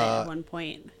says it at one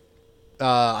point.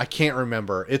 I can't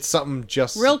remember. It's something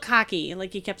just Real cocky,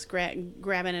 like he kept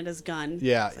grabbing at his gun.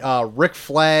 Yeah, Rick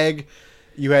Flag.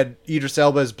 You had Idris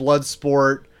Elba as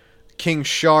Bloodsport, King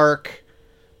Shark,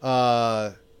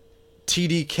 TDK.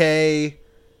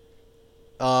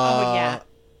 Oh yeah.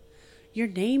 Your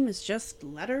name is just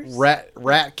letters?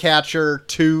 Ratcatcher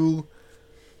 2,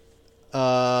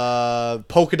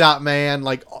 Polka Dot Man,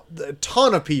 like a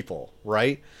ton of people,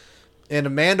 right? And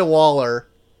Amanda Waller.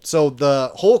 So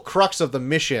the whole crux of the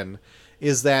mission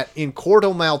is that in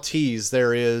Corto Maltese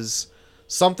there is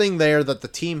something there that the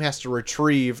team has to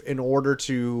retrieve in order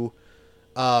to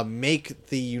make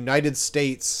the United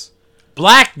States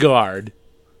Blackguard.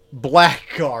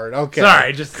 Blackguard. Okay. Sorry,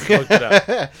 I just looked it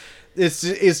up.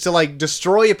 is to like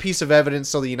destroy a piece of evidence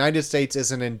so the United States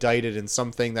isn't indicted in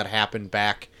something that happened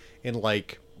back in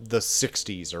like the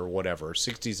 60s or whatever,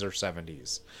 60s or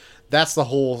 70s. That's the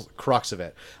whole crux of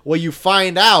it. Well, you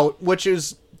find out, which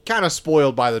is kind of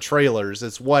spoiled by the trailers,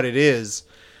 it's what it is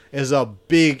a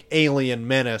big alien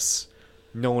menace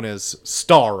known as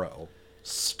Starro.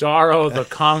 Starro the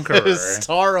Conqueror.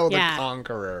 Starro the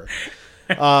Conqueror.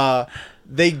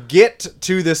 They get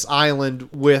to this island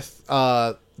with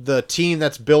the team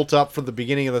that's built up from the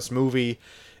beginning of this movie,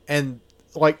 and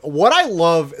like what I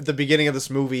love at the beginning of this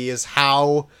movie is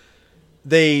how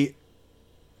they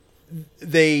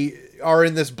are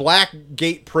in this Black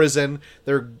Gate prison.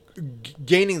 They're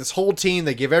gaining this whole team.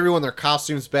 They give everyone their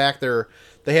costumes back.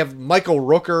 They have Michael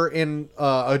Rooker in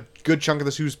a good chunk of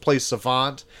this, who plays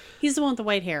Savant. He's the one with the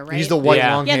white hair, right? He's the white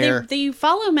long hair. They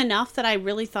follow him enough that I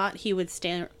really thought he would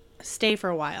stay for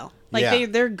a while.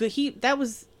 Like they're good. It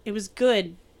was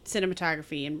good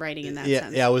cinematography and writing in that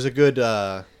sense. Yeah, it was a good.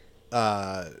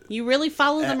 You really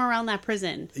follow them around that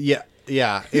prison. Yeah,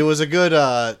 it was a good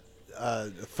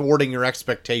thwarting your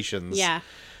expectations. Yeah.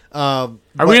 Are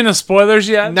we in the spoilers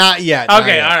yet? Not yet. Okay, not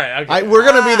yet. all right. Okay. We're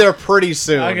gonna be there pretty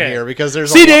soon here because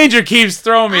there's Sea Danger keeps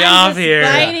throwing me off just here.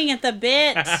 biting at the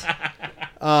bit.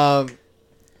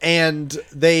 And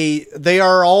they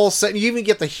are all set. You even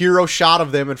get the hero shot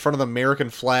of them in front of the American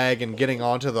flag and getting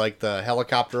onto the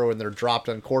helicopter when they're dropped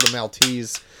on Corto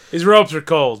Maltese. His ropes are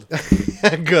cold.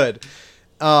 Good.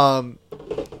 And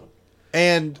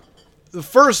the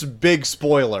first big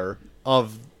spoiler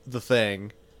of the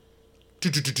thing.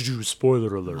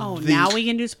 Spoiler alert. Oh, now we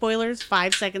can do spoilers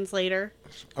 5 seconds later.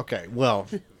 Okay, well,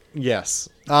 yes.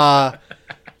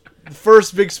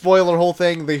 First big spoiler, whole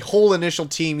thing, the whole initial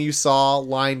team you saw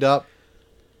lined up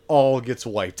all gets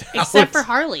wiped out. Except for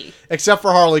Harley. Except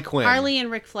for Harley Quinn. Harley and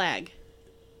Rick Flag.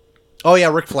 Oh,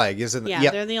 yeah, Rick Flag is in the... Yeah,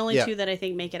 yep, they're the only yep. two that I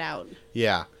think make it out.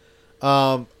 Yeah.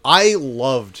 I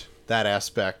loved that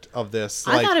aspect of this.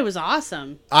 I thought it was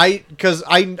awesome. Because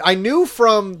I knew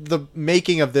from the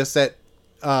making of this that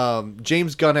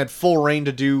James Gunn had full reign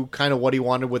to do kind of what he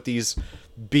wanted with these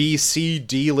B, C,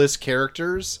 D list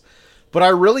characters. But I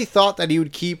really thought that he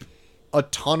would keep a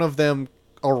ton of them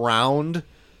around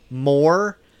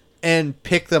more and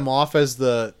pick them off as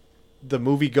the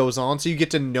movie goes on. So you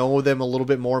get to know them a little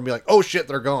bit more and be like, oh shit,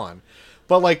 they're gone.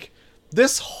 But like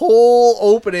this whole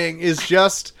opening is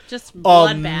just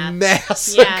bloodbath.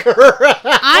 Massacre. Yeah.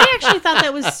 I actually thought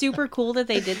that was super cool that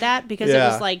they did that because it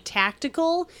was like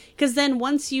tactical. Because then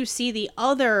once you see the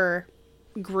other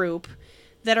group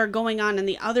that are going on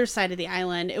the other side of the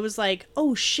island, it was like,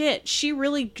 oh shit, she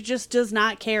really just does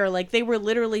not care. Like they were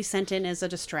literally sent in as a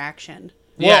distraction.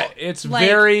 Yeah, it's like,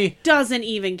 very... doesn't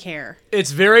even care. It's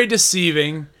very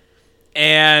deceiving,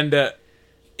 and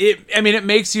it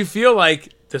makes you feel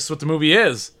like this is what the movie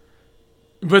is.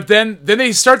 But then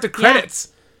they start the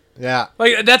credits. Yeah.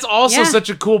 Like, that's also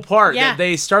such a cool part, Yeah. that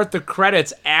they start the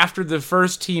credits after the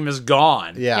first team is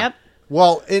gone. Yeah. Yep.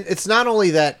 Well, it's not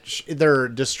only that their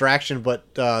distraction,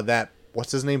 but that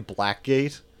what's his name,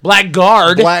 Blackgate.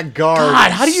 Blackguard. Blackguard.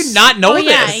 God, how do you not know Oh this?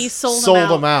 yeah, he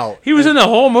sold him out. He was in the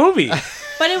whole movie.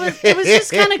 But it was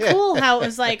just kind of cool how it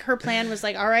was like her plan was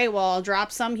like, all right, well, I'll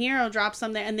drop some here, I'll drop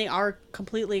some there, and they are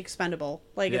completely expendable.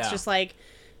 Like it's Yeah. just like,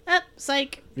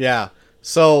 psych. Yeah.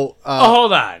 So. Oh,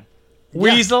 hold on.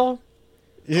 Weasel.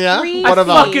 Yeah. Creepy. What I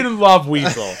about? fucking love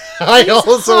Weasel. I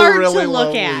also hard to really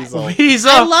look love at. Weasel.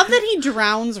 Weasel. I love that he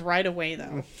drowns right away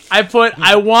though.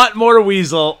 I want more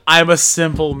Weasel. I'm a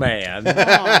simple man.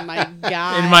 Oh my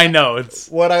god. In my notes.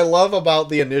 What I love about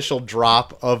the initial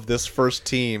drop of this first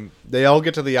team, they all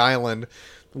get to the island.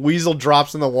 Weasel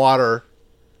drops in the water,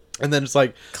 and then it's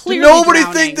like, Clearly did nobody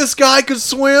drowning. think this guy could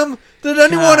swim? Did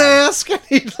anyone God. ask? And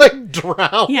he like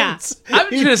drowns. Yeah. I'm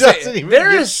He just gonna doesn't say even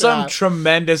there get is some shot.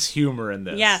 tremendous humor in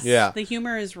this. Yes. Yeah. The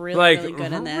humor is really, like really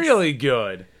good in this. really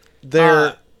good.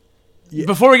 They're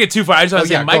Before we get too far, I just want to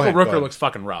say yeah, go Michael ahead, go Rooker ahead. looks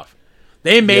fucking rough.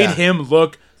 They made Yeah. him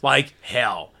look like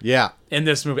hell yeah. in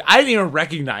this movie. I didn't even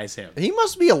recognize him. He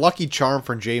must be a lucky charm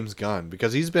for James Gunn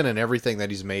because he's been in everything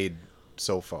that he's made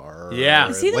so far. Yeah.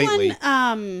 or Is he the lately.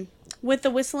 one with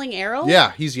the whistling arrow?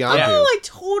 Yeah, he's Yondu. Yeah. Oh, I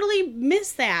totally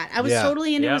missed that. I was Yeah.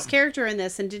 totally into Yeah. his character in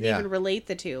this and didn't Yeah. even relate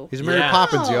the two. He's Mary Yeah.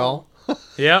 Poppins, Oh. y'all.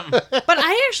 Yep. But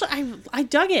I actually I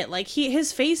dug it. Like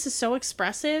his face is so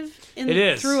expressive It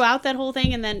is. throughout that whole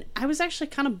thing, and then I was actually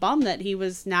kind of bummed that he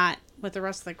was not with the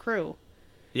rest of the crew.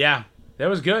 Yeah. That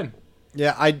was good.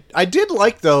 Yeah, I did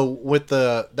like though with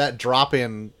that drop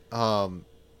in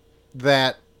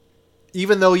that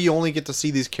even though you only get to see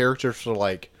these characters for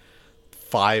like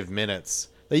 5 minutes,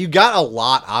 that you got a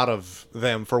lot out of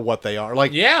them for what they are.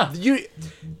 Like Yeah.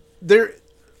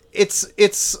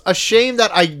 it's a shame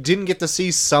that I didn't get to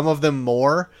see some of them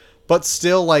more, but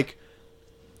still like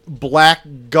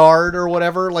Blackguard or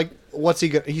whatever, like what's he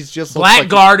got? He's just looks like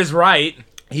Blackguard is right.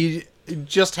 he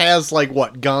just has like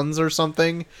what, guns or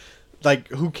something? Like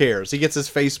who cares? He gets his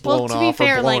face blown Well, to be off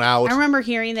fair, or blown like out. I remember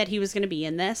hearing that he was going to be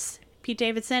in this, Pete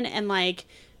Davidson, and like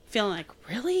feeling like,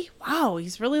 really? Wow,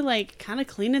 he's really like kind of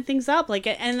cleaning things up. Like,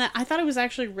 and I thought it was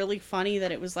actually really funny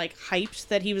that it was like hyped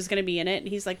that he was going to be in it, and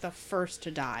he's like the first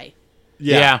to die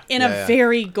Yeah. in a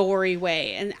very gory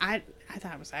way, and I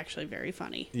thought it was actually very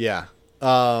funny. Yeah.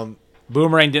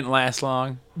 Boomerang didn't last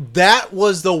long. That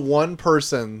was the one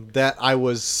person that I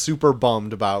was super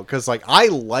bummed about because, like, I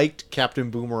liked Captain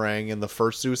Boomerang in the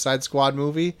first Suicide Squad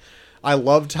movie. I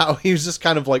loved how he was just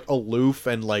kind of like aloof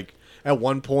and like at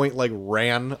one point like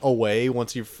ran away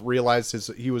once he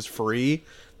realized he was free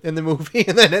in the movie,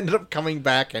 and then ended up coming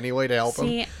back anyway to help him.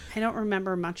 See, I don't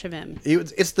remember much of him.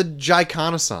 It's the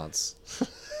Giconaissance.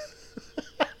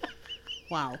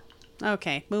 Wow.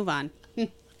 Okay, move on.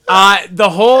 The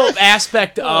whole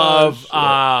aspect of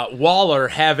Waller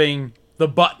having the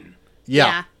button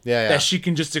Yeah. Yeah. that she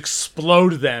can just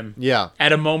explode them Yeah.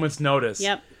 at a moment's notice.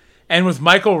 Yep. And with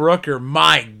Michael Rooker,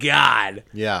 my God.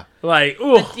 Yeah. Like,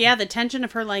 ooh. Yeah, the tension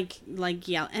of her like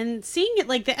yeah, and seeing it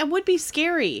like that would be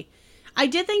scary. I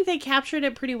did think they captured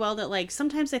it pretty well. That like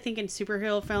sometimes I think in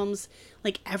superhero films,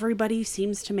 like everybody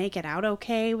seems to make it out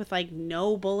okay with like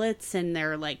no bullets and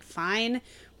they're like fine.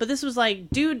 But this was like,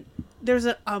 dude, there's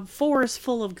a forest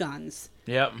full of guns,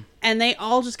 Yep. and they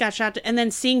all just got shot. And then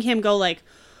seeing him go like,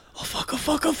 oh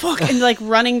fuck, and like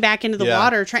running back into the Yeah.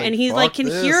 water, It's like, and he's like "Fuck can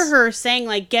this." hear her saying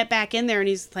like, get back in there, and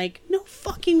he's like, no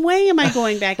fucking way am I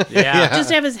going back. Yeah. Just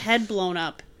to have his head blown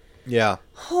up. Yeah.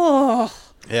 Oh,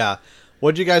 Yeah.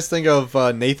 What'd you guys think of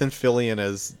Nathan Fillion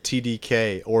as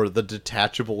TDK or the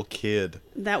Detachable Kid?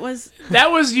 that was That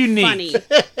was unique. funny.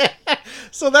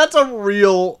 So that's a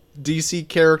real DC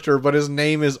character, but his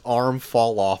name is Arm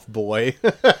Fall Off Boy.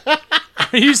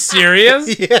 Are you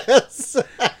serious? Yes.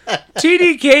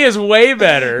 TDK is way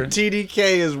better.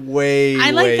 TDK is way, I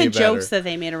like way the better. jokes that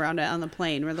they made around it on the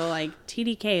plane, where they're like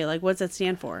TDK, like what's that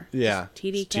stand for? Yeah.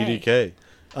 TDK. TDK.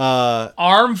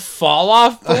 Arm fall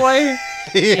off boy?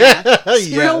 Yeah, it's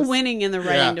Yes. real winning in the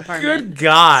writing Yeah. department. Good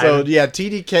God. So yeah,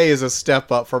 TDK is a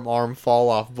step up from Arm Fall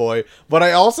Off Boy. But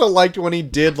I also liked when he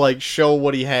did like show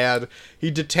what he had. He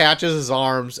detaches his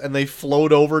arms and they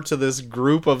float over to this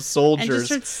group of And soldiers. just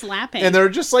starts slapping. And they're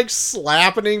just like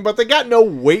slapping him, but they got no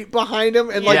weight behind him,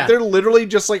 and like Yeah. they're literally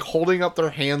just like holding up their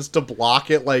hands to block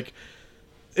it, like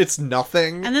it's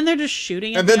nothing. And then they're just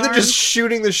shooting at And then the they're just arms,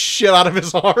 shooting the shit out of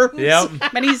his arms. Yep.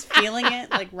 but he's feeling it,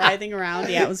 like writhing around.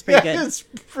 Yeah, it was pretty good. It's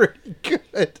pretty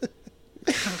good.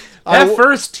 That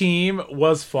first team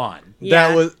was fun.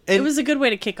 That was- it and- was a good way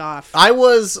to kick off. I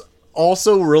was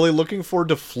also really looking forward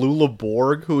to Flula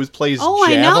Borg, who plays Oh,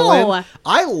 I Javelin. know.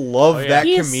 I love Oh, yeah. that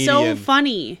He is comedian. so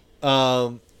funny.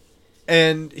 And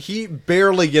And he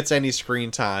barely gets any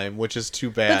screen time, which is too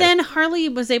bad. But then Harley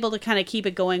was able to kind of keep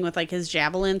it going with like his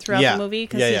javelin throughout Yeah. the movie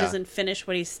because Yeah, he yeah. doesn't finish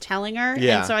what he's telling her.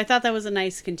 Yeah. And so I thought that was a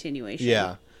nice continuation.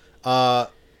 Yeah.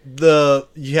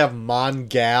 You have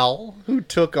Mongal, who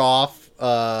took off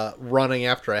running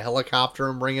after a helicopter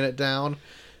and bringing it down.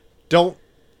 Don't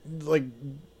like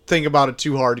think about it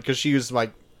too hard because she was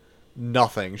like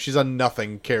nothing. She's a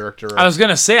nothing character. I was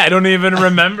gonna say I don't even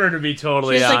remember, to be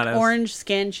totally She's honest. like orange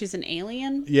skin. She's an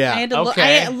alien. Yeah. I had to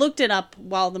Okay. I looked it up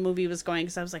while the movie was going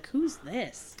because I was like, "Who's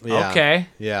this?" Yeah. Okay.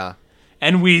 Yeah.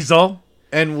 And Weasel.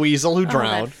 And Weasel, who Oh, that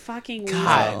drowned. fucking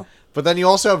God. weasel. But then you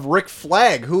also have Rick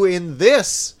Flag, who in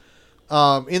this,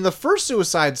 in the first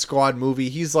Suicide Squad movie,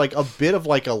 he's like a bit of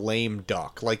like a lame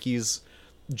duck. Like he's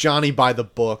Johnny by the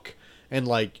book and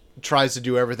like tries to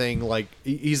do everything. Like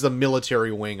he's the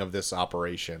military wing of this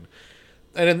operation.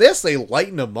 And in this, they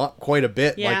lighten him up quite a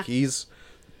bit. Yeah. Like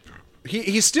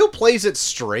he still plays it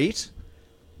straight,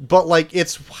 but like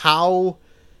it's how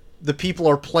the people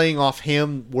are playing off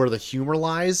him where the humor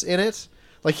lies in it.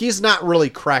 Like he's not really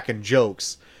cracking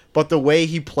jokes, but the way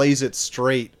he plays it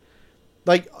straight,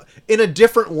 like in a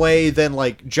different way than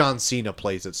like John Cena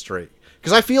plays it straight.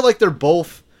 Because I feel like they're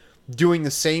both doing the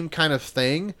same kind of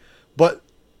thing, but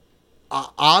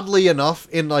oddly enough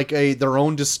in like their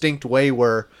own distinct way,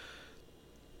 where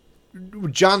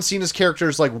John Cena's character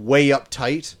is like way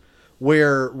uptight,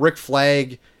 where Rick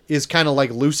Flag is kind of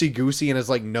like loosey-goosey and is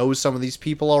like knows some of these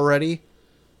people already,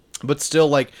 but still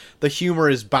like the humor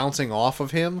is bouncing off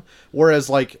of him, whereas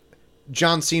like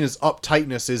John Cena's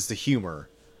uptightness is the humor.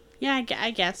 Yeah,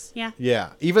 I guess. Yeah.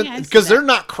 Yeah, even Yeah, I see because they're that.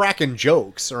 not cracking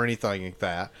jokes or anything like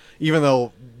that, even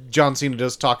though John Cena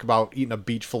does talk about eating a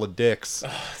beach full of dicks.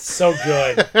 So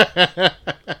good.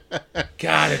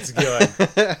 God, it's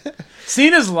good.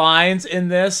 Cena's lines in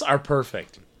this are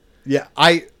perfect. Yeah,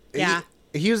 Yeah.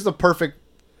 he was the perfect,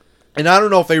 and I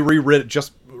don't know if they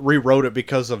rewrote it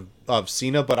because of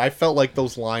Cena, but I felt like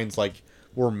those lines like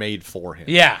were made for him.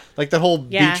 Yeah. Like the whole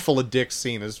Yeah. beach full of dicks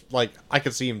scene is like I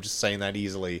could see him just saying that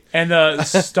easily. And the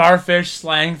starfish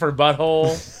slang for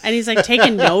butthole. And he's like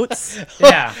taking notes.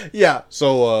 Yeah. Yeah.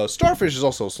 So starfish is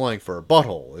also slang for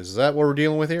butthole. Is that what we're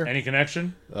dealing with here? Any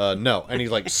connection? No. And he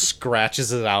like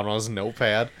scratches it out on his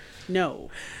notepad. No.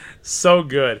 So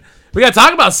good. We got to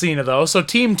talk about Cena, though. So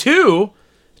Team 2,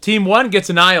 Team 1 gets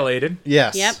annihilated.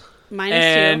 Yes. Yep. Minus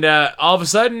And 2. all of a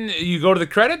sudden, you go to the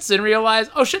credits and realize,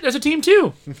 oh shit, there's a Team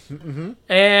 2.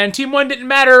 And Team 1 didn't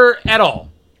matter at all.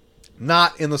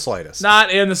 Not in the slightest.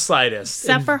 Not in the slightest.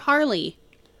 Except for Harley.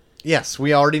 Yes,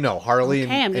 we already know Harley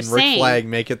Okay, I'm and just Rick saying. Flag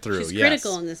make it through. She's yes.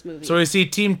 critical in this movie. So we see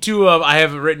Team 2 of, I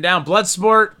have it written down,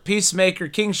 Bloodsport, Peacemaker,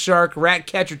 King Shark,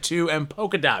 Ratcatcher 2, and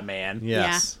Polka Dot Man.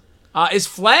 Yes. Is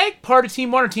Flag part of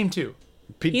Team 1 or Team 2?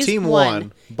 He's Team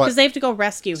 1, but because they have to go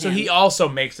rescue him. So he also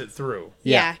makes it through.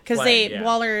 yeah, because Flag, yeah.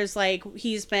 Waller is like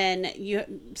he's been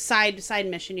side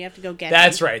mission. You have to go get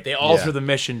That's him. right. They alter Yeah. the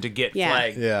mission to get Yeah.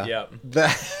 Flag. yeah. Yep.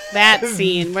 That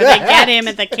scene where they get him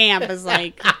at the camp is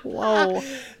like, whoa.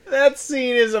 That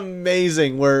scene is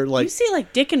amazing. Where like You see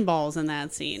like dick and balls in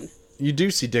that scene. you do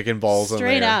see dick and balls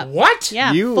Straight in there. up. What?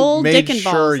 Yeah, You full made dick and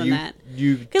sure balls in you that.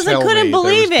 you Because I tell me couldn't there was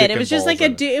believe dick it. It and was just balls like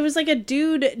in it. it was like a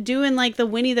dude doing like the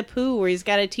Winnie the Pooh, where he's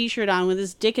got a T-shirt on with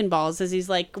his dick and balls as he's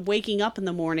like waking up in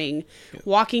the morning,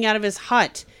 walking out of his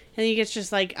hut, and he gets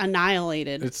just like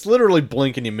annihilated. It's literally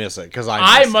blink and you miss it because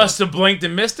I missed must have blinked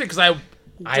and missed it because I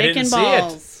Dick didn't and see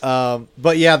balls. it.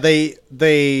 But yeah,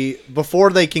 they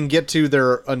before they can get to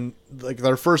their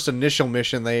their first initial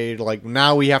mission, they like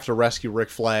now we have to rescue Rick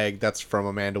Flag. That's from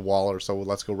Amanda Waller, so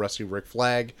let's go rescue Rick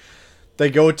Flag. They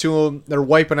go to him. They're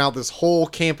wiping out this whole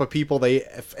camp of people. They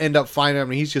end up finding him,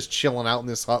 and he's just chilling out in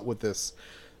this hut with this,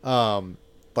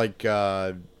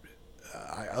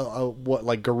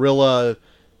 guerrilla.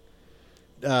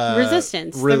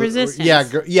 Resistance. The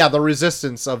resistance. Yeah, the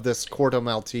resistance of this Corto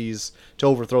Maltese to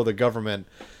overthrow the government.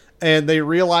 And they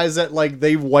realize that like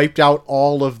they've wiped out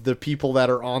all of the people that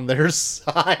are on their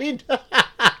side.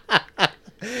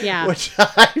 Yeah. Which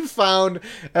I found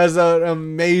as an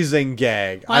amazing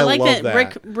gag. Well, I like love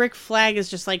that Rick Flag is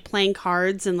just like playing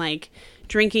cards and like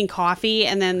drinking coffee,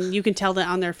 and then you can tell that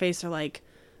on their face they're like,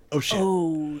 Oh shit.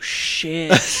 "Oh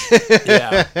shit."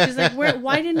 Yeah. She's like,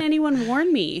 why didn't anyone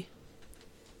warn me?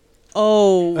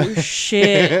 Oh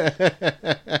shit.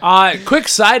 Quick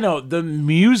side note: the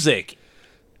music,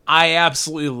 I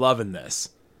absolutely love in this.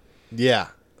 Yeah.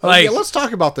 Like- let's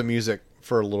talk about the music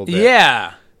for a little bit.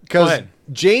 Yeah. Go Because ahead.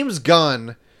 James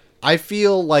Gunn, I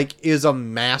feel like, is a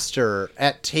master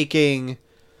at taking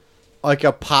like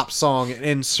a pop song and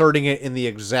inserting it in the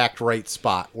exact right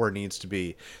spot where it needs to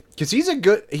be. Because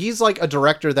he's like a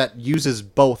director that uses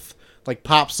both like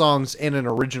pop songs and an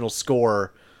original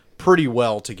score pretty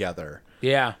well together.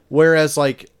 Yeah. Whereas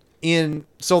like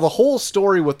so the whole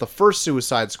story with the first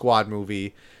Suicide Squad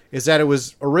movie is that it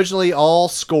was originally all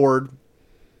scored.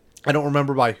 I don't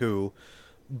remember by who,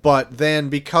 but then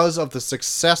because of the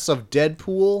success of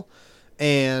Deadpool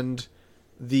and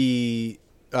the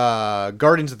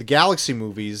Guardians of the Galaxy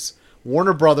movies,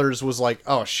 Warner Brothers was like,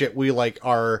 oh shit, we like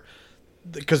are,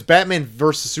 because Batman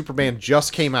vs Superman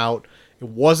just came out. It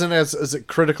wasn't as a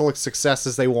critical success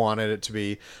as they wanted it to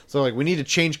be. So like, we need to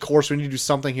change course. We need to do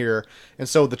something here. And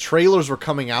so the trailers were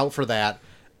coming out for that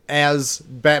as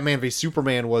Batman v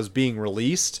Superman was being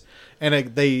released.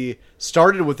 And they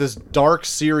started with this dark,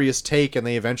 serious take, and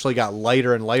they eventually got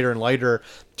lighter and lighter and lighter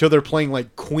till they're playing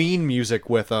like Queen music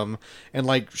with them and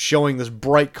like showing this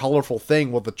bright, colorful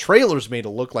thing. Well, the trailers made it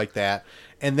look like that.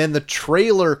 And then the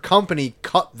trailer company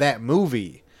cut that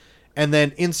movie and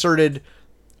then inserted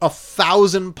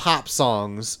 1,000 pop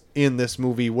songs in this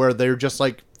movie where they're just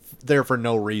like there for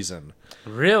no reason.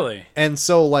 Really? And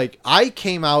so like I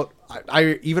came out,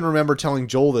 I even remember telling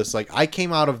Joel this, like I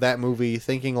came out of that movie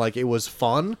thinking like it was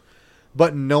fun,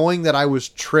 but knowing that I was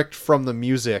tricked from the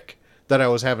music that I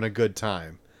was having a good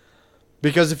time.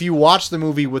 Because if you watch the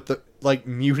movie with the like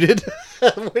muted,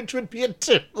 which would be a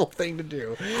terrible thing to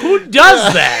do. Who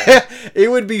does that? It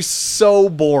would be so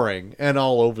boring and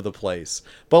all over the place.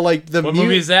 But like the What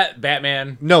movie is that?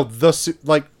 Batman? No, the first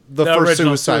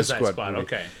original Suicide Squad movie.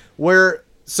 Okay. Where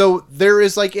so there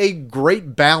is like a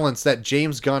great balance that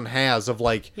James Gunn has of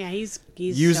like Yeah, he's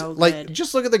so like good.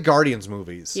 just look at the Guardians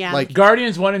movies. Yeah. Like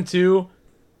Guardians 1 and 2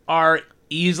 are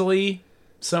easily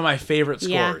some of my favorite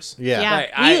scores. Yeah.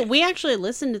 Like, we actually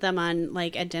listened to them on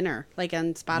like at dinner, like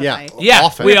on Spotify. Yeah. Yeah,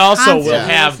 Often. we also Constantly will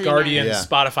have listening to Guardians it.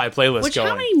 Spotify playlist Which going.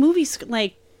 how many movies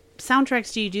like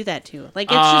soundtracks do you do that to? Like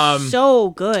it's Um, just so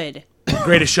good.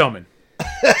 Greatest Showman.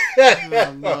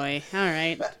 Oh boy. All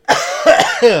right.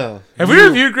 Have we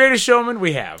reviewed Greatest Showman?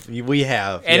 We have. we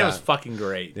have. And yeah. it was fucking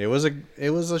great. It was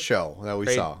a show that we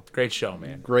saw. Great show,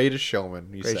 man. Greatest Showman,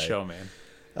 you Great say. show, man.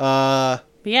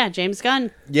 But yeah, James Gunn.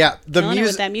 Yeah, the Killing it with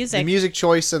music, that music. the music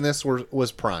choice in this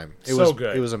was prime. It So was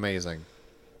good. It was amazing.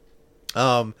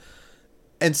 And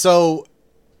so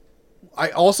I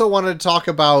also wanted to talk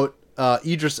about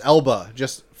Idris Elba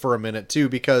just for a minute too,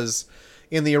 because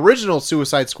in the original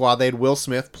Suicide Squad they had Will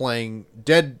Smith playing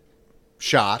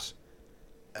Deadshot,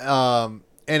 and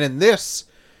in this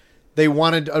they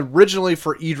wanted originally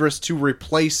for Idris to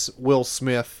replace Will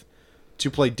Smith to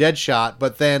play Deadshot,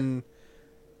 but then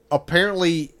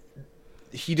apparently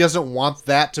he doesn't want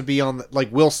that to be on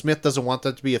like Will Smith doesn't want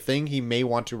that to be a thing. He may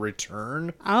want to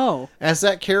return Oh. as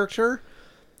that character,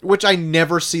 which I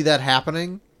never see that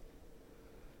happening.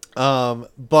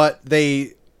 But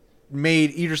they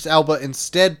made Idris Elba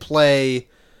instead play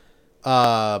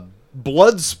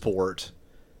Bloodsport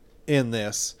in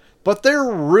this, but they're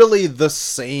really the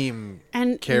same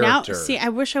And character. now, see, I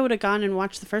wish I would have gone and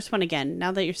watched the first one again.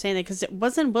 Now that you're saying that, because it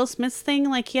wasn't Will Smith's thing.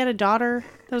 Like he had a daughter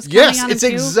that was coming Yes, on it's him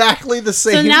too? exactly the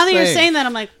same. So now that you're thing. saying that,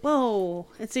 I'm like, whoa,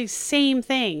 it's the same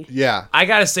thing. Yeah, I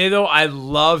gotta say though, I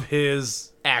love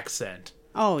his accent.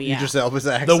 Oh yeah, Idris Elba's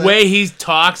The accent. way he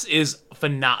talks is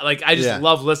phenomenal. Like I just Yeah.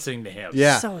 love listening to him.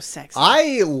 Yeah. so sexy.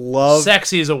 I love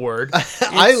Sexy is a word.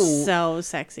 It's so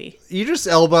sexy. Idris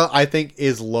Elba, I think,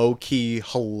 is low-key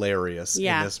hilarious in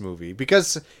Yeah. this movie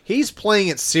because he's playing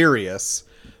it serious,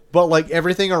 but like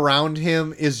everything around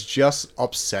him is just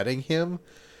upsetting him.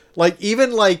 Like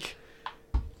even like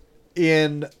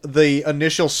in the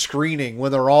initial screening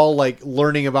when they're all like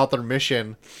learning about their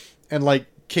mission, and like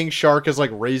King Shark is like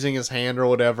raising his hand or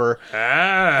whatever,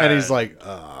 and he's like,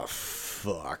 "Oh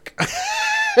fuck."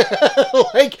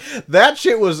 Like that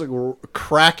shit was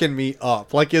cracking me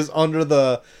up. Like his under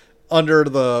the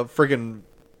friggin'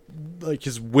 like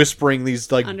his whispering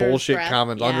these like Under his bullshit breath,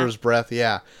 comments yeah. under his breath.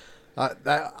 Yeah,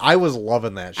 I was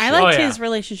loving that shit. I liked yeah. his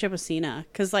relationship with Cena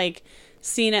because like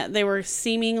Cena, they were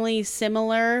seemingly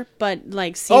similar, but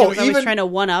like Cena was always even- trying to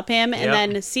one up him, and Yep.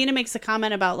 then Cena makes a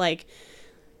comment about like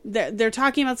they're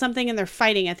talking about something and they're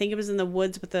fighting. I think it was in the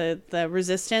woods with the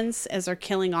resistance as they're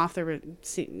killing off the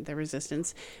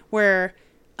resistance, where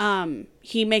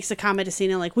he makes a comment to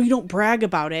Cena like, "Well, you don't brag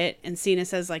about it," and Cena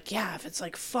says like, "Yeah, if it's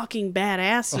like fucking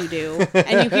badass, you do,"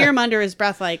 and you hear him under his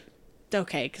breath like,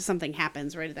 "Okay," because something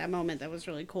happens right at that moment that was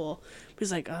really cool.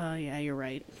 He's like, "Oh yeah, you're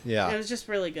right." Yeah. And it was just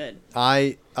really good.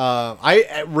 I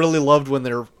really loved when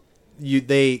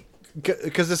they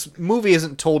because this movie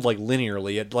isn't told like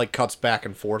linearly. It like cuts back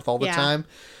and forth all the Yeah. time.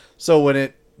 So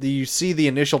when you see the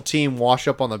initial team wash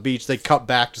up on the beach, they cut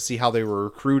back to see how they were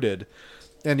recruited.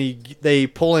 and they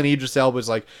pull in Idris Elba's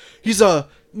like, he's a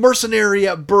mercenary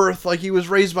at birth, like he was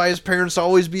raised by his parents to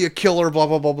always be a killer, blah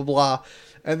blah blah blah blah.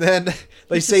 And then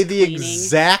they He's say just the cleaning.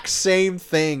 exact same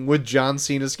thing with John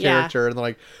Cena's character, and they're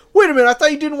like, wait a minute, I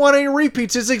thought you didn't want any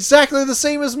repeats. It's exactly the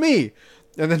same as me.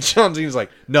 And then John Cena's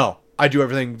like, no, I do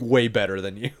everything way better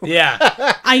than you. Yeah.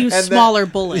 I use And smaller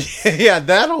bullets. Yeah,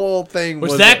 that whole thing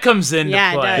Which was that comes into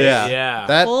Yeah, it play. does. yeah.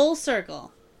 That Full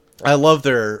circle. I love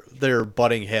their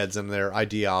butting heads, and their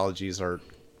ideologies are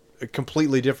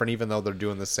completely different, even though they're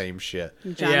doing the same shit.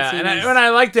 John Yeah, Cena's- and I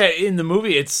like that in the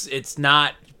movie. It's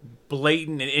not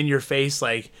blatant and in your face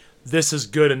like this is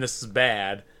good and this is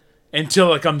bad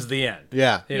until it comes to the end.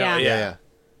 Yeah, You know, Yeah.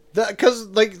 yeah. Because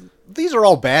like these are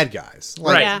all bad guys,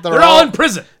 like, Right. Yeah. They're all in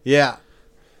prison. Yeah,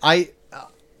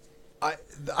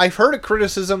 I've heard a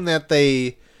criticism that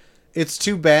it's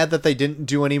too bad that they didn't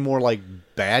do any more like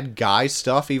bad guy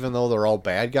stuff, even though they're all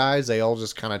bad guys. They all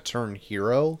just kind of turn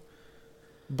hero.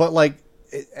 But like,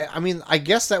 I mean, I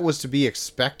guess that was to be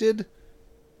expected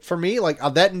for me. Like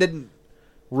that didn't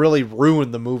really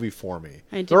ruin the movie for me. It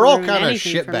didn't They're all ruin kind of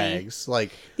anything for me. shitbags.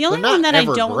 Like The only they're not one that I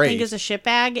ever don't great. think is a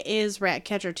shitbag is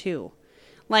Ratcatcher 2.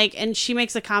 Like, and she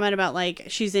makes a comment about, like,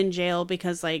 she's in jail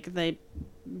because, like, the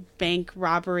bank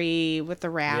robbery with the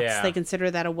rats, Yeah. they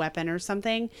consider that a weapon or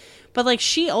something. But, like,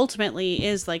 she ultimately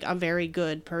is, like, a very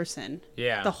good person.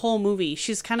 Yeah. The whole movie.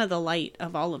 She's kind of the light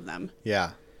of all of them.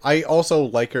 Yeah. I also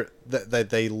like her that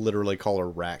they literally call her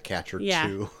Ratcatcher Yeah.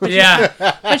 too. Yeah.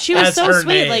 But she was That's so her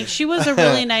sweet. name. Like, she was a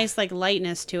really nice, like,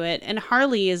 lightness to it. And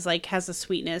Harley is, like, has a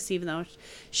sweetness, even though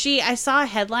I saw a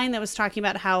headline that was talking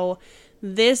about how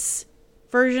this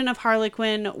version of Harley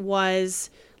Quinn was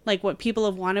like what people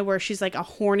have wanted, where she's like a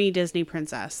horny Disney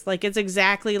princess. Like, it's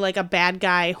exactly like a bad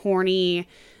guy, horny,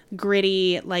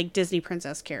 gritty, like Disney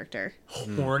princess character.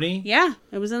 Horny. Yeah,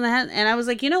 it was in the head. And I was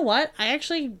like, you know what?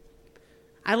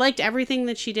 I liked everything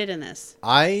that she did in this.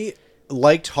 I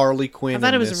liked Harley Quinn. I thought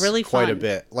in it was this really quite a fun.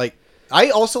 bit. Like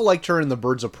I also liked her in the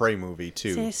Birds of Prey movie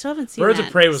too. See, I still haven't seen Birds that,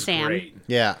 of Prey was Sam. great.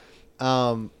 Yeah.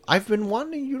 I've been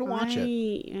wanting you to watch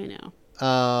it. I know.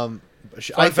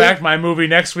 Fun fact: my movie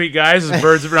next week, guys, is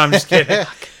Birds of Prey. I'm just kidding.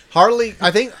 Harley,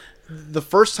 I think the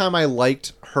first time I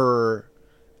liked her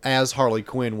as Harley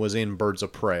Quinn was in Birds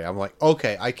of Prey. I'm like,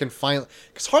 okay, I can finally...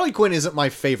 Because Harley Quinn isn't my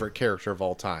favorite character of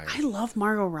all time. I love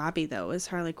Margot Robbie, though, as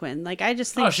Harley Quinn. Like, I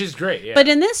just think... Oh, she's great. Yeah. But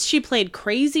in this, she played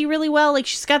crazy really well. Like,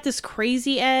 she's got this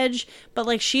crazy edge, but,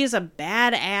 like, she is a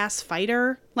badass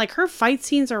fighter. Like, her fight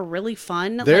scenes are really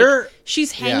fun. They're- Like,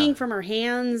 she's hanging yeah. from her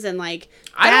hands, and, like...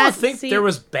 I don't that think scene- there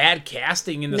was bad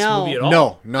casting in this No. movie at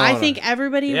all. No. I think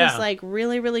everybody Yeah. was, like,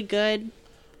 really, really good.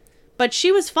 But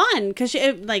she was fun, because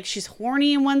she's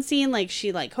horny in one scene. Like,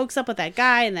 she, like, hooks up with that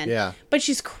guy, and then... Yeah. But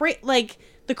she's, like,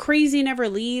 the crazy never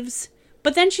leaves.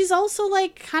 But then she's also,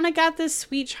 like, kind of got this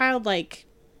sweet childlike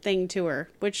thing to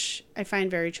her, which I find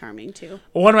very charming, too.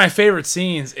 Well, one of my favorite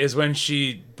scenes is when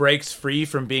she breaks free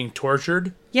from being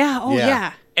tortured Yeah, oh, Yeah.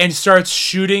 yeah. and starts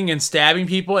shooting and stabbing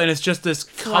people, and it's just this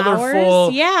Flowers?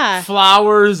 colorful Yeah.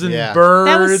 flowers and Yeah. birds.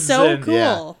 That was so and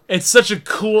cool. yeah. It's such a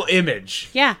cool image.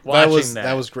 Yeah. Watching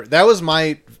that was great. That was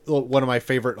one of my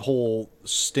favorite whole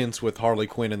stints with Harley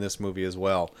Quinn in this movie as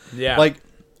well. Yeah. Like,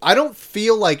 I don't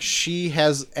feel like she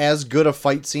has as good a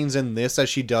fight scenes in this as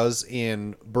she does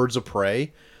in Birds of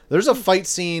Prey. There's a fight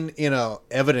scene in a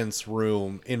evidence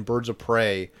room in Birds of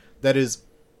Prey that is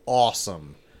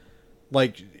awesome.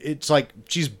 Like, it's like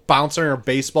she's bouncing her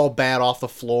baseball bat off the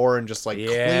floor and just like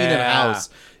cleaning Yeah. house.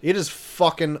 It is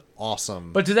fucking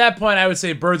awesome. But to that point, I would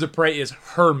say Birds of Prey is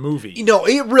her movie. No,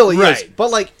 it really is. Right.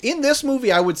 But like in this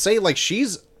movie, I would say like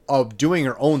she's doing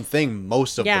her own thing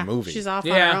most of Yeah, the movie. she's off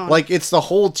on Yeah. her own. Like it's the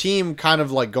whole team kind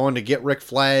of like going to get Rick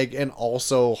Flag, and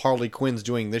also Harley Quinn's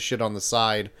doing this shit on the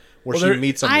side where Well, she there-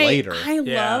 meets him I later.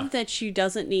 Yeah. love that she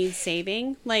doesn't need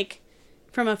saving. Like,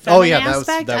 from a feminine yeah, that was-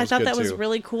 aspect, that I was thought good that was too.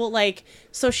 really cool. Like,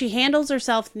 so she handles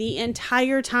herself the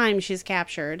entire time she's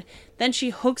captured. Then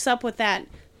she hooks up with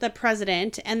the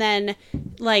president, and then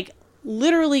like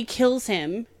literally kills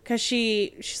him because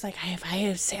she's like, I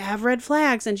have red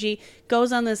flags, and she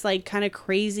goes on this like kind of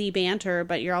crazy banter.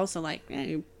 But you're also like,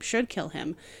 you should kill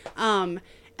him.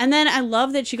 And then I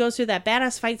love that she goes through that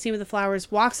badass fight scene with the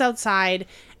flowers, walks outside,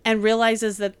 and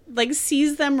realizes that, like,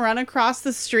 sees them run across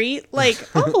the street. Like,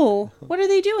 oh, what are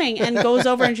they doing? And goes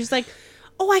over and she's like,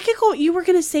 oh, I could go. You were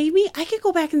going to save me? I could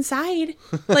go back inside.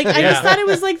 Like, I just Yeah. thought it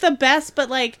was, like, the best. But,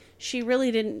 like, she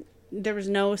really didn't. There was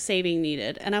no saving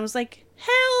needed. And I was like,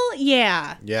 hell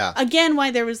yeah. Yeah. Again, why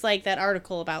there was, like, that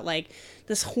article about, like,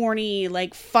 this horny,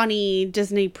 like, funny,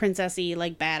 Disney princessy,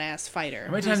 like, badass fighter.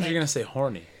 How many I was times are like, you going to say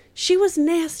horny? She was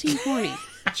nasty and horny.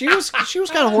 She was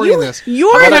kind of horny in this.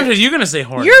 Your How many times are you gonna say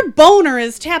horny? your boner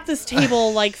has tapped this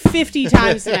table like 50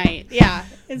 times tonight. Yeah,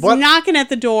 it's What? knocking at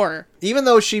the door. Even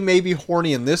though she may be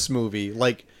horny in this movie,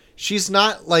 like she's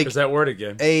not like There's that word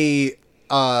again. a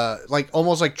like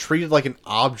almost like treated like an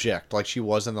object like she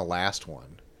was in the last one.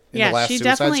 In the last she Suicide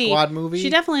definitely Squad movie. She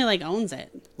definitely like owns it.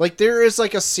 Like there is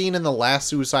like a scene in the last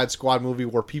Suicide Squad movie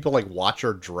where people like watch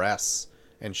her dress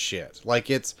and shit. Like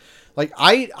it's like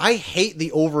I hate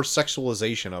the over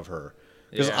sexualization of her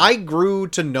because Yeah. I grew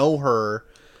to know her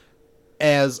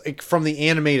as like, from the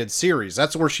animated series.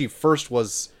 That's where she first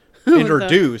was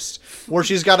introduced, where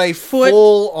she's got a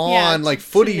full on yeah, like to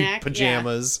footy neck, yeah.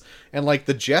 pajamas and like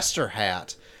the jester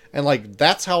hat. And like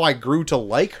that's how I grew to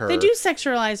like her. They do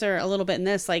sexualize her a little bit in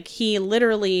this. Like he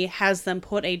literally has them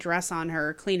put a dress on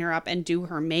her, clean her up, and do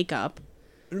her makeup.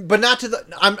 But not to the.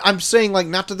 I'm saying like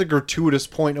not to the gratuitous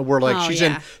point of where like Oh, she's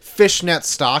yeah. in fishnet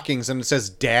stockings and it says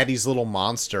 "Daddy's Little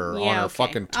Monster" on Yeah, her okay.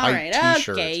 fucking All tight right,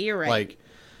 T-shirt. okay, you're right. Like,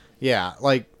 yeah,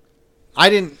 like I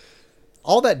didn't.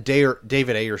 All that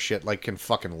David Ayer shit like can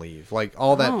fucking leave. Like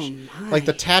all that, Oh, like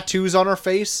the my. tattoos on her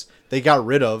face, they got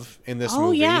rid of in this Oh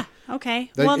movie. yeah, okay.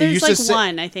 They- Well, it there's used to like say-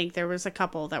 one. I think there was a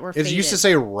couple that were. It Faded. used to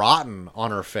say "rotten" on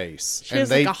her face, she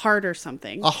has like a heart or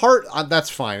something. A heart,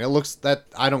 that's fine. It looks that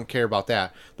I don't care about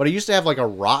that. But it used to have like a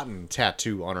rotten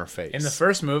tattoo on her face In the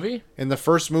first movie? in the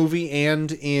first movie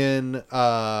and in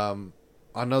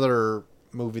another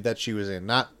movie that she was in,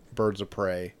 not Birds of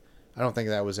Prey. I don't think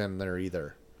that was in there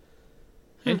either.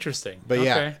 Interesting. But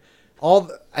Okay. yeah,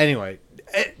 anyway,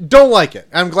 don't like it.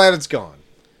 I'm glad it's gone.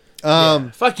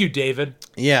 Fuck you, David.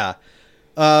 Yeah.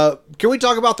 Can we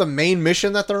talk about the main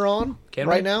mission that they're on Can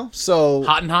right we? now? So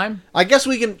Hottenheim? I guess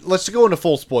we can. Let's go into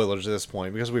full spoilers at this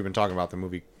point because we've been talking about the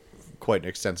movie quite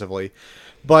extensively.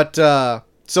 But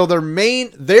so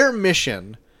their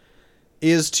mission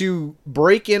is to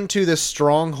break into this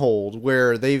stronghold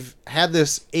where they've had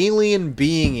this alien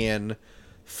being in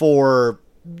for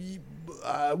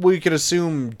we could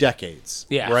assume decades.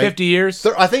 Yeah, right? 50 years?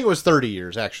 I think it was 30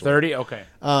 years actually. 30? Okay.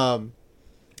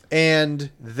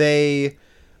 And they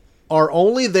are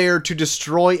only there to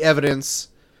destroy evidence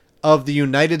of the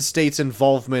United States'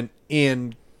 involvement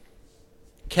in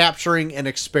capturing and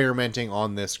experimenting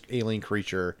on this alien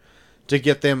creature to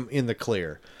get them in the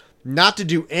clear. Not to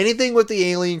do anything with the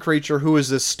alien creature, who is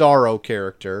this Starro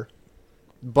character,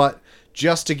 but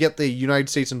just to get the United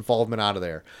States involvement out of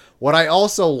there. What I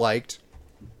also liked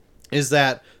is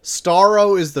that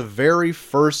Starro is the very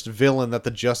first villain that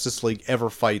the Justice League ever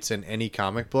fights in any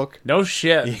comic book. No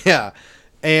shit. Yeah.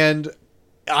 And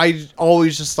I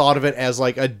always just thought of it as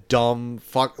like a dumb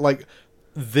fuck. Like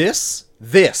this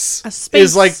A space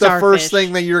is like the starfish. first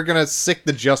thing that you're going to sick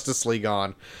the Justice League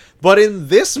on. But in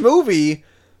this movie,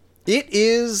 it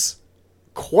is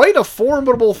quite a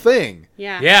formidable thing.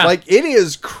 Yeah. Yeah. Like it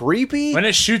is creepy. When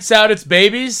it shoots out its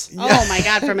babies? Oh my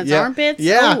god, from its Yeah. armpits.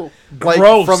 Yeah. Ooh. Like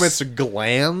Gross. from its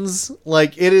glands.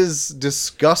 Like it is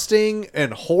disgusting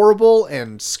and horrible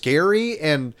and scary.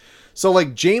 And so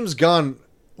like James Gunn,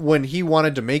 when he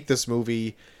wanted to make this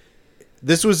movie,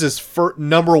 this was his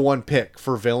number one pick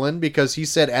for villain because he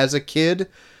said as a kid,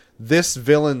 this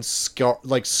villain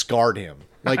scarred him.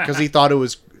 Like because he thought it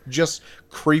was just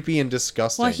creepy and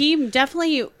disgusting. Well, he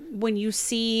definitely, when you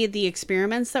see the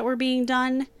experiments that were being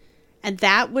done, and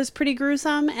that was pretty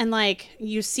gruesome, and like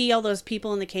you see all those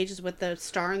people in the cages with the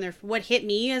star in their. What hit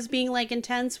me as being like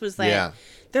intense was that Yeah.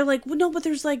 they're like, well, no, but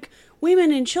there's like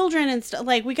women and children and stuff.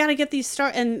 Like we got to get these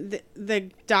star. And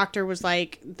the doctor was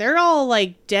like, they're all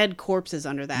like dead corpses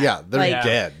under that. yeah, they're Like,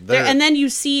 dead. and then you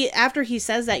see after he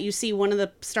says that, you see one of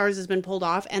the stars has been pulled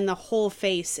off, and the whole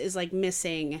face is like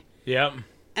missing. Yep.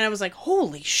 And I was like,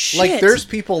 holy shit. like there's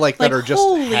people like that Like, are just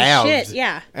holy halved shit,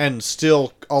 yeah. and still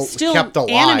kept alive.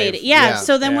 animated. Yeah.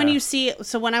 So then when Yeah. you see,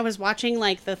 so when I was watching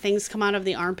like the things come out of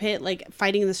the armpit, like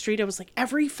fighting in the street, I was like,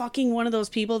 every fucking one of those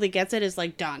people that gets it is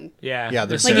like done. Yeah. Yeah, As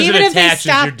there's- soon Like, as even it if they attaches,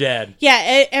 stop- you're dead.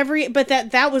 Yeah. But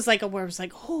that was like where I was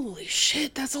like, holy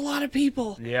shit, that's a lot of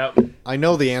people. Yep. I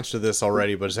know the answer to this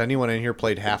already, but has anyone in here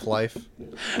played Half-Life?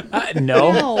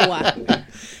 No. No.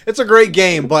 It's a great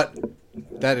game, but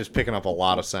that is picking up a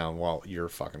lot of sound while you're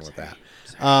fucking with that.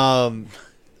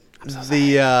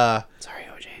 Sorry,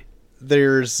 OJ.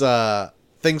 There's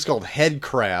things called head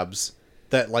crabs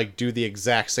that like do the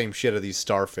exact same shit of these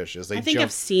starfishes. They I think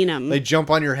I've seen them. They jump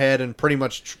on your head and pretty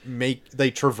much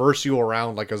they traverse you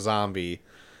around like a zombie.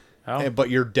 Oh. But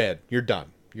you're dead. You're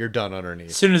done. You're done As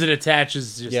underneath. soon as it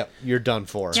attaches, just Yep, you're done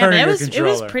for. Turn yeah, your it was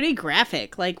controller. pretty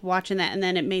graphic, like watching that, and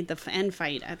then it made the end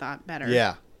fight, I thought, better.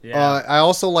 Yeah. Yeah. I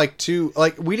also like to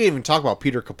we didn't even talk about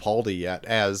Peter Capaldi yet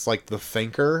as like the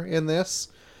thinker in this.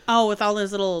 Oh, with all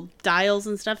those little dials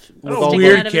and stuff. With sticking all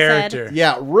weird out of his head. character.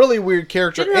 Yeah, really weird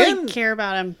character. Didn't really and care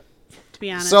about him, to be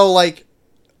honest. so, like,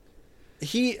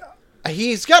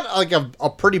 he's got, like, a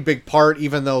pretty big part,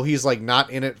 even though he's, like, not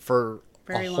in it for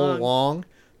Very a whole long. long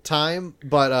time.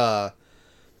 But,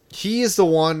 he is the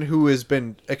one who has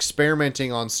been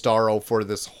experimenting on Starro for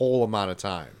this whole amount of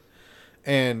time.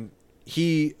 And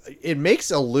it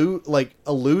makes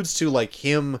alludes to, like,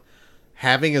 him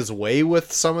having his way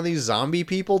with some of these zombie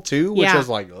people too, which Yeah. was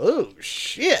like, oh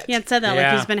shit. Yeah, it said that, like,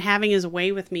 Yeah. he's been having his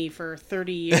way with me for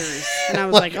 30 years. And I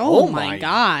was Like, like, oh oh my my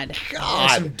God. God.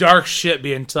 Some dark shit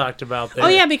being talked about there. Oh,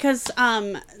 yeah, because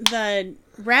the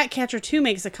Ratcatcher 2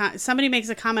 makes somebody makes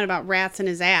a comment about rats in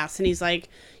his ass, and he's like,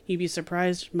 you'd be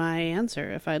surprised my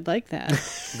answer if I'd like that.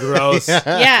 Gross.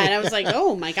 Yeah, and I was like,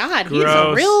 oh my God, he's a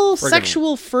Gross. real Friggin'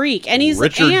 sexual freak. And he's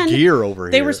Richard and Gere over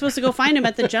here. they were supposed to go find him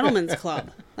at the Gentleman's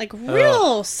Club. Like,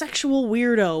 real sexual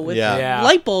weirdo with Yeah. Yeah.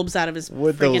 light bulbs out of his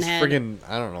with friggin' those head. friggin',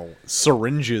 I don't know,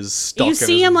 syringes stuck You in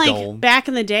see his him, like, dome. back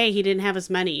in the day, he didn't have as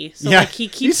many. So, Yeah, like, he he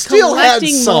keeps still had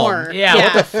collecting some. more. Yeah,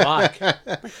 what the fuck?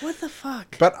 Like, what the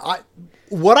fuck? But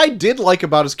what I did like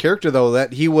about his character, though,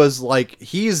 that he was, like,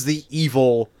 he's the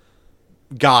evil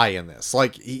guy in this.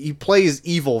 Like, he plays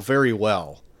evil very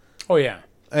well. Oh, yeah.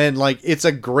 And, like, it's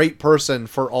a great person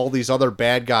for all these other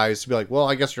bad guys to be like, well,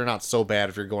 I guess you're not so bad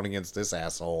if you're going against this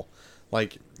asshole.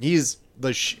 Like, he's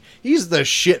the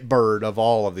shitbird of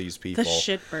all of these people. The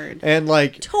shitbird. And,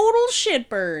 like, Total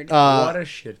shitbird. What a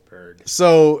shitbird.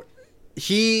 so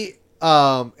he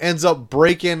ends up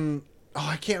breaking. Oh,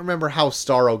 I can't remember how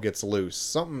Starro gets loose.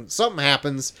 Something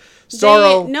happens.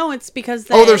 Starro. No, it's because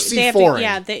Oh, they're they have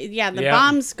C4ing. the Yeah.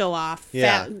 bombs go off.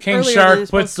 Yeah. King earlier than Shark they're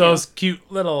puts supposed to. those cute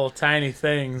little tiny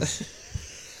things.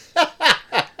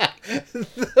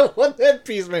 What that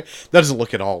piece, man? That doesn't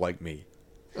look at all like me.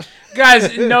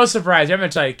 Guys, no surprise. I'm going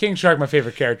to tell you, King Shark, my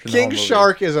favorite character in the whole King movie.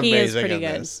 Shark is He is amazing pretty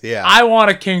in good. this. Yeah. I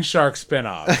want a King Shark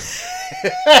spinoff.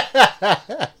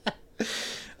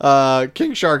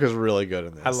 King Shark is really good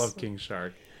in this. I love King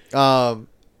Shark.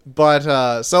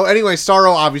 But so anyway,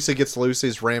 Starro obviously gets loose.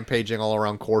 He's rampaging all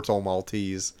around Corto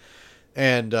Maltese,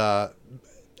 and a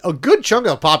good chunk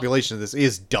of the population of this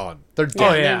is done. They're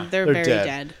dead. Oh, yeah. They're They're very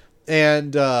dead. dead.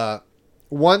 And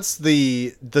once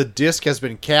the disc has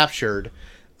been captured,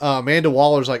 Amanda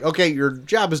Waller's like, "Okay, your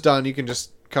job is done. You can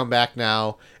just come back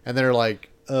now." And they're like,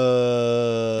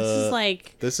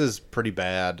 This is pretty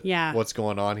bad. Yeah. What's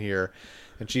going on here?"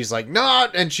 And she's like, "No,"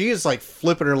 and she is like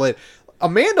flipping her lid.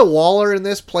 Amanda Waller in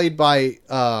this, played by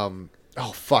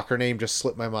oh fuck, her name just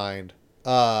slipped my mind.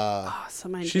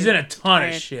 She's in a ton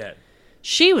of shit.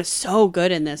 She was so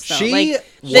good in this, though. She like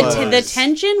was. the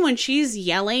tension when she's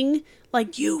yelling,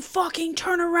 like, "You fucking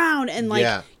turn around," and like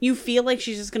Yeah. you feel like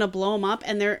she's just gonna blow them up,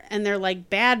 and they're like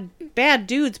bad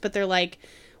dudes, but they're like,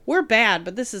 we're bad,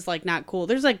 but this is like not cool.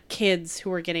 There's like kids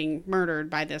who are getting murdered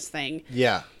by this thing.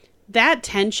 Yeah. That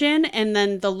tension, and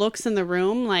then the looks in the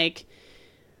room, like,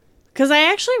 because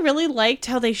I actually really liked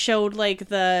how they showed like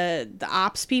the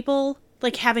ops people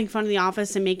like having fun in the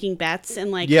office and making bets, and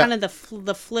like Yeah. kind of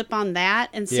the flip on that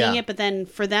and seeing Yeah. it, but then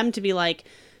for them to be like,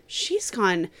 she's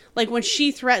gone, like when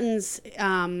she threatens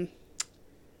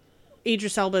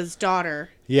Idris Elba's daughter,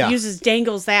 Yeah.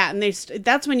 dangles that, and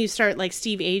that's when you start like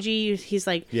Steve Agee, he's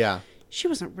like, Yeah. she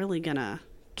wasn't really gonna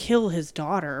kill his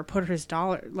daughter or put his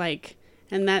daughter, like,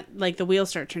 and that, like, the wheels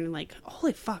start turning, like,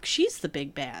 holy fuck, she's the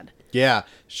big bad. Yeah,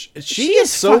 she is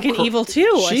is so fucking evil,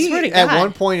 too. I She swear to at God.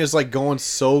 one point is like going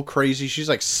so crazy. She's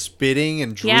like spitting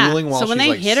and drooling while so when she's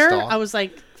they like hit her, stalk- I was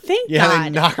like, thank yeah, God. they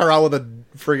knock her out with a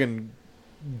friggin'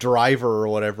 driver or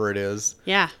whatever it is.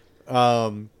 Yeah.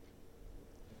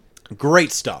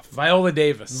 Great stuff. Viola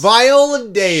Davis. Viola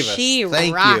Davis. She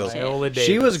Thank rocked you. it. Viola Davis.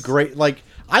 She was great. Like,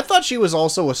 I thought she was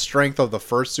also a strength of the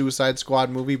first Suicide Squad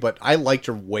movie, but I liked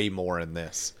her way more in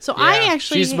this. So I Yeah.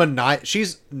 actually,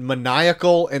 She's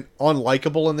maniacal and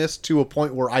unlikable in this to a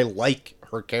point where I like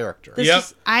her character. Yep.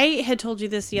 I had told you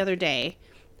this the other day,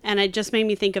 and it just made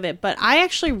me think of it, but I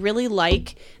actually really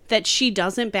like that she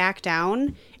doesn't back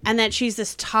down, and that she's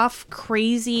this tough,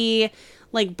 crazy,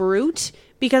 like, brute,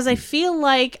 because I feel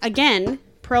like, again,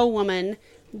 pro-woman,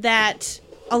 that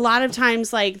a lot of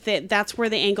times, like, that's where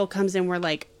the angle comes in, where,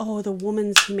 like, oh, the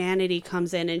woman's humanity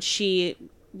comes in, and she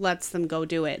lets them go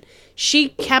do it. She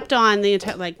kept on the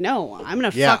entire, like, no, I'm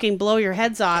gonna Yeah. fucking blow your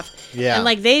heads off. Yeah. And,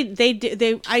 like,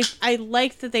 I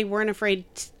like that they weren't afraid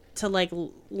to like, To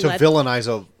to villainize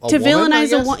a woman, I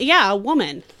villainize guess? a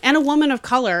woman, and a woman of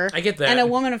color. I get that. And a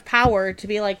woman of power, to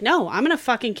be like, no, I'm gonna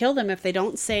fucking kill them if they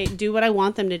don't do what I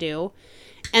want them to do.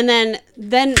 And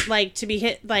then like, to be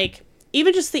hit, like,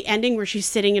 even just the ending where she's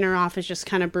sitting in her office just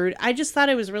kind of brood. I just thought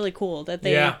it was really cool that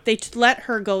they Yeah. let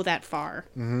her go that far.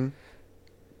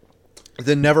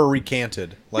 Then never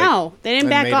recanted. Like, No, they didn't and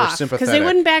back made her off because they sympathetic.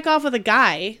 wouldn't back off with a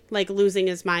guy like losing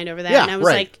his mind over that. Yeah, and I was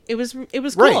right. like, it was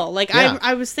Right, cool. Like yeah.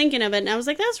 I was thinking of it, and I was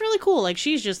like, that's really cool. Like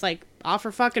she's just like off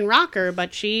her fucking rocker,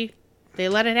 but they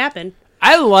let it happen.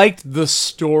 I liked the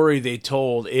story they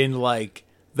told in like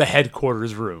the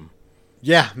headquarters room.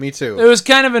 Yeah, me It too. was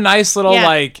kind of a nice little Yeah.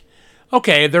 like,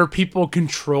 okay, there are people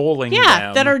controlling Yeah,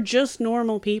 them. that are just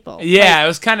normal people. Yeah, it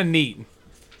was kind of neat.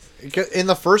 In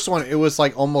the first one, it was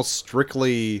like almost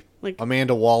strictly Like-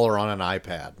 Amanda Waller on an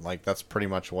iPad. Like that's pretty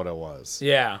much what it was.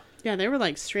 Yeah. Yeah, they were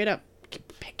like straight up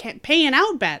paying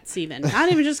out bets, even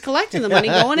not even just collecting the money,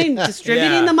 going and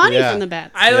distributing Yeah. the money Yeah. from the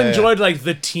bets. I Yeah, enjoyed like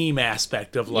the team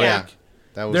aspect of like Yeah.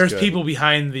 That was there's good. people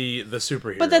behind the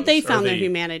superheroes. But that they or found their the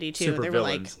humanity too. They were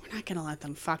like, supervillains. we're not gonna let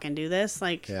them fucking do this.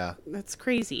 Like, Yeah. that's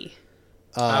crazy.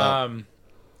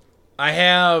 I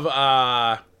have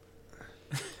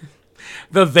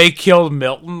the "they killed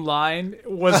Milton" line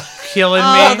was killing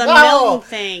Oh, me. the No. Milton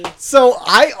thing. So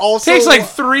I also Takes like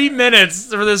 3 minutes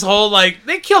for this whole like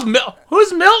they killed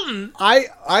who's Milton? I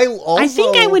also I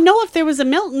think I would know if there was a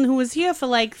Milton who was here for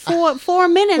like 4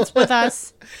 minutes with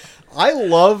us. I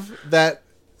love that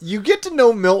you get to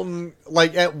know Milton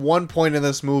like at one point in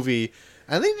this movie,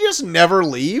 and then he just never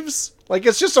leaves. Like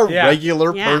it's just a Yeah.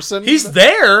 regular Yeah. person. He's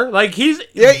there, like he's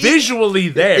Yeah, he- visually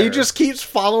there. He just keeps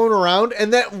following around,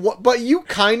 and but you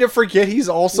kind of forget he's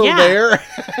also Yeah. there.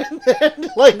 And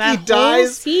then, like That he whole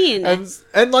dies, scene.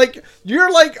 and like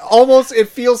you're like almost. It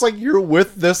feels like you're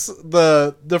with the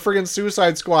friggin'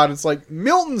 Suicide Squad. It's like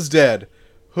Milton's dead.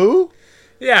 Who?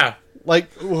 yeah.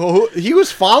 Like he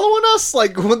was following us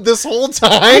like this whole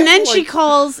time. And then she Like,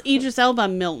 calls Idris Elba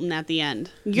Milton at the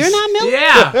end. You're not Milton?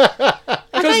 Yeah. I thought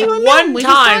Because you were Milton. one We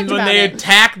just time talked when about they it.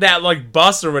 attack that like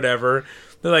bus or whatever,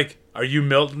 they're like, "Are you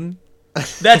Milton?"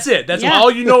 That's it. That's Yeah. all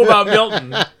you know about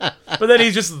Milton. But then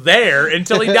he's just there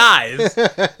until he dies.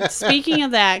 Speaking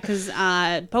of that, because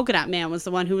Polka Dot Man was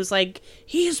the one who was like,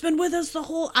 he has been with us the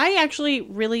whole... I actually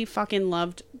really fucking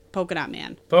loved Polka Dot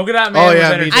Man. Polka Dot Man Oh, was yeah,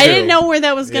 me entertaining. I too. didn't know where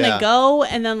that was gonna Yeah. go,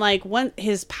 and then like when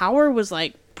his power was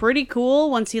like pretty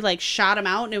cool once he like shot him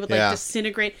out and it would like Yeah.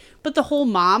 disintegrate. But the whole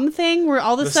mom thing where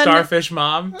all of a The sudden Starfish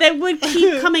Mom. that would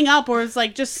keep coming up where it's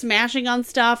like just smashing on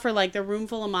stuff or like the room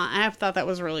full of mom. I thought that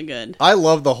was really good. I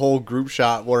love the whole group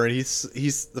shot where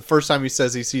he's the first time he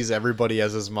says he sees everybody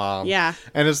as his mom. Yeah.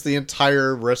 And it's the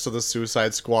entire rest of the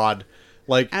Suicide Squad.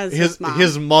 Like As his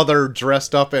his mom. mother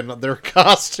dressed up in their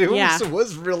costumes Yeah.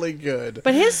 was really good.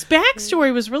 But his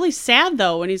backstory was really sad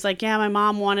though, and he's like, "Yeah, my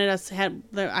mom wanted us to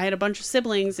I had a bunch of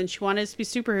siblings, and she wanted us to be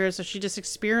superheroes, so she just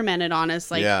experimented on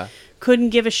us, like Yeah. couldn't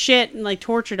give a shit and like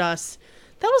tortured us."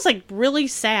 That was like really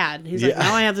sad. He's like, Yeah.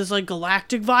 "Now I have this like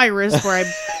galactic virus where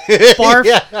I barf.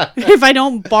 Yeah. If I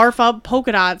don't barf up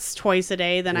polka dots twice a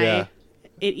day, then Yeah.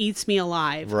 it eats me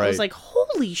alive." I Right. was like,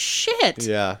 "Holy shit!"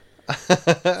 Yeah.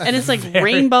 And it's like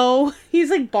rainbow. He's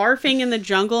like barfing in the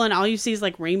jungle, and all you see is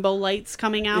like rainbow lights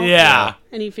coming out. Yeah.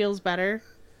 and he feels better.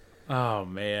 Oh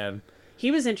man.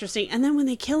 He was interesting. And then when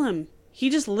they kill him, he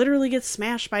just literally gets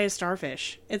smashed by a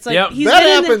starfish. It's like Yep. he's That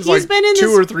been happens he's like been in 2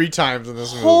 this or 3 times in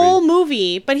this whole movie.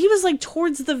 movie, but he was like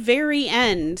towards the very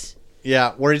end.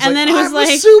 Yeah, where he's And like, then it was I'm like-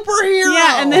 a superhero.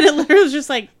 Yeah, and then it literally was just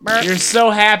like burp, You're so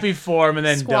happy for him and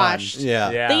then Squashed. done.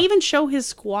 Yeah. Yeah. They even show his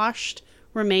squashed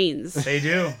remains. They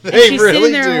do. And They she's really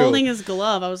sitting there do. holding his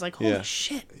glove. I was like, holy Yeah.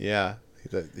 shit. Yeah.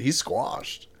 He's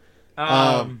squashed.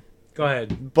 Go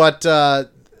ahead. But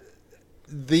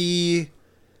the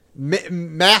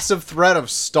massive threat of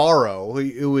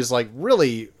Starro, who is like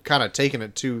really kind of taking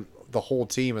it to the whole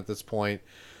team at this point,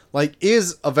 like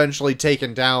is eventually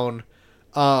taken down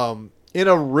in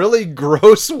a really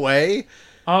gross way.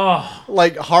 Oh,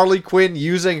 Like Harley Quinn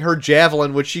using her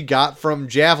javelin, which she got from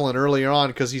Javelin earlier on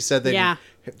because he said that Yeah.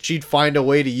 she'd find a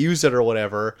way to use it or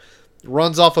whatever,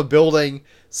 runs off a building,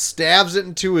 stabs it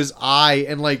into his eye,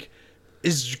 and like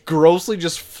is grossly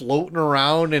just floating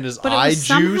around in his But it eye was juice.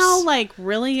 somehow like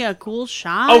really a cool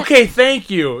shot. okay. Thank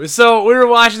you. So we were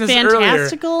watching this earlier,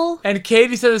 Fantastical. and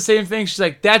Katie said the same thing. She's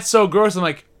like, "That's so gross." I'm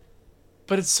like,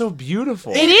 "But it's so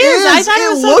beautiful." It is. I thought it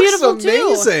was so looks beautiful too.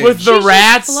 amazing. With the She's just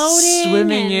rats floating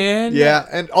swimming and- in. Yeah,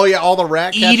 and all the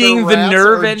rat catcher Eating the rats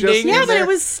nerve are just ending. in Yeah, but there. it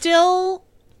was still.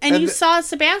 And And you the- saw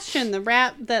Sebastian, the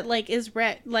rat that like is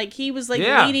rat, like he was like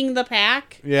Yeah. leading the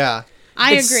pack. Yeah.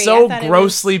 I It's agree. so I thought it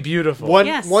grossly beautiful.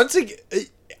 Yes. Once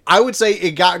I would say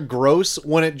it got gross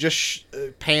when it just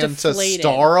panned Deflated. to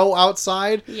Starro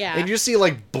outside. Yeah. And you just see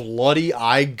like bloody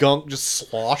eye gunk just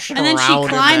sloshing And then around. she in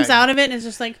climbs that- out of it and is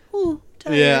just like, ooh,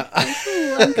 tired. Yeah. Like,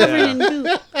 ooh, I'm covered in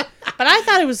goop. But But I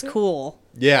thought it was cool.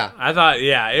 Yeah. I thought,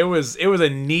 it was a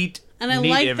neat. And I neat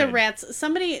like the image. rats.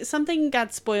 Something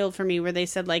got spoiled for me where they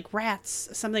said like rats,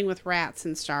 something with rats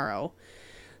in Starro.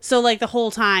 So like the whole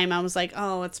time I was like,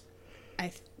 oh,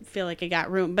 I feel like it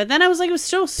got ruined. But then I was like, it was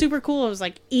still super cool. It was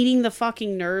like eating the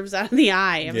fucking nerves out of the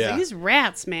eye. I was like, these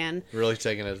rats, man. Really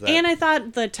taking it as that. And I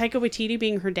thought the Taika Waititi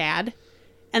being her dad,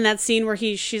 and that scene where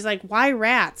she's like, why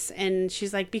rats? And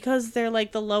she's like, because they're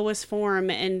like the lowest form,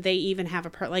 and they even have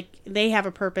they have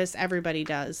a purpose. Everybody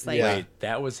does. Like, Yeah. Wait,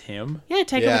 that was him? yeah,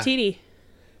 Taika Yeah. Waititi.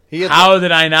 He had How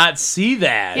did I not see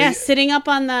that? Yeah, sitting up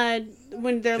on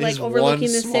when they're like his overlooking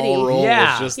one the small city. role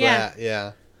Yeah. was just Yeah. that.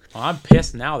 Yeah. Well, I'm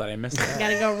pissed now that I missed that.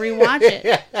 Gotta go rewatch it.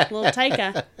 Little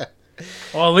Taika.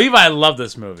 Well, Levi loved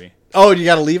this movie. Oh, you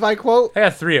got a Levi quote? I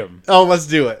got 3 of them. Oh, let's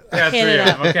do it. I got Hit 3 it of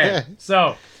up. them. Okay.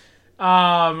 So,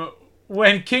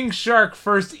 when King Shark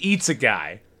first eats a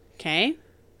guy, Okay.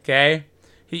 okay,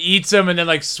 he eats him and then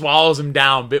like swallows him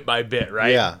down bit by bit,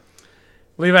 right? Yeah.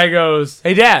 Levi goes,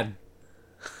 "Hey, Dad."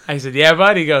 I said, "Yeah,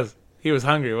 bud." He goes, "He was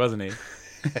hungry, wasn't he?"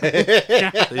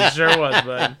 He sure was,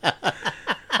 bud.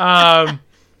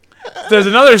 There's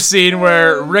another scene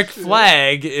where Rick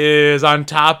Flag is on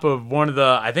top of one of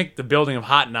I think the building of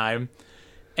Hottenheim,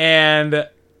 and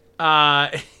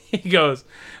he goes,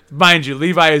 mind you,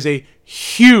 Levi is a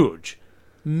huge,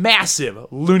 massive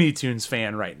Looney Tunes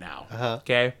fan right now.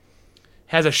 Okay,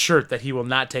 has a shirt that he will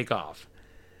not take off,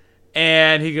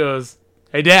 and he goes,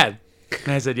 "Hey, Dad,"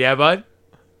 and I said, "Yeah, bud."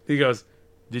 He goes,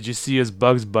 "Did you see his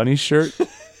Bugs Bunny shirt?"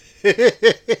 I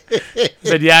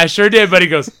said, "Yeah, I sure did," but he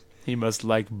goes, "He must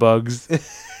like bugs."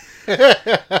 And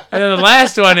then the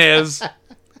last one is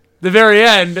the very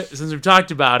end, since we've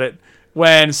talked about it,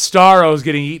 when Starro's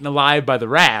getting eaten alive by the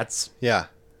rats. Yeah.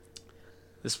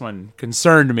 This one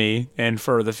concerned me and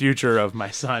for the future of my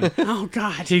son. Oh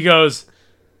God. He goes,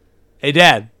 "Hey,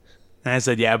 Dad." And I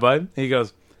said, "Yeah, bud." He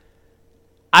goes,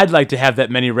 "I'd like to have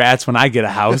that many rats when I get a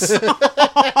house."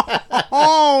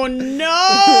 Oh no.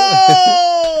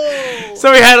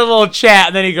 So we had a little chat,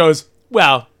 and then he goes,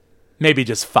 "Well, maybe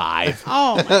just 5.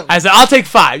 Oh my I said, "I'll take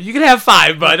 5. You can have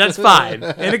 5, bud. That's fine.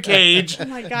 In a cage,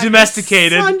 my God.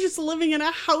 domesticated." Your son just living in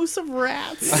a house of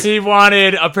rats. He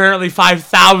wanted apparently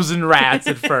 5,000 rats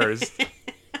at first.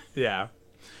 Yeah.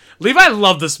 Levi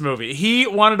loved this movie. He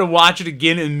wanted to watch it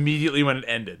again immediately when it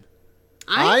ended.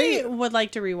 I would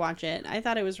like to rewatch it. I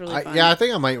thought it was really fun. Yeah, I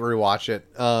think I might rewatch it.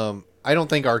 I don't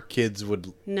think our kids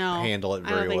would No. handle it I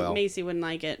don't very think well. Macy wouldn't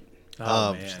like it.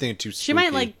 Oh, man. Just think too spooky. She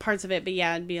might like parts of it, but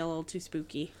yeah, it'd be a little too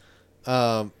spooky.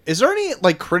 Is there any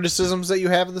like criticisms that you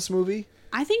have of this movie?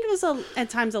 I think it was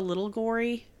at times a little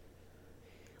gory.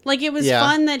 Like it was Yeah.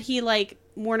 fun that he like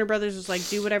Warner Brothers was like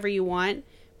do whatever you want,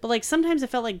 but like sometimes it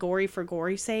felt like gory for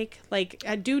gory's sake. Like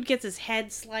a dude gets his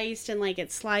head sliced and like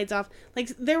it slides off. Like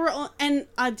there were and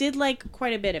I did like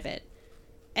quite a bit of it,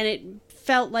 and it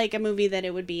felt like a movie that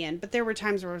it would be in. But there were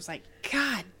times where it was like,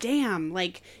 God damn!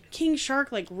 Like King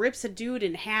Shark like rips a dude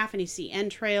in half and you see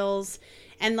entrails,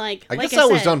 and like I like guess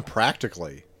that was said- done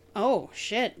practically. Oh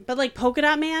shit! But like Polka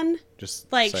Dot Man.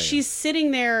 Just Like saying. she's sitting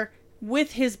there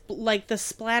with his like the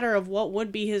splatter of what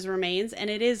would be his remains, and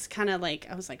it is kind of like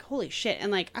I was like, holy shit!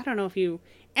 And like I don't know if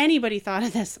anybody thought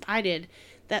of this. I did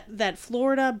that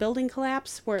Florida building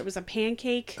collapse where it was a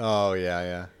pancake. Oh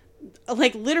yeah.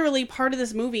 Like literally part of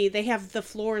this movie, they have the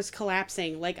floors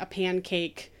collapsing like a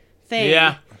pancake thing.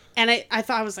 Yeah. And I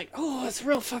thought I was like, oh, it's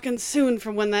real fucking soon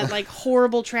from when that like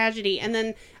horrible tragedy, and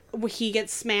then he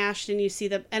gets smashed and you see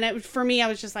for me I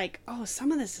was just like, oh,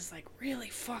 some of this is like really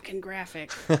fucking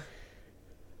graphic.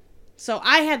 So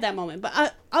I had that moment,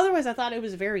 but otherwise I thought it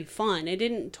was very fun. It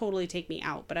didn't totally take me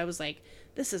out, but I was like,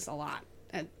 this is a lot.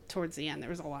 Towards the end there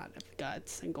was a lot of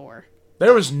guts and gore.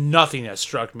 There was nothing that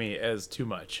struck me as too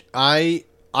much. I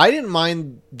didn't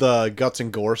mind the guts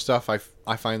and gore stuff.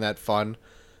 I find that fun,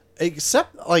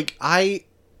 except like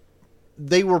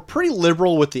they were pretty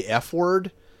liberal with the F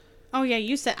word. Oh yeah,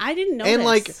 you said I didn't notice. And,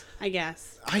 like, I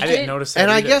guess I didn't notice that And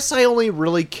I either. guess I only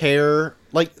really care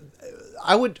like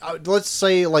I would let's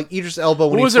say like Idris Elba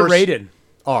when What he was it first rated?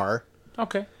 R.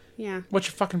 Okay. Yeah. What's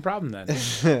your fucking problem then?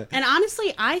 And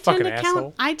honestly, I Fucking tend to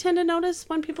asshole. I tend to notice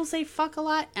when people say fuck a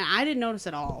lot, and I didn't notice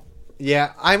at all.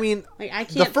 Yeah, I mean, Like I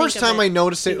can't. the first think of time I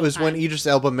noticed it single was when time. Idris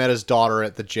Elba met his daughter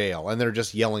at the jail, and they're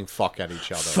just yelling "fuck" at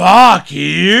each other. Fuck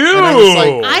you! And I was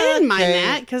like, I didn't mind Okay.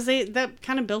 that because that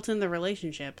kind of built in the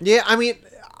relationship. Yeah, I mean,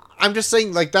 I'm just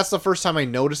saying, like, that's the first time I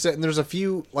noticed it, and there's a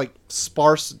few, like,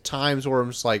 sparse times where I'm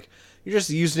just like, you're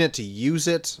just using it to use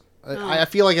it. I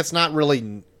feel like it's not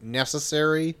really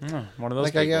necessary, One of those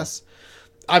like, people. I guess.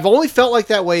 I've only felt like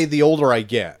that way the older I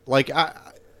get. Like,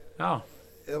 Oh.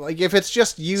 like if it's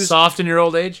just used... Soft in your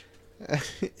old age?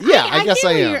 Yeah, I guess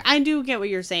I am. I do get what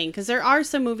you're saying, because there are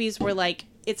some movies where like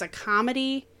it's a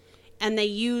comedy and they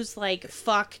use like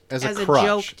fuck As as a a crutch.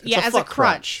 joke. It's Yeah, a as a fuck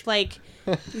crutch. Like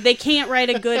they can't write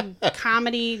a good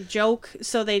comedy joke,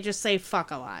 so they just say fuck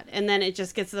a lot. And then it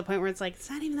just gets to the point where it's like, it's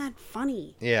not even that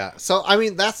funny. Yeah. So I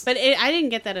mean that's But I didn't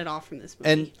get that at all from this movie.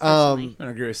 And, personally. I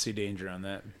don't agree with Sea Danger on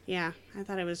that. Yeah, I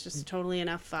thought it was just totally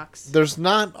enough fucks. there's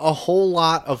not a whole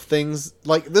lot of things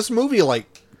like this movie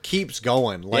like keeps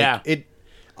going. Like Yeah.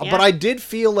 Yeah. But I did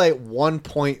feel at one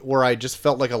point where I just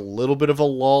felt like a little bit of a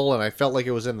lull, and I felt like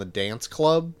it was in the dance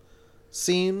club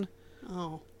scene.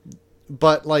 Oh.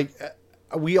 But like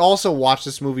we also watched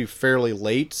this movie fairly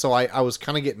late, so I was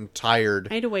kind of getting tired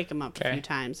I had to wake him up a Okay. few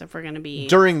times if we're going to be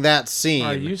during that scene.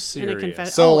 Are you in a serious?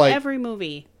 confession. So, Oh, like- every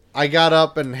movie. I got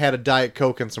up and had a Diet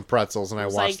Coke and some pretzels, and I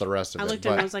was watched like- the rest of I it. looked at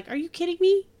him But and I was like, are you kidding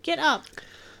me? Get up.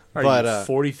 Are But, you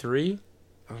 43?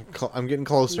 I'm getting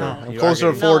closer. No. I'm You closer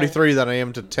are to getting- 43 than I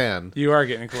am to 10. You are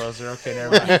getting closer. Okay,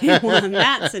 never mind. Well, in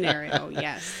that scenario,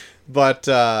 yes. But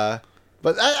I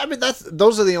mean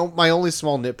those are my only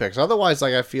small nitpicks. Otherwise,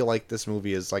 like I feel like this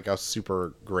movie is like a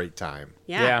super great time.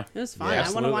 Yeah, Yeah. it was fun. Yeah,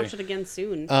 I want to watch absolutely. it again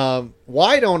soon.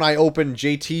 Why don't I open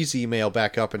JT's email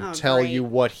back up and Oh, tell great. you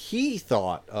what he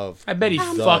thought of? I bet he The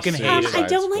fucking Suicide hated I it.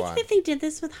 don't Squad. like that they did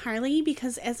this with Harley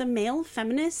because as a male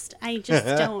feminist, I just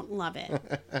don't love it.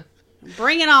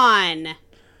 Bring it on.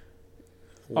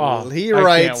 Oh, He I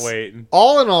writes, can't wait.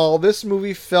 all in all, this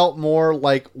movie felt more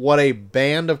like what a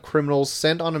band of criminals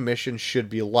sent on a mission should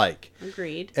be like.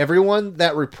 Agreed. Everyone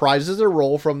that reprises a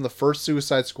role from the first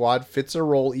Suicide Squad fits a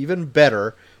role even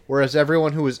better, whereas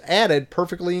everyone who is added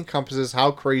perfectly encompasses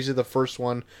how crazy the first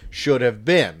one should have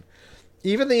been.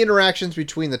 Even the interactions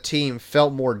between the team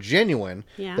felt more genuine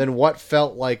Yeah. than what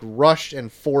felt like rushed and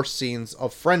forced scenes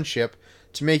of friendship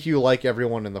to make you like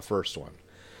everyone in the first one.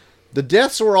 The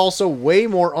deaths were also way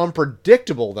more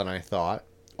unpredictable than I thought.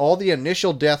 All the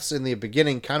initial deaths in the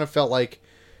beginning kind of felt like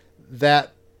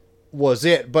that was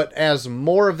it, but as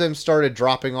more of them started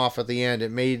dropping off at the end, it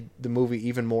made the movie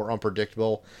even more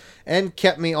unpredictable and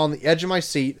kept me on the edge of my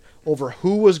seat over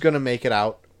who was going to make it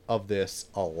out of this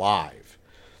alive.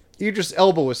 Idris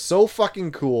Elba was so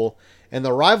fucking cool, and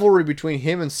the rivalry between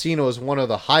him and Cena is one of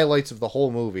the highlights of the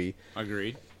whole movie.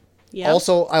 Agreed. Yeah.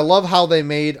 Also, I love how they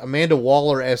made Amanda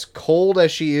Waller as cold as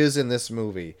she is in this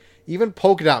movie. Even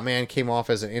Polka Dot Man came off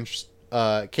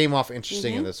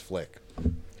interesting in this flick.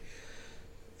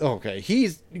 Okay,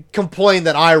 he's complained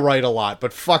that I write a lot,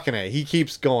 but fucking it, he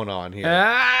keeps going on here.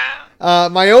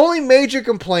 My only major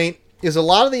complaint is a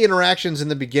lot of the interactions in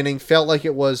the beginning felt like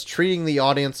it was treating the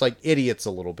audience like idiots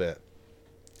a little bit.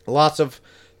 Lots of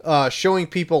showing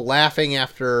people laughing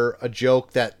after a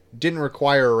joke that didn't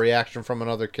require a reaction from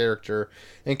another character,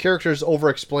 and characters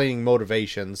over-explaining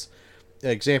motivations.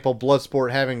 Example,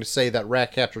 Bloodsport having to say that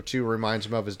Ratcatcher 2 reminds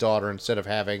him of his daughter instead of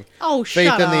having Oh, faith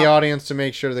shut in the up. audience to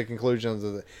make sure the conclusions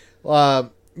of the...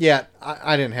 yeah,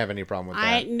 I didn't have any problem with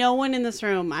that. No one in this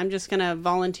room, I'm just going to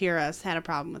volunteer us, had a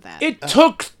problem with that. It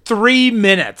took 3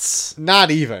 minutes. Not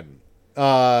even.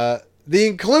 The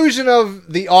inclusion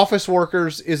of the office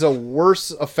workers is a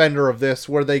worse offender of this,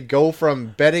 where they go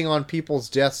from betting on people's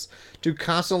deaths to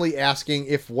constantly asking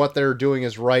if what they're doing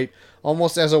is right,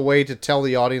 almost as a way to tell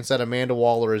the audience that Amanda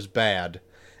Waller is bad,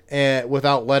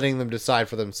 without letting them decide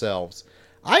for themselves.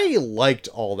 I liked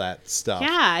all that stuff. Yeah,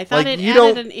 I thought Like, it you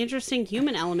added don't- an interesting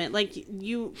human element. Like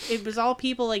it was all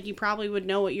people like you probably would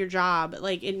know at your job.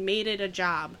 Like it made it a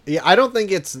job. Yeah, I don't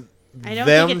think it's I don't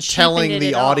them think it cheapened telling it the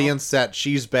at all. audience that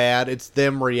she's bad. It's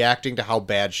them reacting to how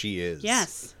bad she is.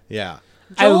 Yes. Yeah.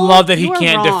 I Joel, love that he you are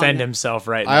can't wrong. defend himself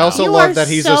right now. I also You love are that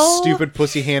he's so a stupid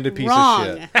pussy-handed piece Wrong.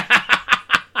 of shit.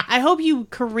 I hope you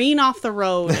careen off the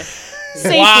road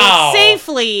Wow.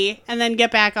 safely, and then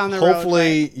get back on the road.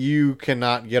 Hopefully you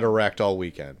cannot get erect all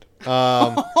weekend.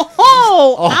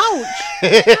 Oh, ouch!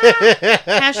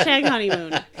 Hashtag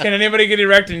honeymoon. Can anybody get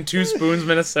erect in 2 Spoons,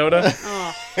 Minnesota?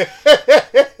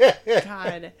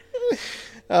 God.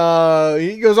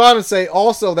 He goes on to say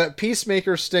also that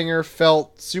Peacemaker stinger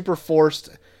felt super forced,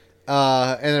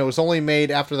 and it was only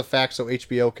made after the fact so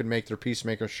HBO could make their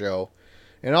Peacemaker show.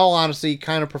 In all honesty,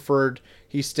 kind of preferred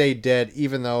he stayed dead,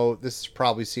 even though this is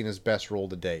probably seen as best role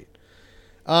to date.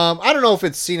 I don't know if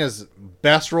it's seen as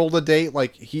best role to date.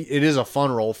 Like it is a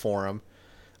fun role for him.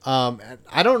 And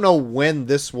I don't know when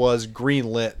this was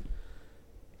greenlit.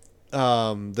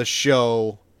 The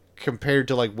show compared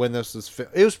to like when this was,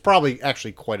 it was probably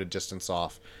actually quite a distance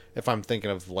off. If I'm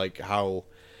thinking of like how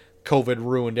COVID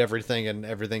ruined everything and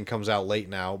everything comes out late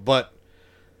now, but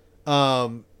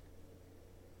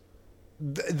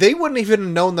they wouldn't even have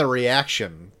known the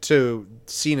reaction to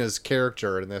Cena's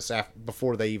character in this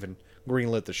before they even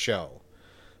greenlit the show.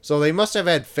 So they must have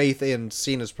had faith in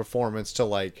Cena's performance to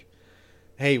like,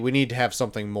 hey, we need to have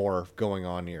something more going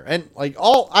on here. And like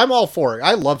I'm all for it.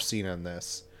 I love Cena in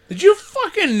this. Did you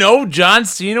fucking know John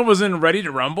Cena was in Ready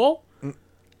to Rumble?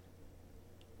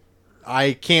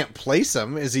 I can't place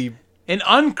him. Is he An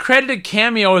uncredited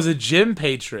cameo as a gym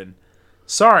patron.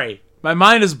 Sorry, my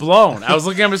mind is blown. I was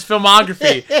looking at his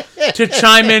filmography to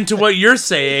chime into what you're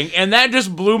saying, and that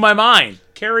just blew my mind.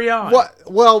 Carry on.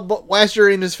 what? Well, but as you're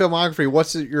in his filmography,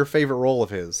 what's your favorite role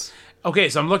of his? Okay,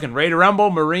 so I'm looking. Ready to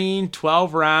Rumble, Marine,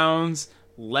 12 Rounds,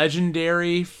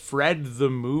 Legendary, Fred the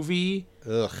Movie,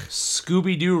 Ugh.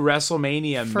 Scooby-Doo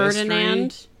WrestleMania Ferdinand.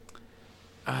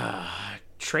 Mystery,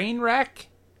 Trainwreck.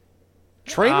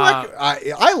 Trainwreck.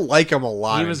 I like him a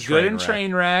lot. He was good in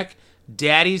Trainwreck.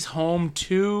 Daddy's Home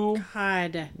 2.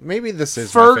 God. Maybe this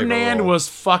is my favorite Ferdinand role. was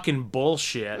fucking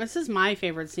bullshit. This is my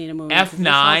favorite Cena movie. 'cause this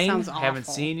all F9, sounds awful. haven't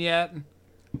seen yet.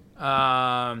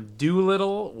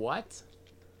 Doolittle, what?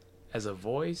 As a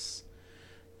voice.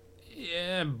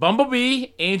 Yeah, Bumblebee,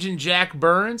 Agent Jack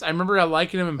Burns. I remember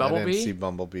liking him in I Bumblebee. didn't see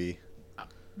Bumblebee.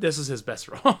 This is his best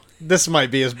role. This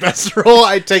might be his best role.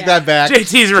 I take that back.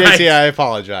 JT's right. JT, I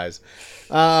apologize.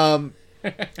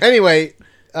 Anyway,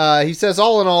 he says,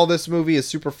 all in all, this movie is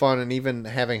super fun, and even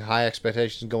having high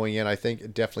expectations going in, I think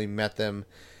it definitely met them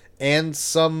and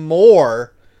some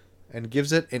more, and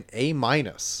gives it an A-.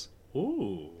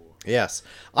 Ooh. Yes.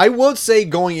 I would say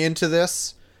going into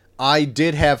this, I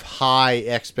did have high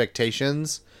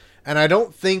expectations, and I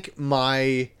don't think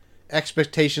my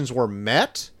expectations were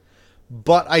met,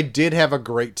 but I did have a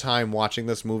great time watching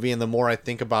this movie, and the more I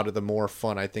think about it, the more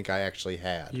fun I think I actually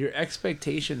had. Your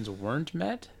expectations weren't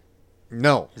met?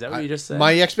 No. Is that what you just said?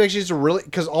 My expectations are really...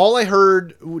 Because all I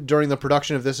heard during the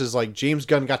production of this is, like, James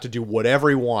Gunn got to do whatever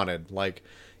he wanted. Like,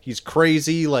 he's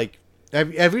crazy. Like,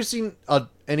 have you seen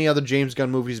any other James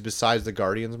Gunn movies besides the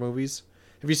Guardians movies?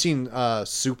 Have you seen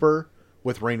Super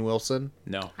with Rainn Wilson?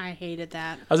 No. I hated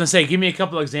that. I was going to say, give me a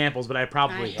couple examples, but I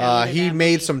probably have. hated He that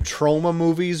made movie. some trauma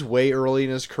movies way early in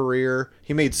his career.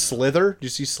 He made Slither. Did you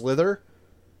see Slither?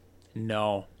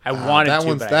 No. I wanted that to,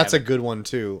 one's but that's I a good one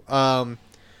too.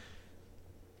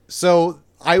 So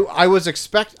I was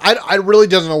I really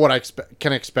doesn't know what I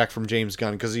can expect from James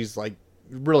Gunn, because he's like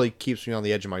really keeps me on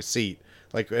the edge of my seat.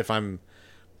 Like if I'm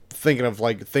thinking of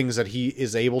like things that he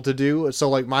is able to do. So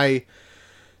like my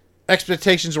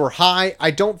expectations were high.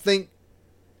 I don't think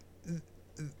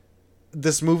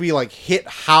this movie like hit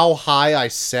how high I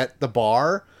set the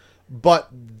bar. But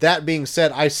that being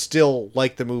said, I still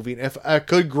like the movie. And if I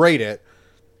could grade it,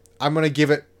 I'm going to give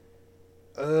it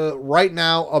right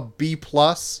now a B+.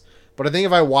 But I think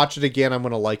if I watch it again, I'm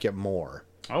going to like it more.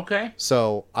 Okay.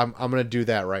 So I'm going to do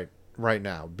that right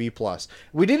now. B+.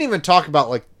 We didn't even talk about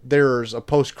like there's a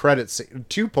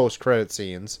two post-credit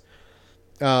scenes.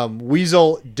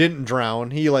 Weasel didn't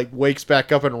drown. He like wakes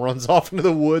back up and runs off into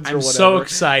the woods or I'm whatever. so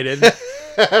excited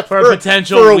for a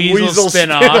potential Weasel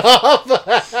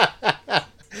spin-off.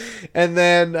 And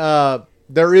then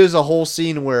there is a whole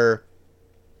scene where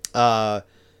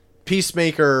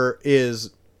Peacemaker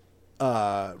is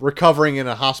recovering in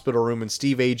a hospital room, and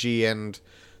Steve Agee and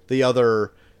the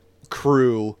other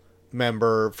crew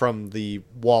member from the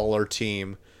Waller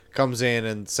team comes in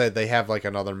and said they have like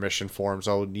another mission for him,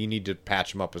 so you need to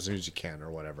patch him up as soon as you can or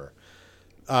whatever.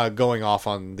 Going off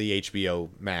on the HBO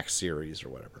Max series or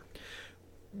whatever.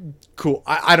 Cool.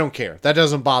 I don't care. That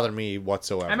doesn't bother me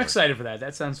whatsoever. I'm excited for that.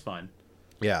 That sounds fun.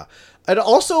 Yeah. It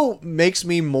also makes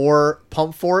me more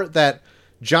pumped for it that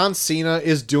John Cena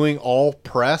is doing all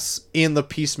press in the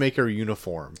Peacemaker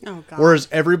uniform. Oh, God. Whereas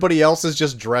everybody else is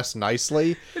just dressed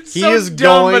nicely. It's so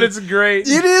dumb, but it's great.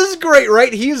 It is great,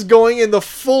 right? He's going in the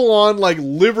full-on, like,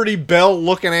 Liberty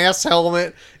Bell-looking ass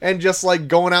helmet and just, like,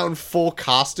 going out in full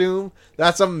costume.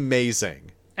 That's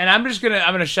amazing. And I'm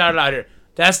gonna shout it out here.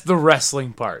 That's the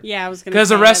wrestling part. Yeah, I was gonna. Because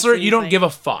say a wrestler, that you don't seems give a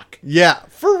fuck. Yeah,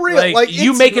 for real. Like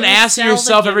you it's make an really- ass of sell the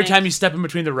yourself every gimmick. time you step in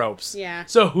between the ropes. Yeah.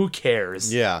 So who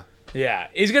cares? Yeah. Yeah.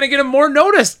 He's gonna get him more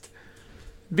noticed.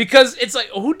 Because it's like,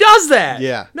 who does that?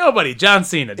 Yeah. Nobody. John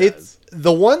Cena does. It's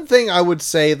the one thing I would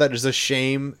say that is a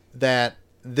shame that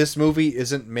this movie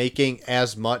isn't making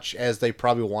as much as they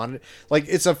probably wanted. Like,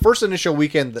 it's a first initial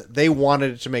weekend that they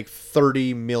wanted it to make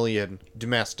 30 million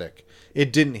domestic.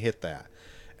 It didn't hit that.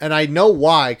 And I know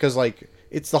why, because, like,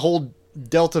 it's the whole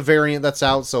Delta variant that's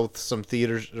out, so some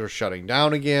theaters are shutting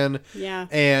down again. Yeah.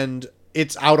 And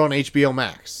it's out on HBO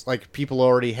Max. Like, people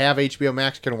already have HBO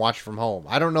Max, can watch from home.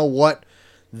 I don't know what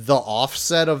the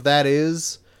offset of that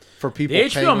is for people the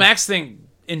paying. HBO Max thing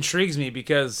intrigues me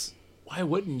because why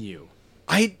wouldn't you?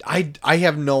 I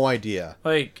have no idea.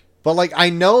 Like, But, like,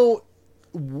 I know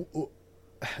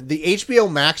the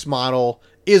HBO Max model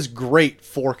is great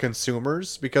for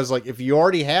consumers because, like, if you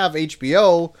already have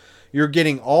HBO, you're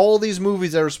getting all these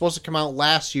movies that are supposed to come out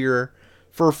last year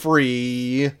for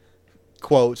free,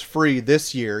 quotes, free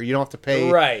this year. You don't have to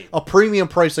pay a premium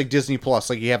price like Disney Plus.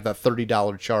 Like, you have that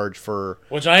 $30 charge for...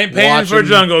 Which I ain't paying for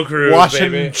Jungle Cruise,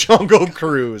 baby. Jungle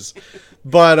Cruise.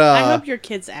 But, I hope your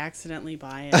kids accidentally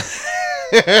buy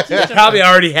it. They probably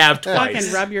already have twice.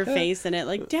 Fucking rub your face in it.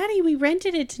 Like, Daddy, we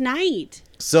rented it tonight.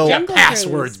 So Got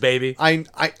passwords, baby.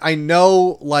 I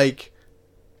know, like,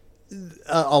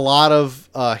 a lot of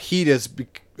heat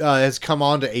has come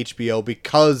onto HBO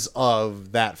because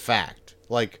of that fact.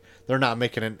 Like, they're not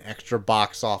making an extra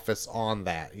box office on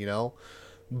that, you know?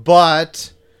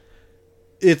 But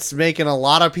it's making a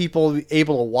lot of people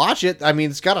able to watch it. I mean,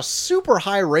 it's got a super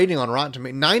high rating on Rotten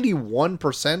Tomatoes,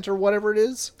 91% or whatever it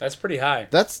is. That's pretty high.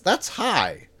 That's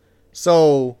high.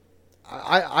 So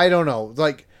I don't know.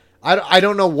 Like, I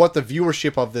don't know what the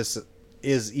viewership of this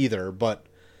is either, but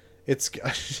it's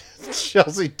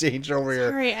Chelsea Danger over here.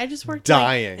 Sorry, I just worked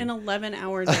dying. like an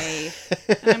 11-hour day.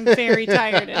 And I'm very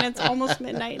tired, and it's almost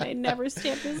midnight, and I never stay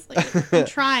up this late. I'm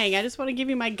trying. I just want to give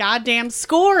you my goddamn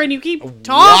score, and you keep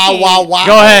talking. Wow.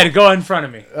 Go ahead. Go in front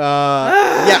of me.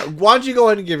 Yeah, why don't you go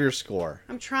ahead and give your score?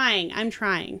 I'm trying.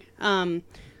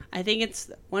 I think it's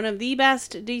one of the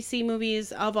best DC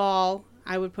movies of all.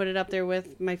 I would put it up there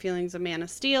with my feelings of Man of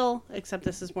Steel, except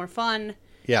this is more fun.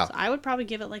 Yeah. So I would probably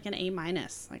give it like an A-.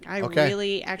 Like, I Okay.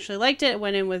 really actually liked it.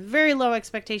 Went in with very low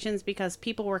expectations because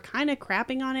people were kind of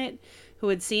crapping on it who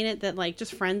had seen it, that like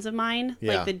just friends of mine,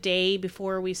 Yeah. like the day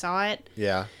before we saw it.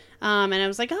 Yeah. And I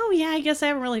was like, oh yeah, I guess I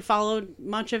haven't really followed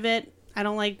much of it. I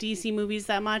don't like DC movies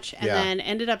that much. And Yeah. then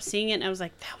ended up seeing it and I was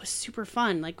like, that was super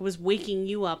fun. Like, it was waking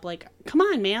you up. Like, come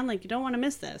on, man. Like, you don't want to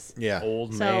miss this. Yeah.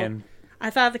 Old So man. I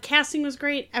thought the casting was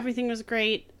great. Everything was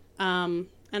great.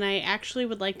 And I actually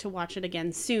would like to watch it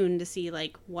again soon to see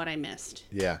like what I missed.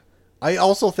 Yeah. I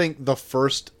also think the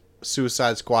first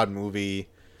Suicide Squad movie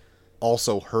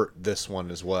also hurt this one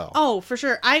as well. Oh, for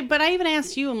sure. But I even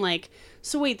asked you, I'm like,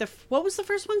 so wait, what was the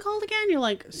first one called again? You're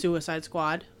like, Suicide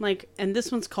Squad. I'm like, and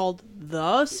this one's called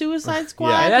The Suicide Squad?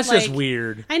 Yeah, That's like, just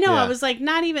weird. I know. Yeah. I was like,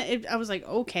 not even, I was like,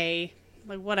 okay,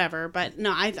 like whatever. But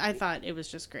no, I thought it was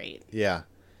just great. Yeah.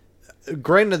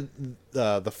 Granted,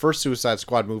 the first Suicide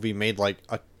Squad movie made like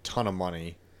a ton of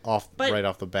money right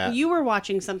off the bat. You were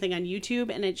watching something on YouTube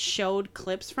and it showed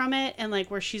clips from it and like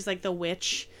where she's like the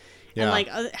witch and like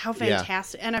how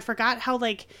fantastic. And I forgot how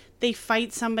like they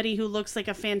fight somebody who looks like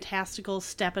a fantastical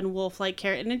Steppenwolf like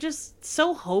character, and it just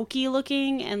so hokey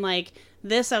looking. And like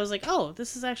this, I was like, oh,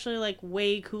 this is actually like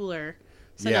way cooler.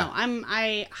 So Yeah. no,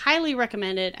 I highly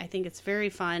recommend it. I think it's very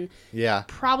fun. Yeah.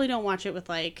 Probably don't watch it with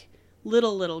like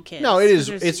little kids. No, it is.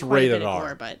 There's It's quite a rated bit of R.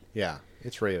 gore, but Yeah.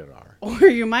 It's rated R. or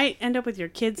you might end up with your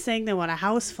kids saying they want a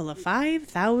house full of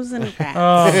 5,000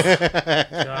 rats.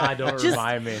 God, don't Just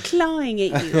remind me. clawing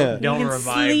at you. Don't you can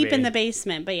remind sleep me. in the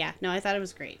basement. But yeah, no, I thought it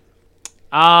was great.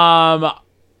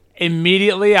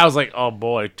 Immediately I was like, oh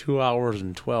boy, 2 hours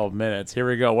and 12 minutes. Here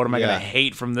we go. What am I Yeah. gonna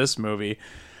hate from this movie?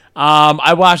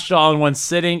 I watched it all in one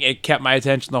sitting. It kept my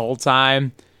attention the whole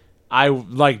time. I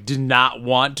like did not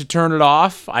want to turn it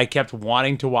off. I kept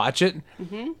wanting to watch it.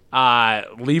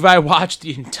 Levi watched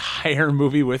the entire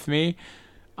movie with me.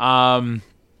 I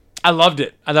loved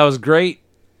it. I thought it was great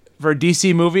for a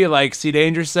DC movie. Like C.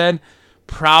 Danger said,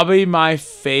 probably my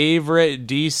favorite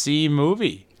DC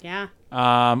movie. Yeah.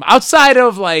 Outside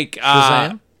of like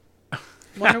Shazam?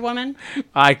 Wonder Woman.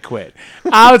 I quit.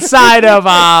 Outside of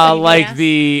like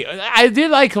Yes. I did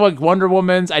like Wonder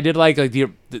Woman's. I did like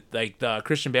the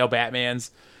Christian Bale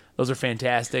Batmans. Those are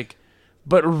fantastic.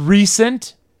 But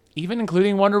recent, even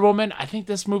including Wonder Woman, I think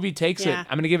this movie takes Yeah. it.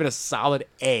 I'm gonna give it a solid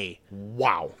A.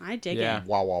 Wow. I dig Yeah. it.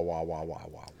 Wow.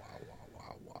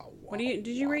 What do you?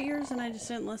 Did you rate yours and I just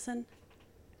didn't listen?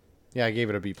 Yeah, I gave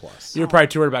it a B plus. You're probably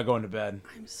too worried about going to bed.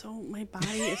 My body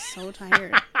is so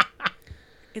tired.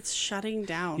 It's shutting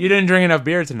down. You didn't drink enough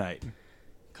beer tonight.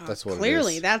 God, That's what it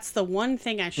clearly, is. that's the one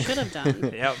thing I should have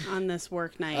done Yep. on this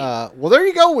work night. Well, there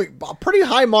you go. Pretty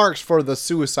high marks for the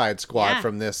Suicide Squad Yeah.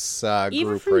 from this Even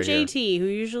group from right here. JT, who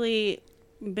usually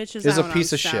bitches Is out a on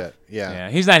piece of stuff. shit. Yeah. Yeah,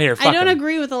 he's not here. Fuck I don't him.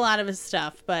 agree with a lot of his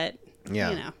stuff, but Yeah.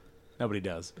 you know. Nobody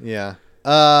does. Yeah.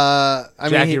 I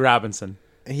Jackie mean, Robinson.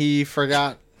 he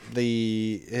forgot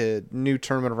the new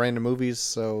Tournament of Random Movies,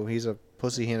 so he's a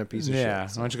pussy-handed piece of Yeah.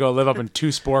 shit. Why don't you go live up in Two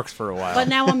Sporks for a while? But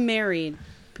now I'm married.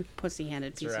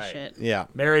 Pussy-handed piece of right. shit. Yeah.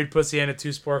 Married, pussy, and a Two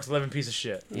Sporks, 11 piece of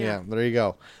shit. Yeah, there you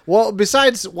go. Well,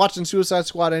 besides watching Suicide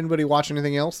Squad, anybody watch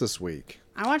anything else this week?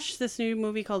 I watched this new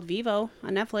movie called Vivo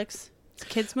on Netflix. It's a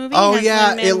kids movie. Oh Has yeah,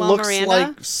 Lin-Manuel it looks Miranda.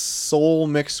 like Soul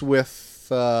mixed with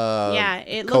Yeah,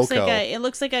 it looks Coco.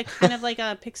 like a kind of like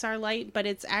a Pixar light, but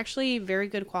it's actually very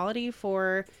good quality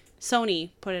for Sony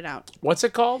put it out. What's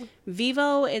it called?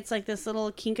 Vivo, it's like this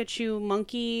little Kinkachu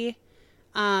monkey,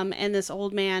 and this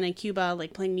old man in Cuba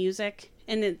like playing music.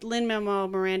 And Lin-Manuel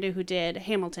Miranda, who did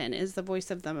Hamilton, is the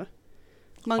voice of the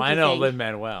monkey I know thing.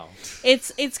 Lin-Manuel.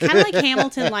 It's kind of like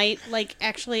Hamilton light. Like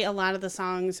actually, a lot of the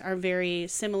songs are very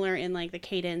similar in like the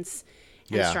cadence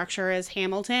and Yeah. structure as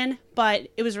Hamilton. But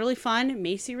it was really fun.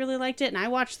 Macy really liked it, and I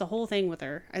watched the whole thing with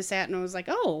her. I sat and I was like,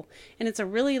 oh, and it's a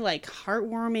really like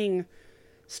heartwarming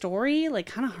story, like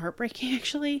kind of heartbreaking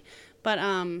actually, but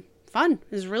fun.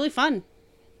 It was really fun.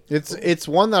 It's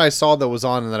one that I saw that was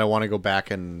on and that I want to go back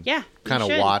and Yeah, kind of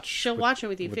you should. watch. She'll watch it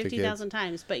with you with the 50,000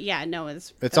 times. But yeah, no,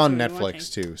 It's that's on what we're Netflix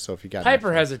watching. too, so if you got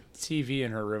Piper Netflix. has a TV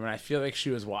in her room, and I feel like she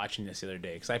was watching this the other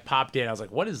day because I popped in. I was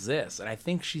like, "What is this?" And I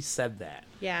think she said that.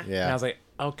 Yeah, Yeah. And I was like,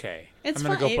 "Okay, it's I'm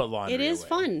gonna fun. go put laundry It is away.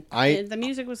 fun. I- The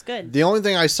music was good. The only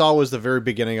thing I saw was the very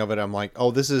beginning of it. I'm like,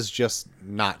 oh, this is just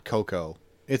not Coco.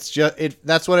 It's just it.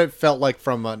 That's what it felt like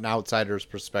from an outsider's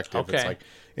perspective. It's Okay. like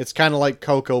it's kind of like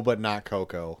Coco, but not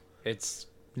Coco. It's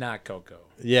not Coco,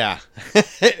 Yeah,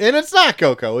 and it's not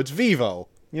Coco. It's Vivo,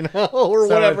 you know, or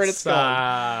So whatever it's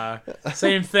called.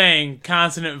 Same thing.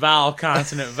 Consonant vowel.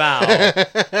 Consonant vowel.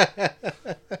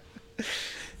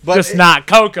 But Just not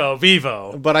Coco.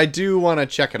 Vivo. But I do want to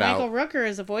check it Michael out. Rooker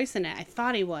is a voice in it. I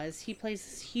thought he was. He plays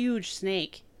this huge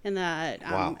snake in the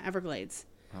Wow. Everglades.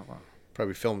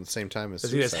 Probably filmed at the same time as.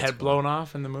 Does he get his Suicide head Squad. blown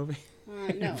off in the movie? No,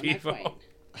 not Vivo. quite.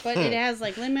 But it has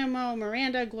like Lin-Manuel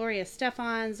Miranda, Gloria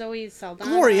Estefan, Zoe Saldana.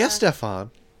 Gloria Estefan.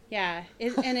 Yeah,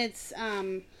 and it's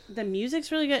the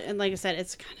music's really good, and like I said,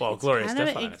 it's kind of Well, Gloria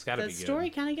Estefan, it's gotta the be good. story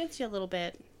kind of gets you a little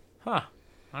bit. Huh.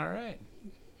 All right.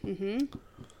 Mm-hmm.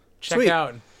 Check Sweet.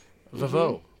 out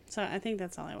Vivo. So I think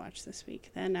that's all I watched this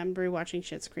week. Then I'm rewatching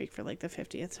Schitt's Creek for like the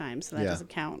 50th time, so that Yeah. doesn't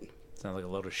count. Sounds like a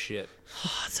load of shit.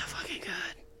 Oh, it's so fucking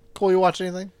good. Cole, you watch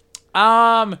anything?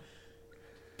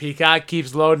 Peacock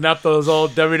keeps loading up those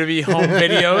old WWE home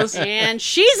videos. And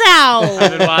she's out.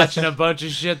 I've been watching a bunch of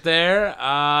shit there.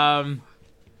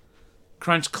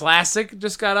 Crunch Classic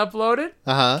just got uploaded.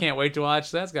 Uh huh. Can't wait to watch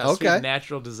that. It's got a Okay. sweet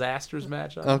natural disasters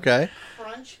match on it. Okay.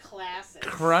 Crunch Classic.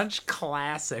 Crunch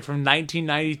Classic from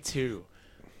 1992.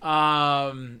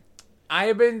 I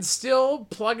have been still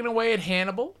plugging away at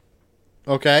Hannibal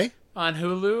Okay. on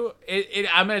Hulu.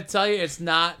 I'm going to tell you, it's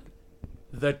not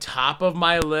the top of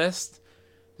my list.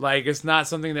 Like, it's not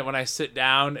something that when I sit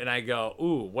down and I go,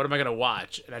 ooh, what am I going to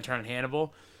watch? And I turn on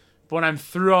Hannibal. But when I'm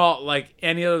through all, like,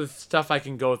 any other stuff I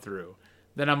can go through,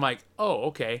 then I'm like, oh,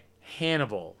 okay,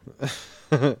 Hannibal.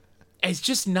 It's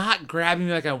just not grabbing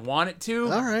me like I want it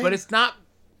to. All right. But it's not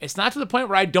to the point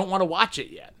where I don't want to watch it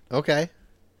yet. Okay.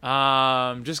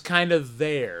 Just kind of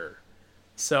there.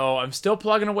 So I'm still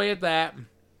plugging away at that.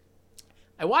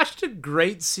 I watched a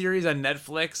great series on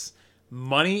Netflix,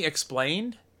 Money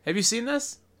Explained. Have you seen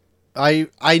this? I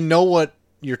know what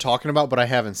you're talking about, but I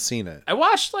haven't seen it. I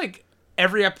watched like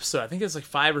every episode. I think it's like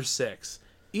 5 or 6.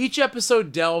 Each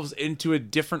episode delves into a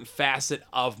different facet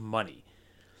of money.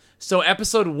 So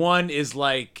episode 1 is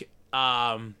like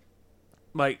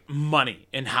money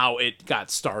and how it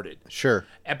got started. Sure.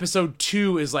 Episode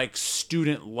 2 is like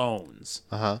student loans.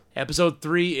 Uh huh. Episode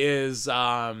 3 is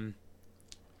for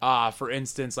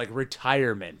instance, like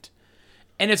retirement.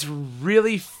 And it's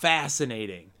really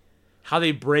fascinating how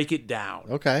they break it down.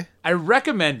 Okay. I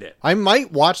recommend it. I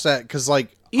might watch that because, like,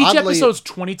 Each oddly, episode's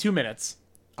 22 minutes.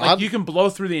 Like, Odd- you can blow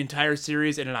through the entire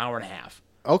series in an hour and a half.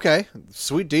 Okay,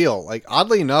 sweet deal. Like,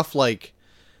 oddly enough, like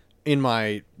in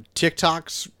my TikTok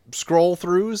scroll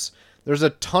throughs, there's a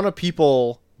ton of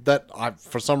people that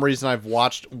for some reason I've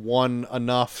watched one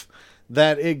enough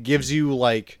that it gives you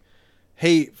like,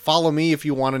 hey, follow me if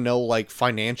you want to know like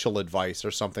financial advice or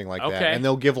something like that, Okay. and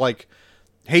they'll give like,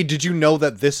 hey, did you know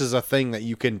that this is a thing that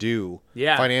you can do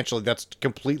Yeah. financially that's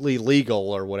completely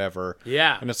legal or whatever?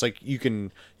 Yeah. And it's like you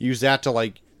can use that to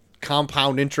like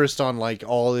compound interest on like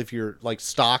all of your like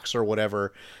stocks or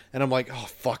whatever. And I'm like, oh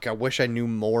fuck, I wish I knew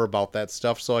more about that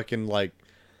stuff so I can like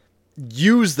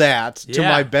use that to Yeah.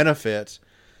 my benefit.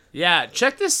 Yeah,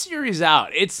 check this series out.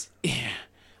 It's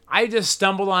I just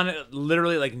stumbled on it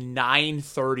literally like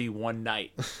 9:30 one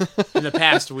night in the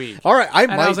past week. All right, I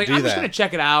And might I was like, do I'm that. just gonna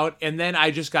check it out, and then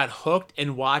I just got hooked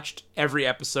and watched every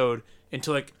episode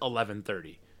until like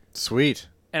 11:30. Sweet.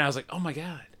 And I was like, oh my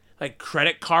god! Like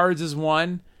credit cards is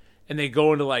one, and they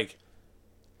go into like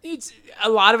it's a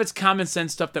lot of it's common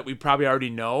sense stuff that we probably already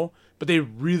know, but they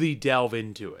really delve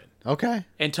into it Okay.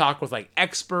 and talk with like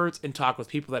experts and talk with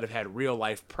people that have had real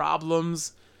life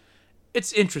problems.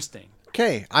 It's interesting.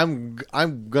 Okay, I'm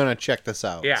gonna check this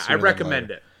out. Yeah, I sooner than recommend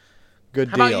later. it. Good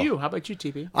How deal. about you? How about you,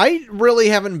 TP? I really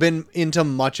haven't been into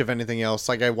much of anything else.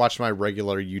 Like, I watch my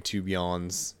regular YouTube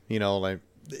yawns. You know, like,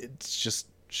 it's just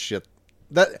shit.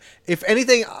 That, if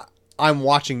anything, I'm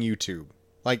watching YouTube.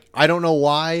 Like, I don't know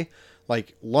why.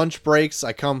 Like, lunch breaks,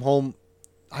 I come home.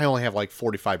 I only have like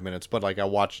 45 minutes, but like I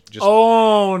watch just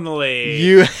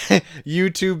Only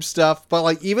YouTube stuff. But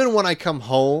like even when I come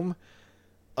home,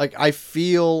 like I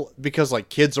feel, because like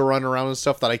kids are running around and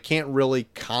stuff, that I can't really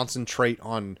concentrate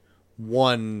on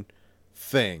one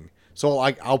thing. So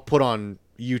like I'll put on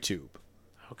YouTube.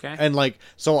 Okay. And like,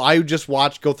 so I just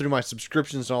go through my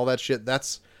subscriptions and all that shit.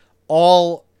 That's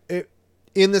all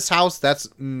in this house. That's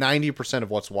 90% of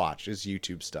what's watched is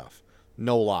YouTube stuff.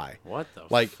 No lie. What the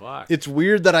fuck? It's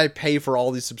weird that I pay for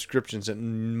all these subscriptions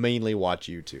and mainly watch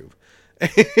YouTube.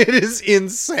 It is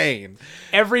insane.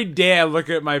 Every day I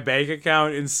look at my bank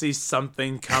account and see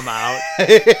something come out.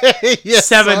 Yes,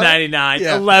 $7.99,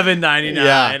 yeah. $11.99.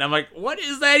 Yeah. I'm like, what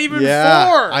is that even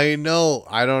Yeah, for? I know.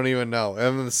 I don't even know.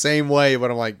 I'm the same way, but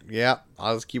I'm like, yeah,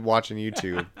 I'll just keep watching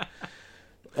YouTube.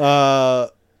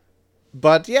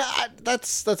 But yeah,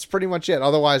 that's pretty much it.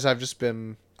 Otherwise,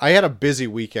 I had a busy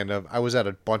weekend. I was at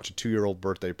a bunch of 2-year-old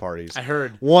birthday parties. I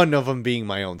heard. One of them being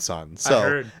my own son. So I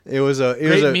heard. It was a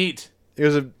meat. It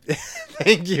was a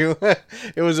thank you.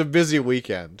 It was a busy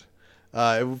weekend.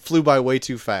 It flew by way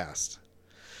too fast.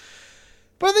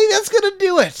 But I think that's gonna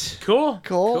do it.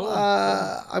 Cool.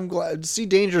 I'm glad. See,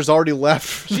 Danger's already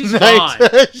left. She's tonight.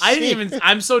 gone.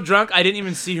 I'm so drunk I didn't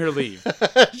even see her leave.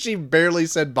 She barely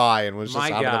said bye and was just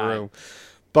My out of God. the room.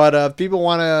 But if people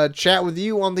want to chat with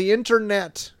you on the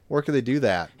internet, where can they do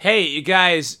that? Hey, you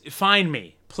guys, find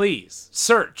me, please.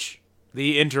 Search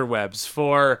the interwebs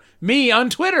for me on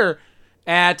Twitter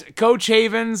at Coach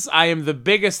Havens. I am the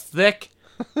biggest thick,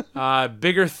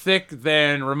 bigger thick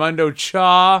than Raimondo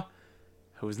Chaw,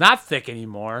 who's not thick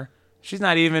anymore. She's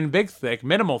not even big thick,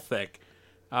 minimal thick.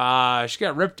 She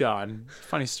got ripped on.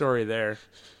 Funny story there.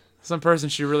 Some person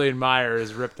she really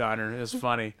admires ripped on her. It was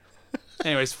funny.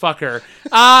 Anyways, fuck her.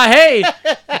 Hey,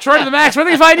 Troy to the Max, where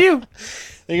can they find you?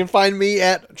 You can find me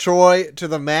at Troy to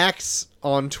the Max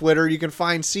on Twitter. You can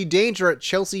find C Danger at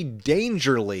Chelsea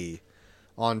Dangerly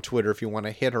on Twitter if you want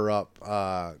to hit her up.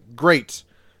 Great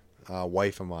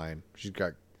wife of mine. She's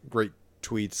got great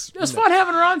tweets. It was fun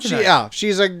having her on tonight.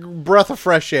 She's a breath of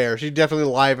fresh air. She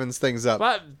definitely livens things up.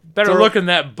 But better look than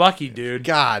that Bucky, dude.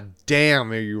 God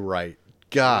damn, are you right?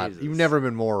 God, Jesus. You've never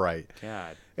been more right.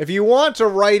 God. If you want to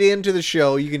write into the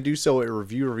show, you can do so at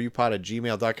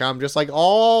reviewpod@gmail.com, just like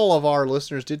all of our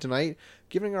listeners did tonight,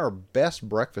 giving our best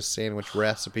breakfast sandwich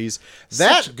recipes.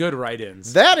 Such good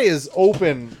write-ins. That is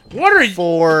open What are you?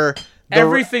 for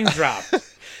Everything dropped.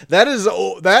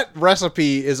 that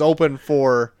recipe is open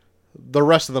for the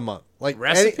rest of the month. Like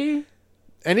Recipe?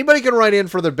 anybody can write in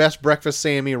for their best breakfast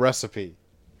Sammy recipe.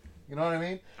 You know what I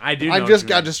mean? I do. I know just what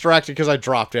you got mean. distracted because I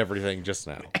dropped everything just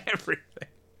now. Everything.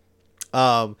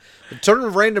 The Tournament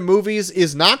of Random Movies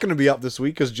is not going to be up this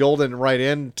week because Joel didn't write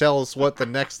in and tell us what the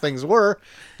next things were,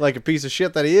 like a piece of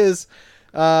shit that he is.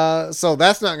 So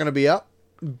that's not going to be up.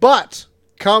 But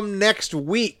come next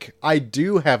week, I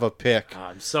do have a pick Oh,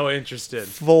 I'm so interested.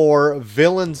 for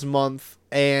Villains Month,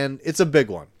 and it's a big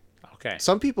one. Okay.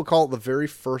 Some people call it the very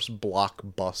first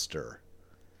blockbuster,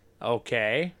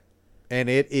 Okay. and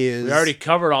it is... We already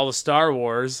covered all the Star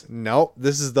Wars. Nope,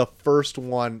 this is the first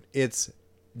one. It's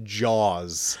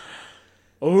Jaws.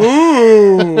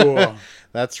 Ooh.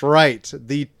 That's right.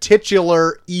 The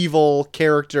titular evil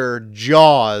character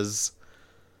Jaws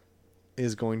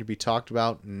is going to be talked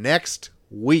about next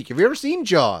week. Have you ever seen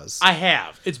Jaws? I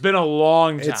have. It's been a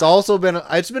long time.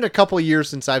 It's been a couple years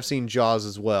since I've seen Jaws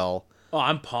as well. Oh,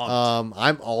 I'm pumped.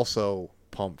 I'm also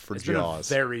pumped for It's Jaws.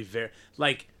 been a very,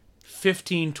 like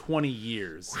 15, 20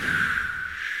 years.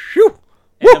 Phew.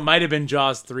 And it might have been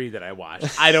Jaws 3 that I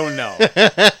watched. I don't know.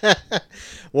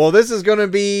 Well, this is going to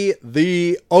be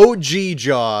the OG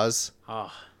Jaws.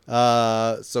 Oh,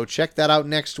 So check that out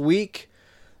next week.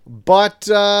 But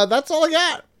that's all I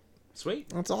got. sweet.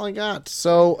 That's all I got.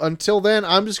 So until then,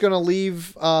 I'm just going to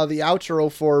leave the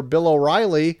outro for Bill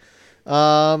O'Reilly.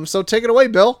 So take it away,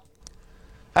 Bill.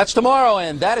 That's tomorrow,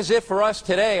 and that is it for us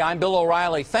today. I'm Bill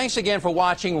O'Reilly. Thanks again for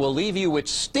watching. We'll leave you with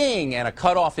Sting and a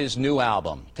cut off his new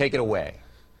album. Take it away.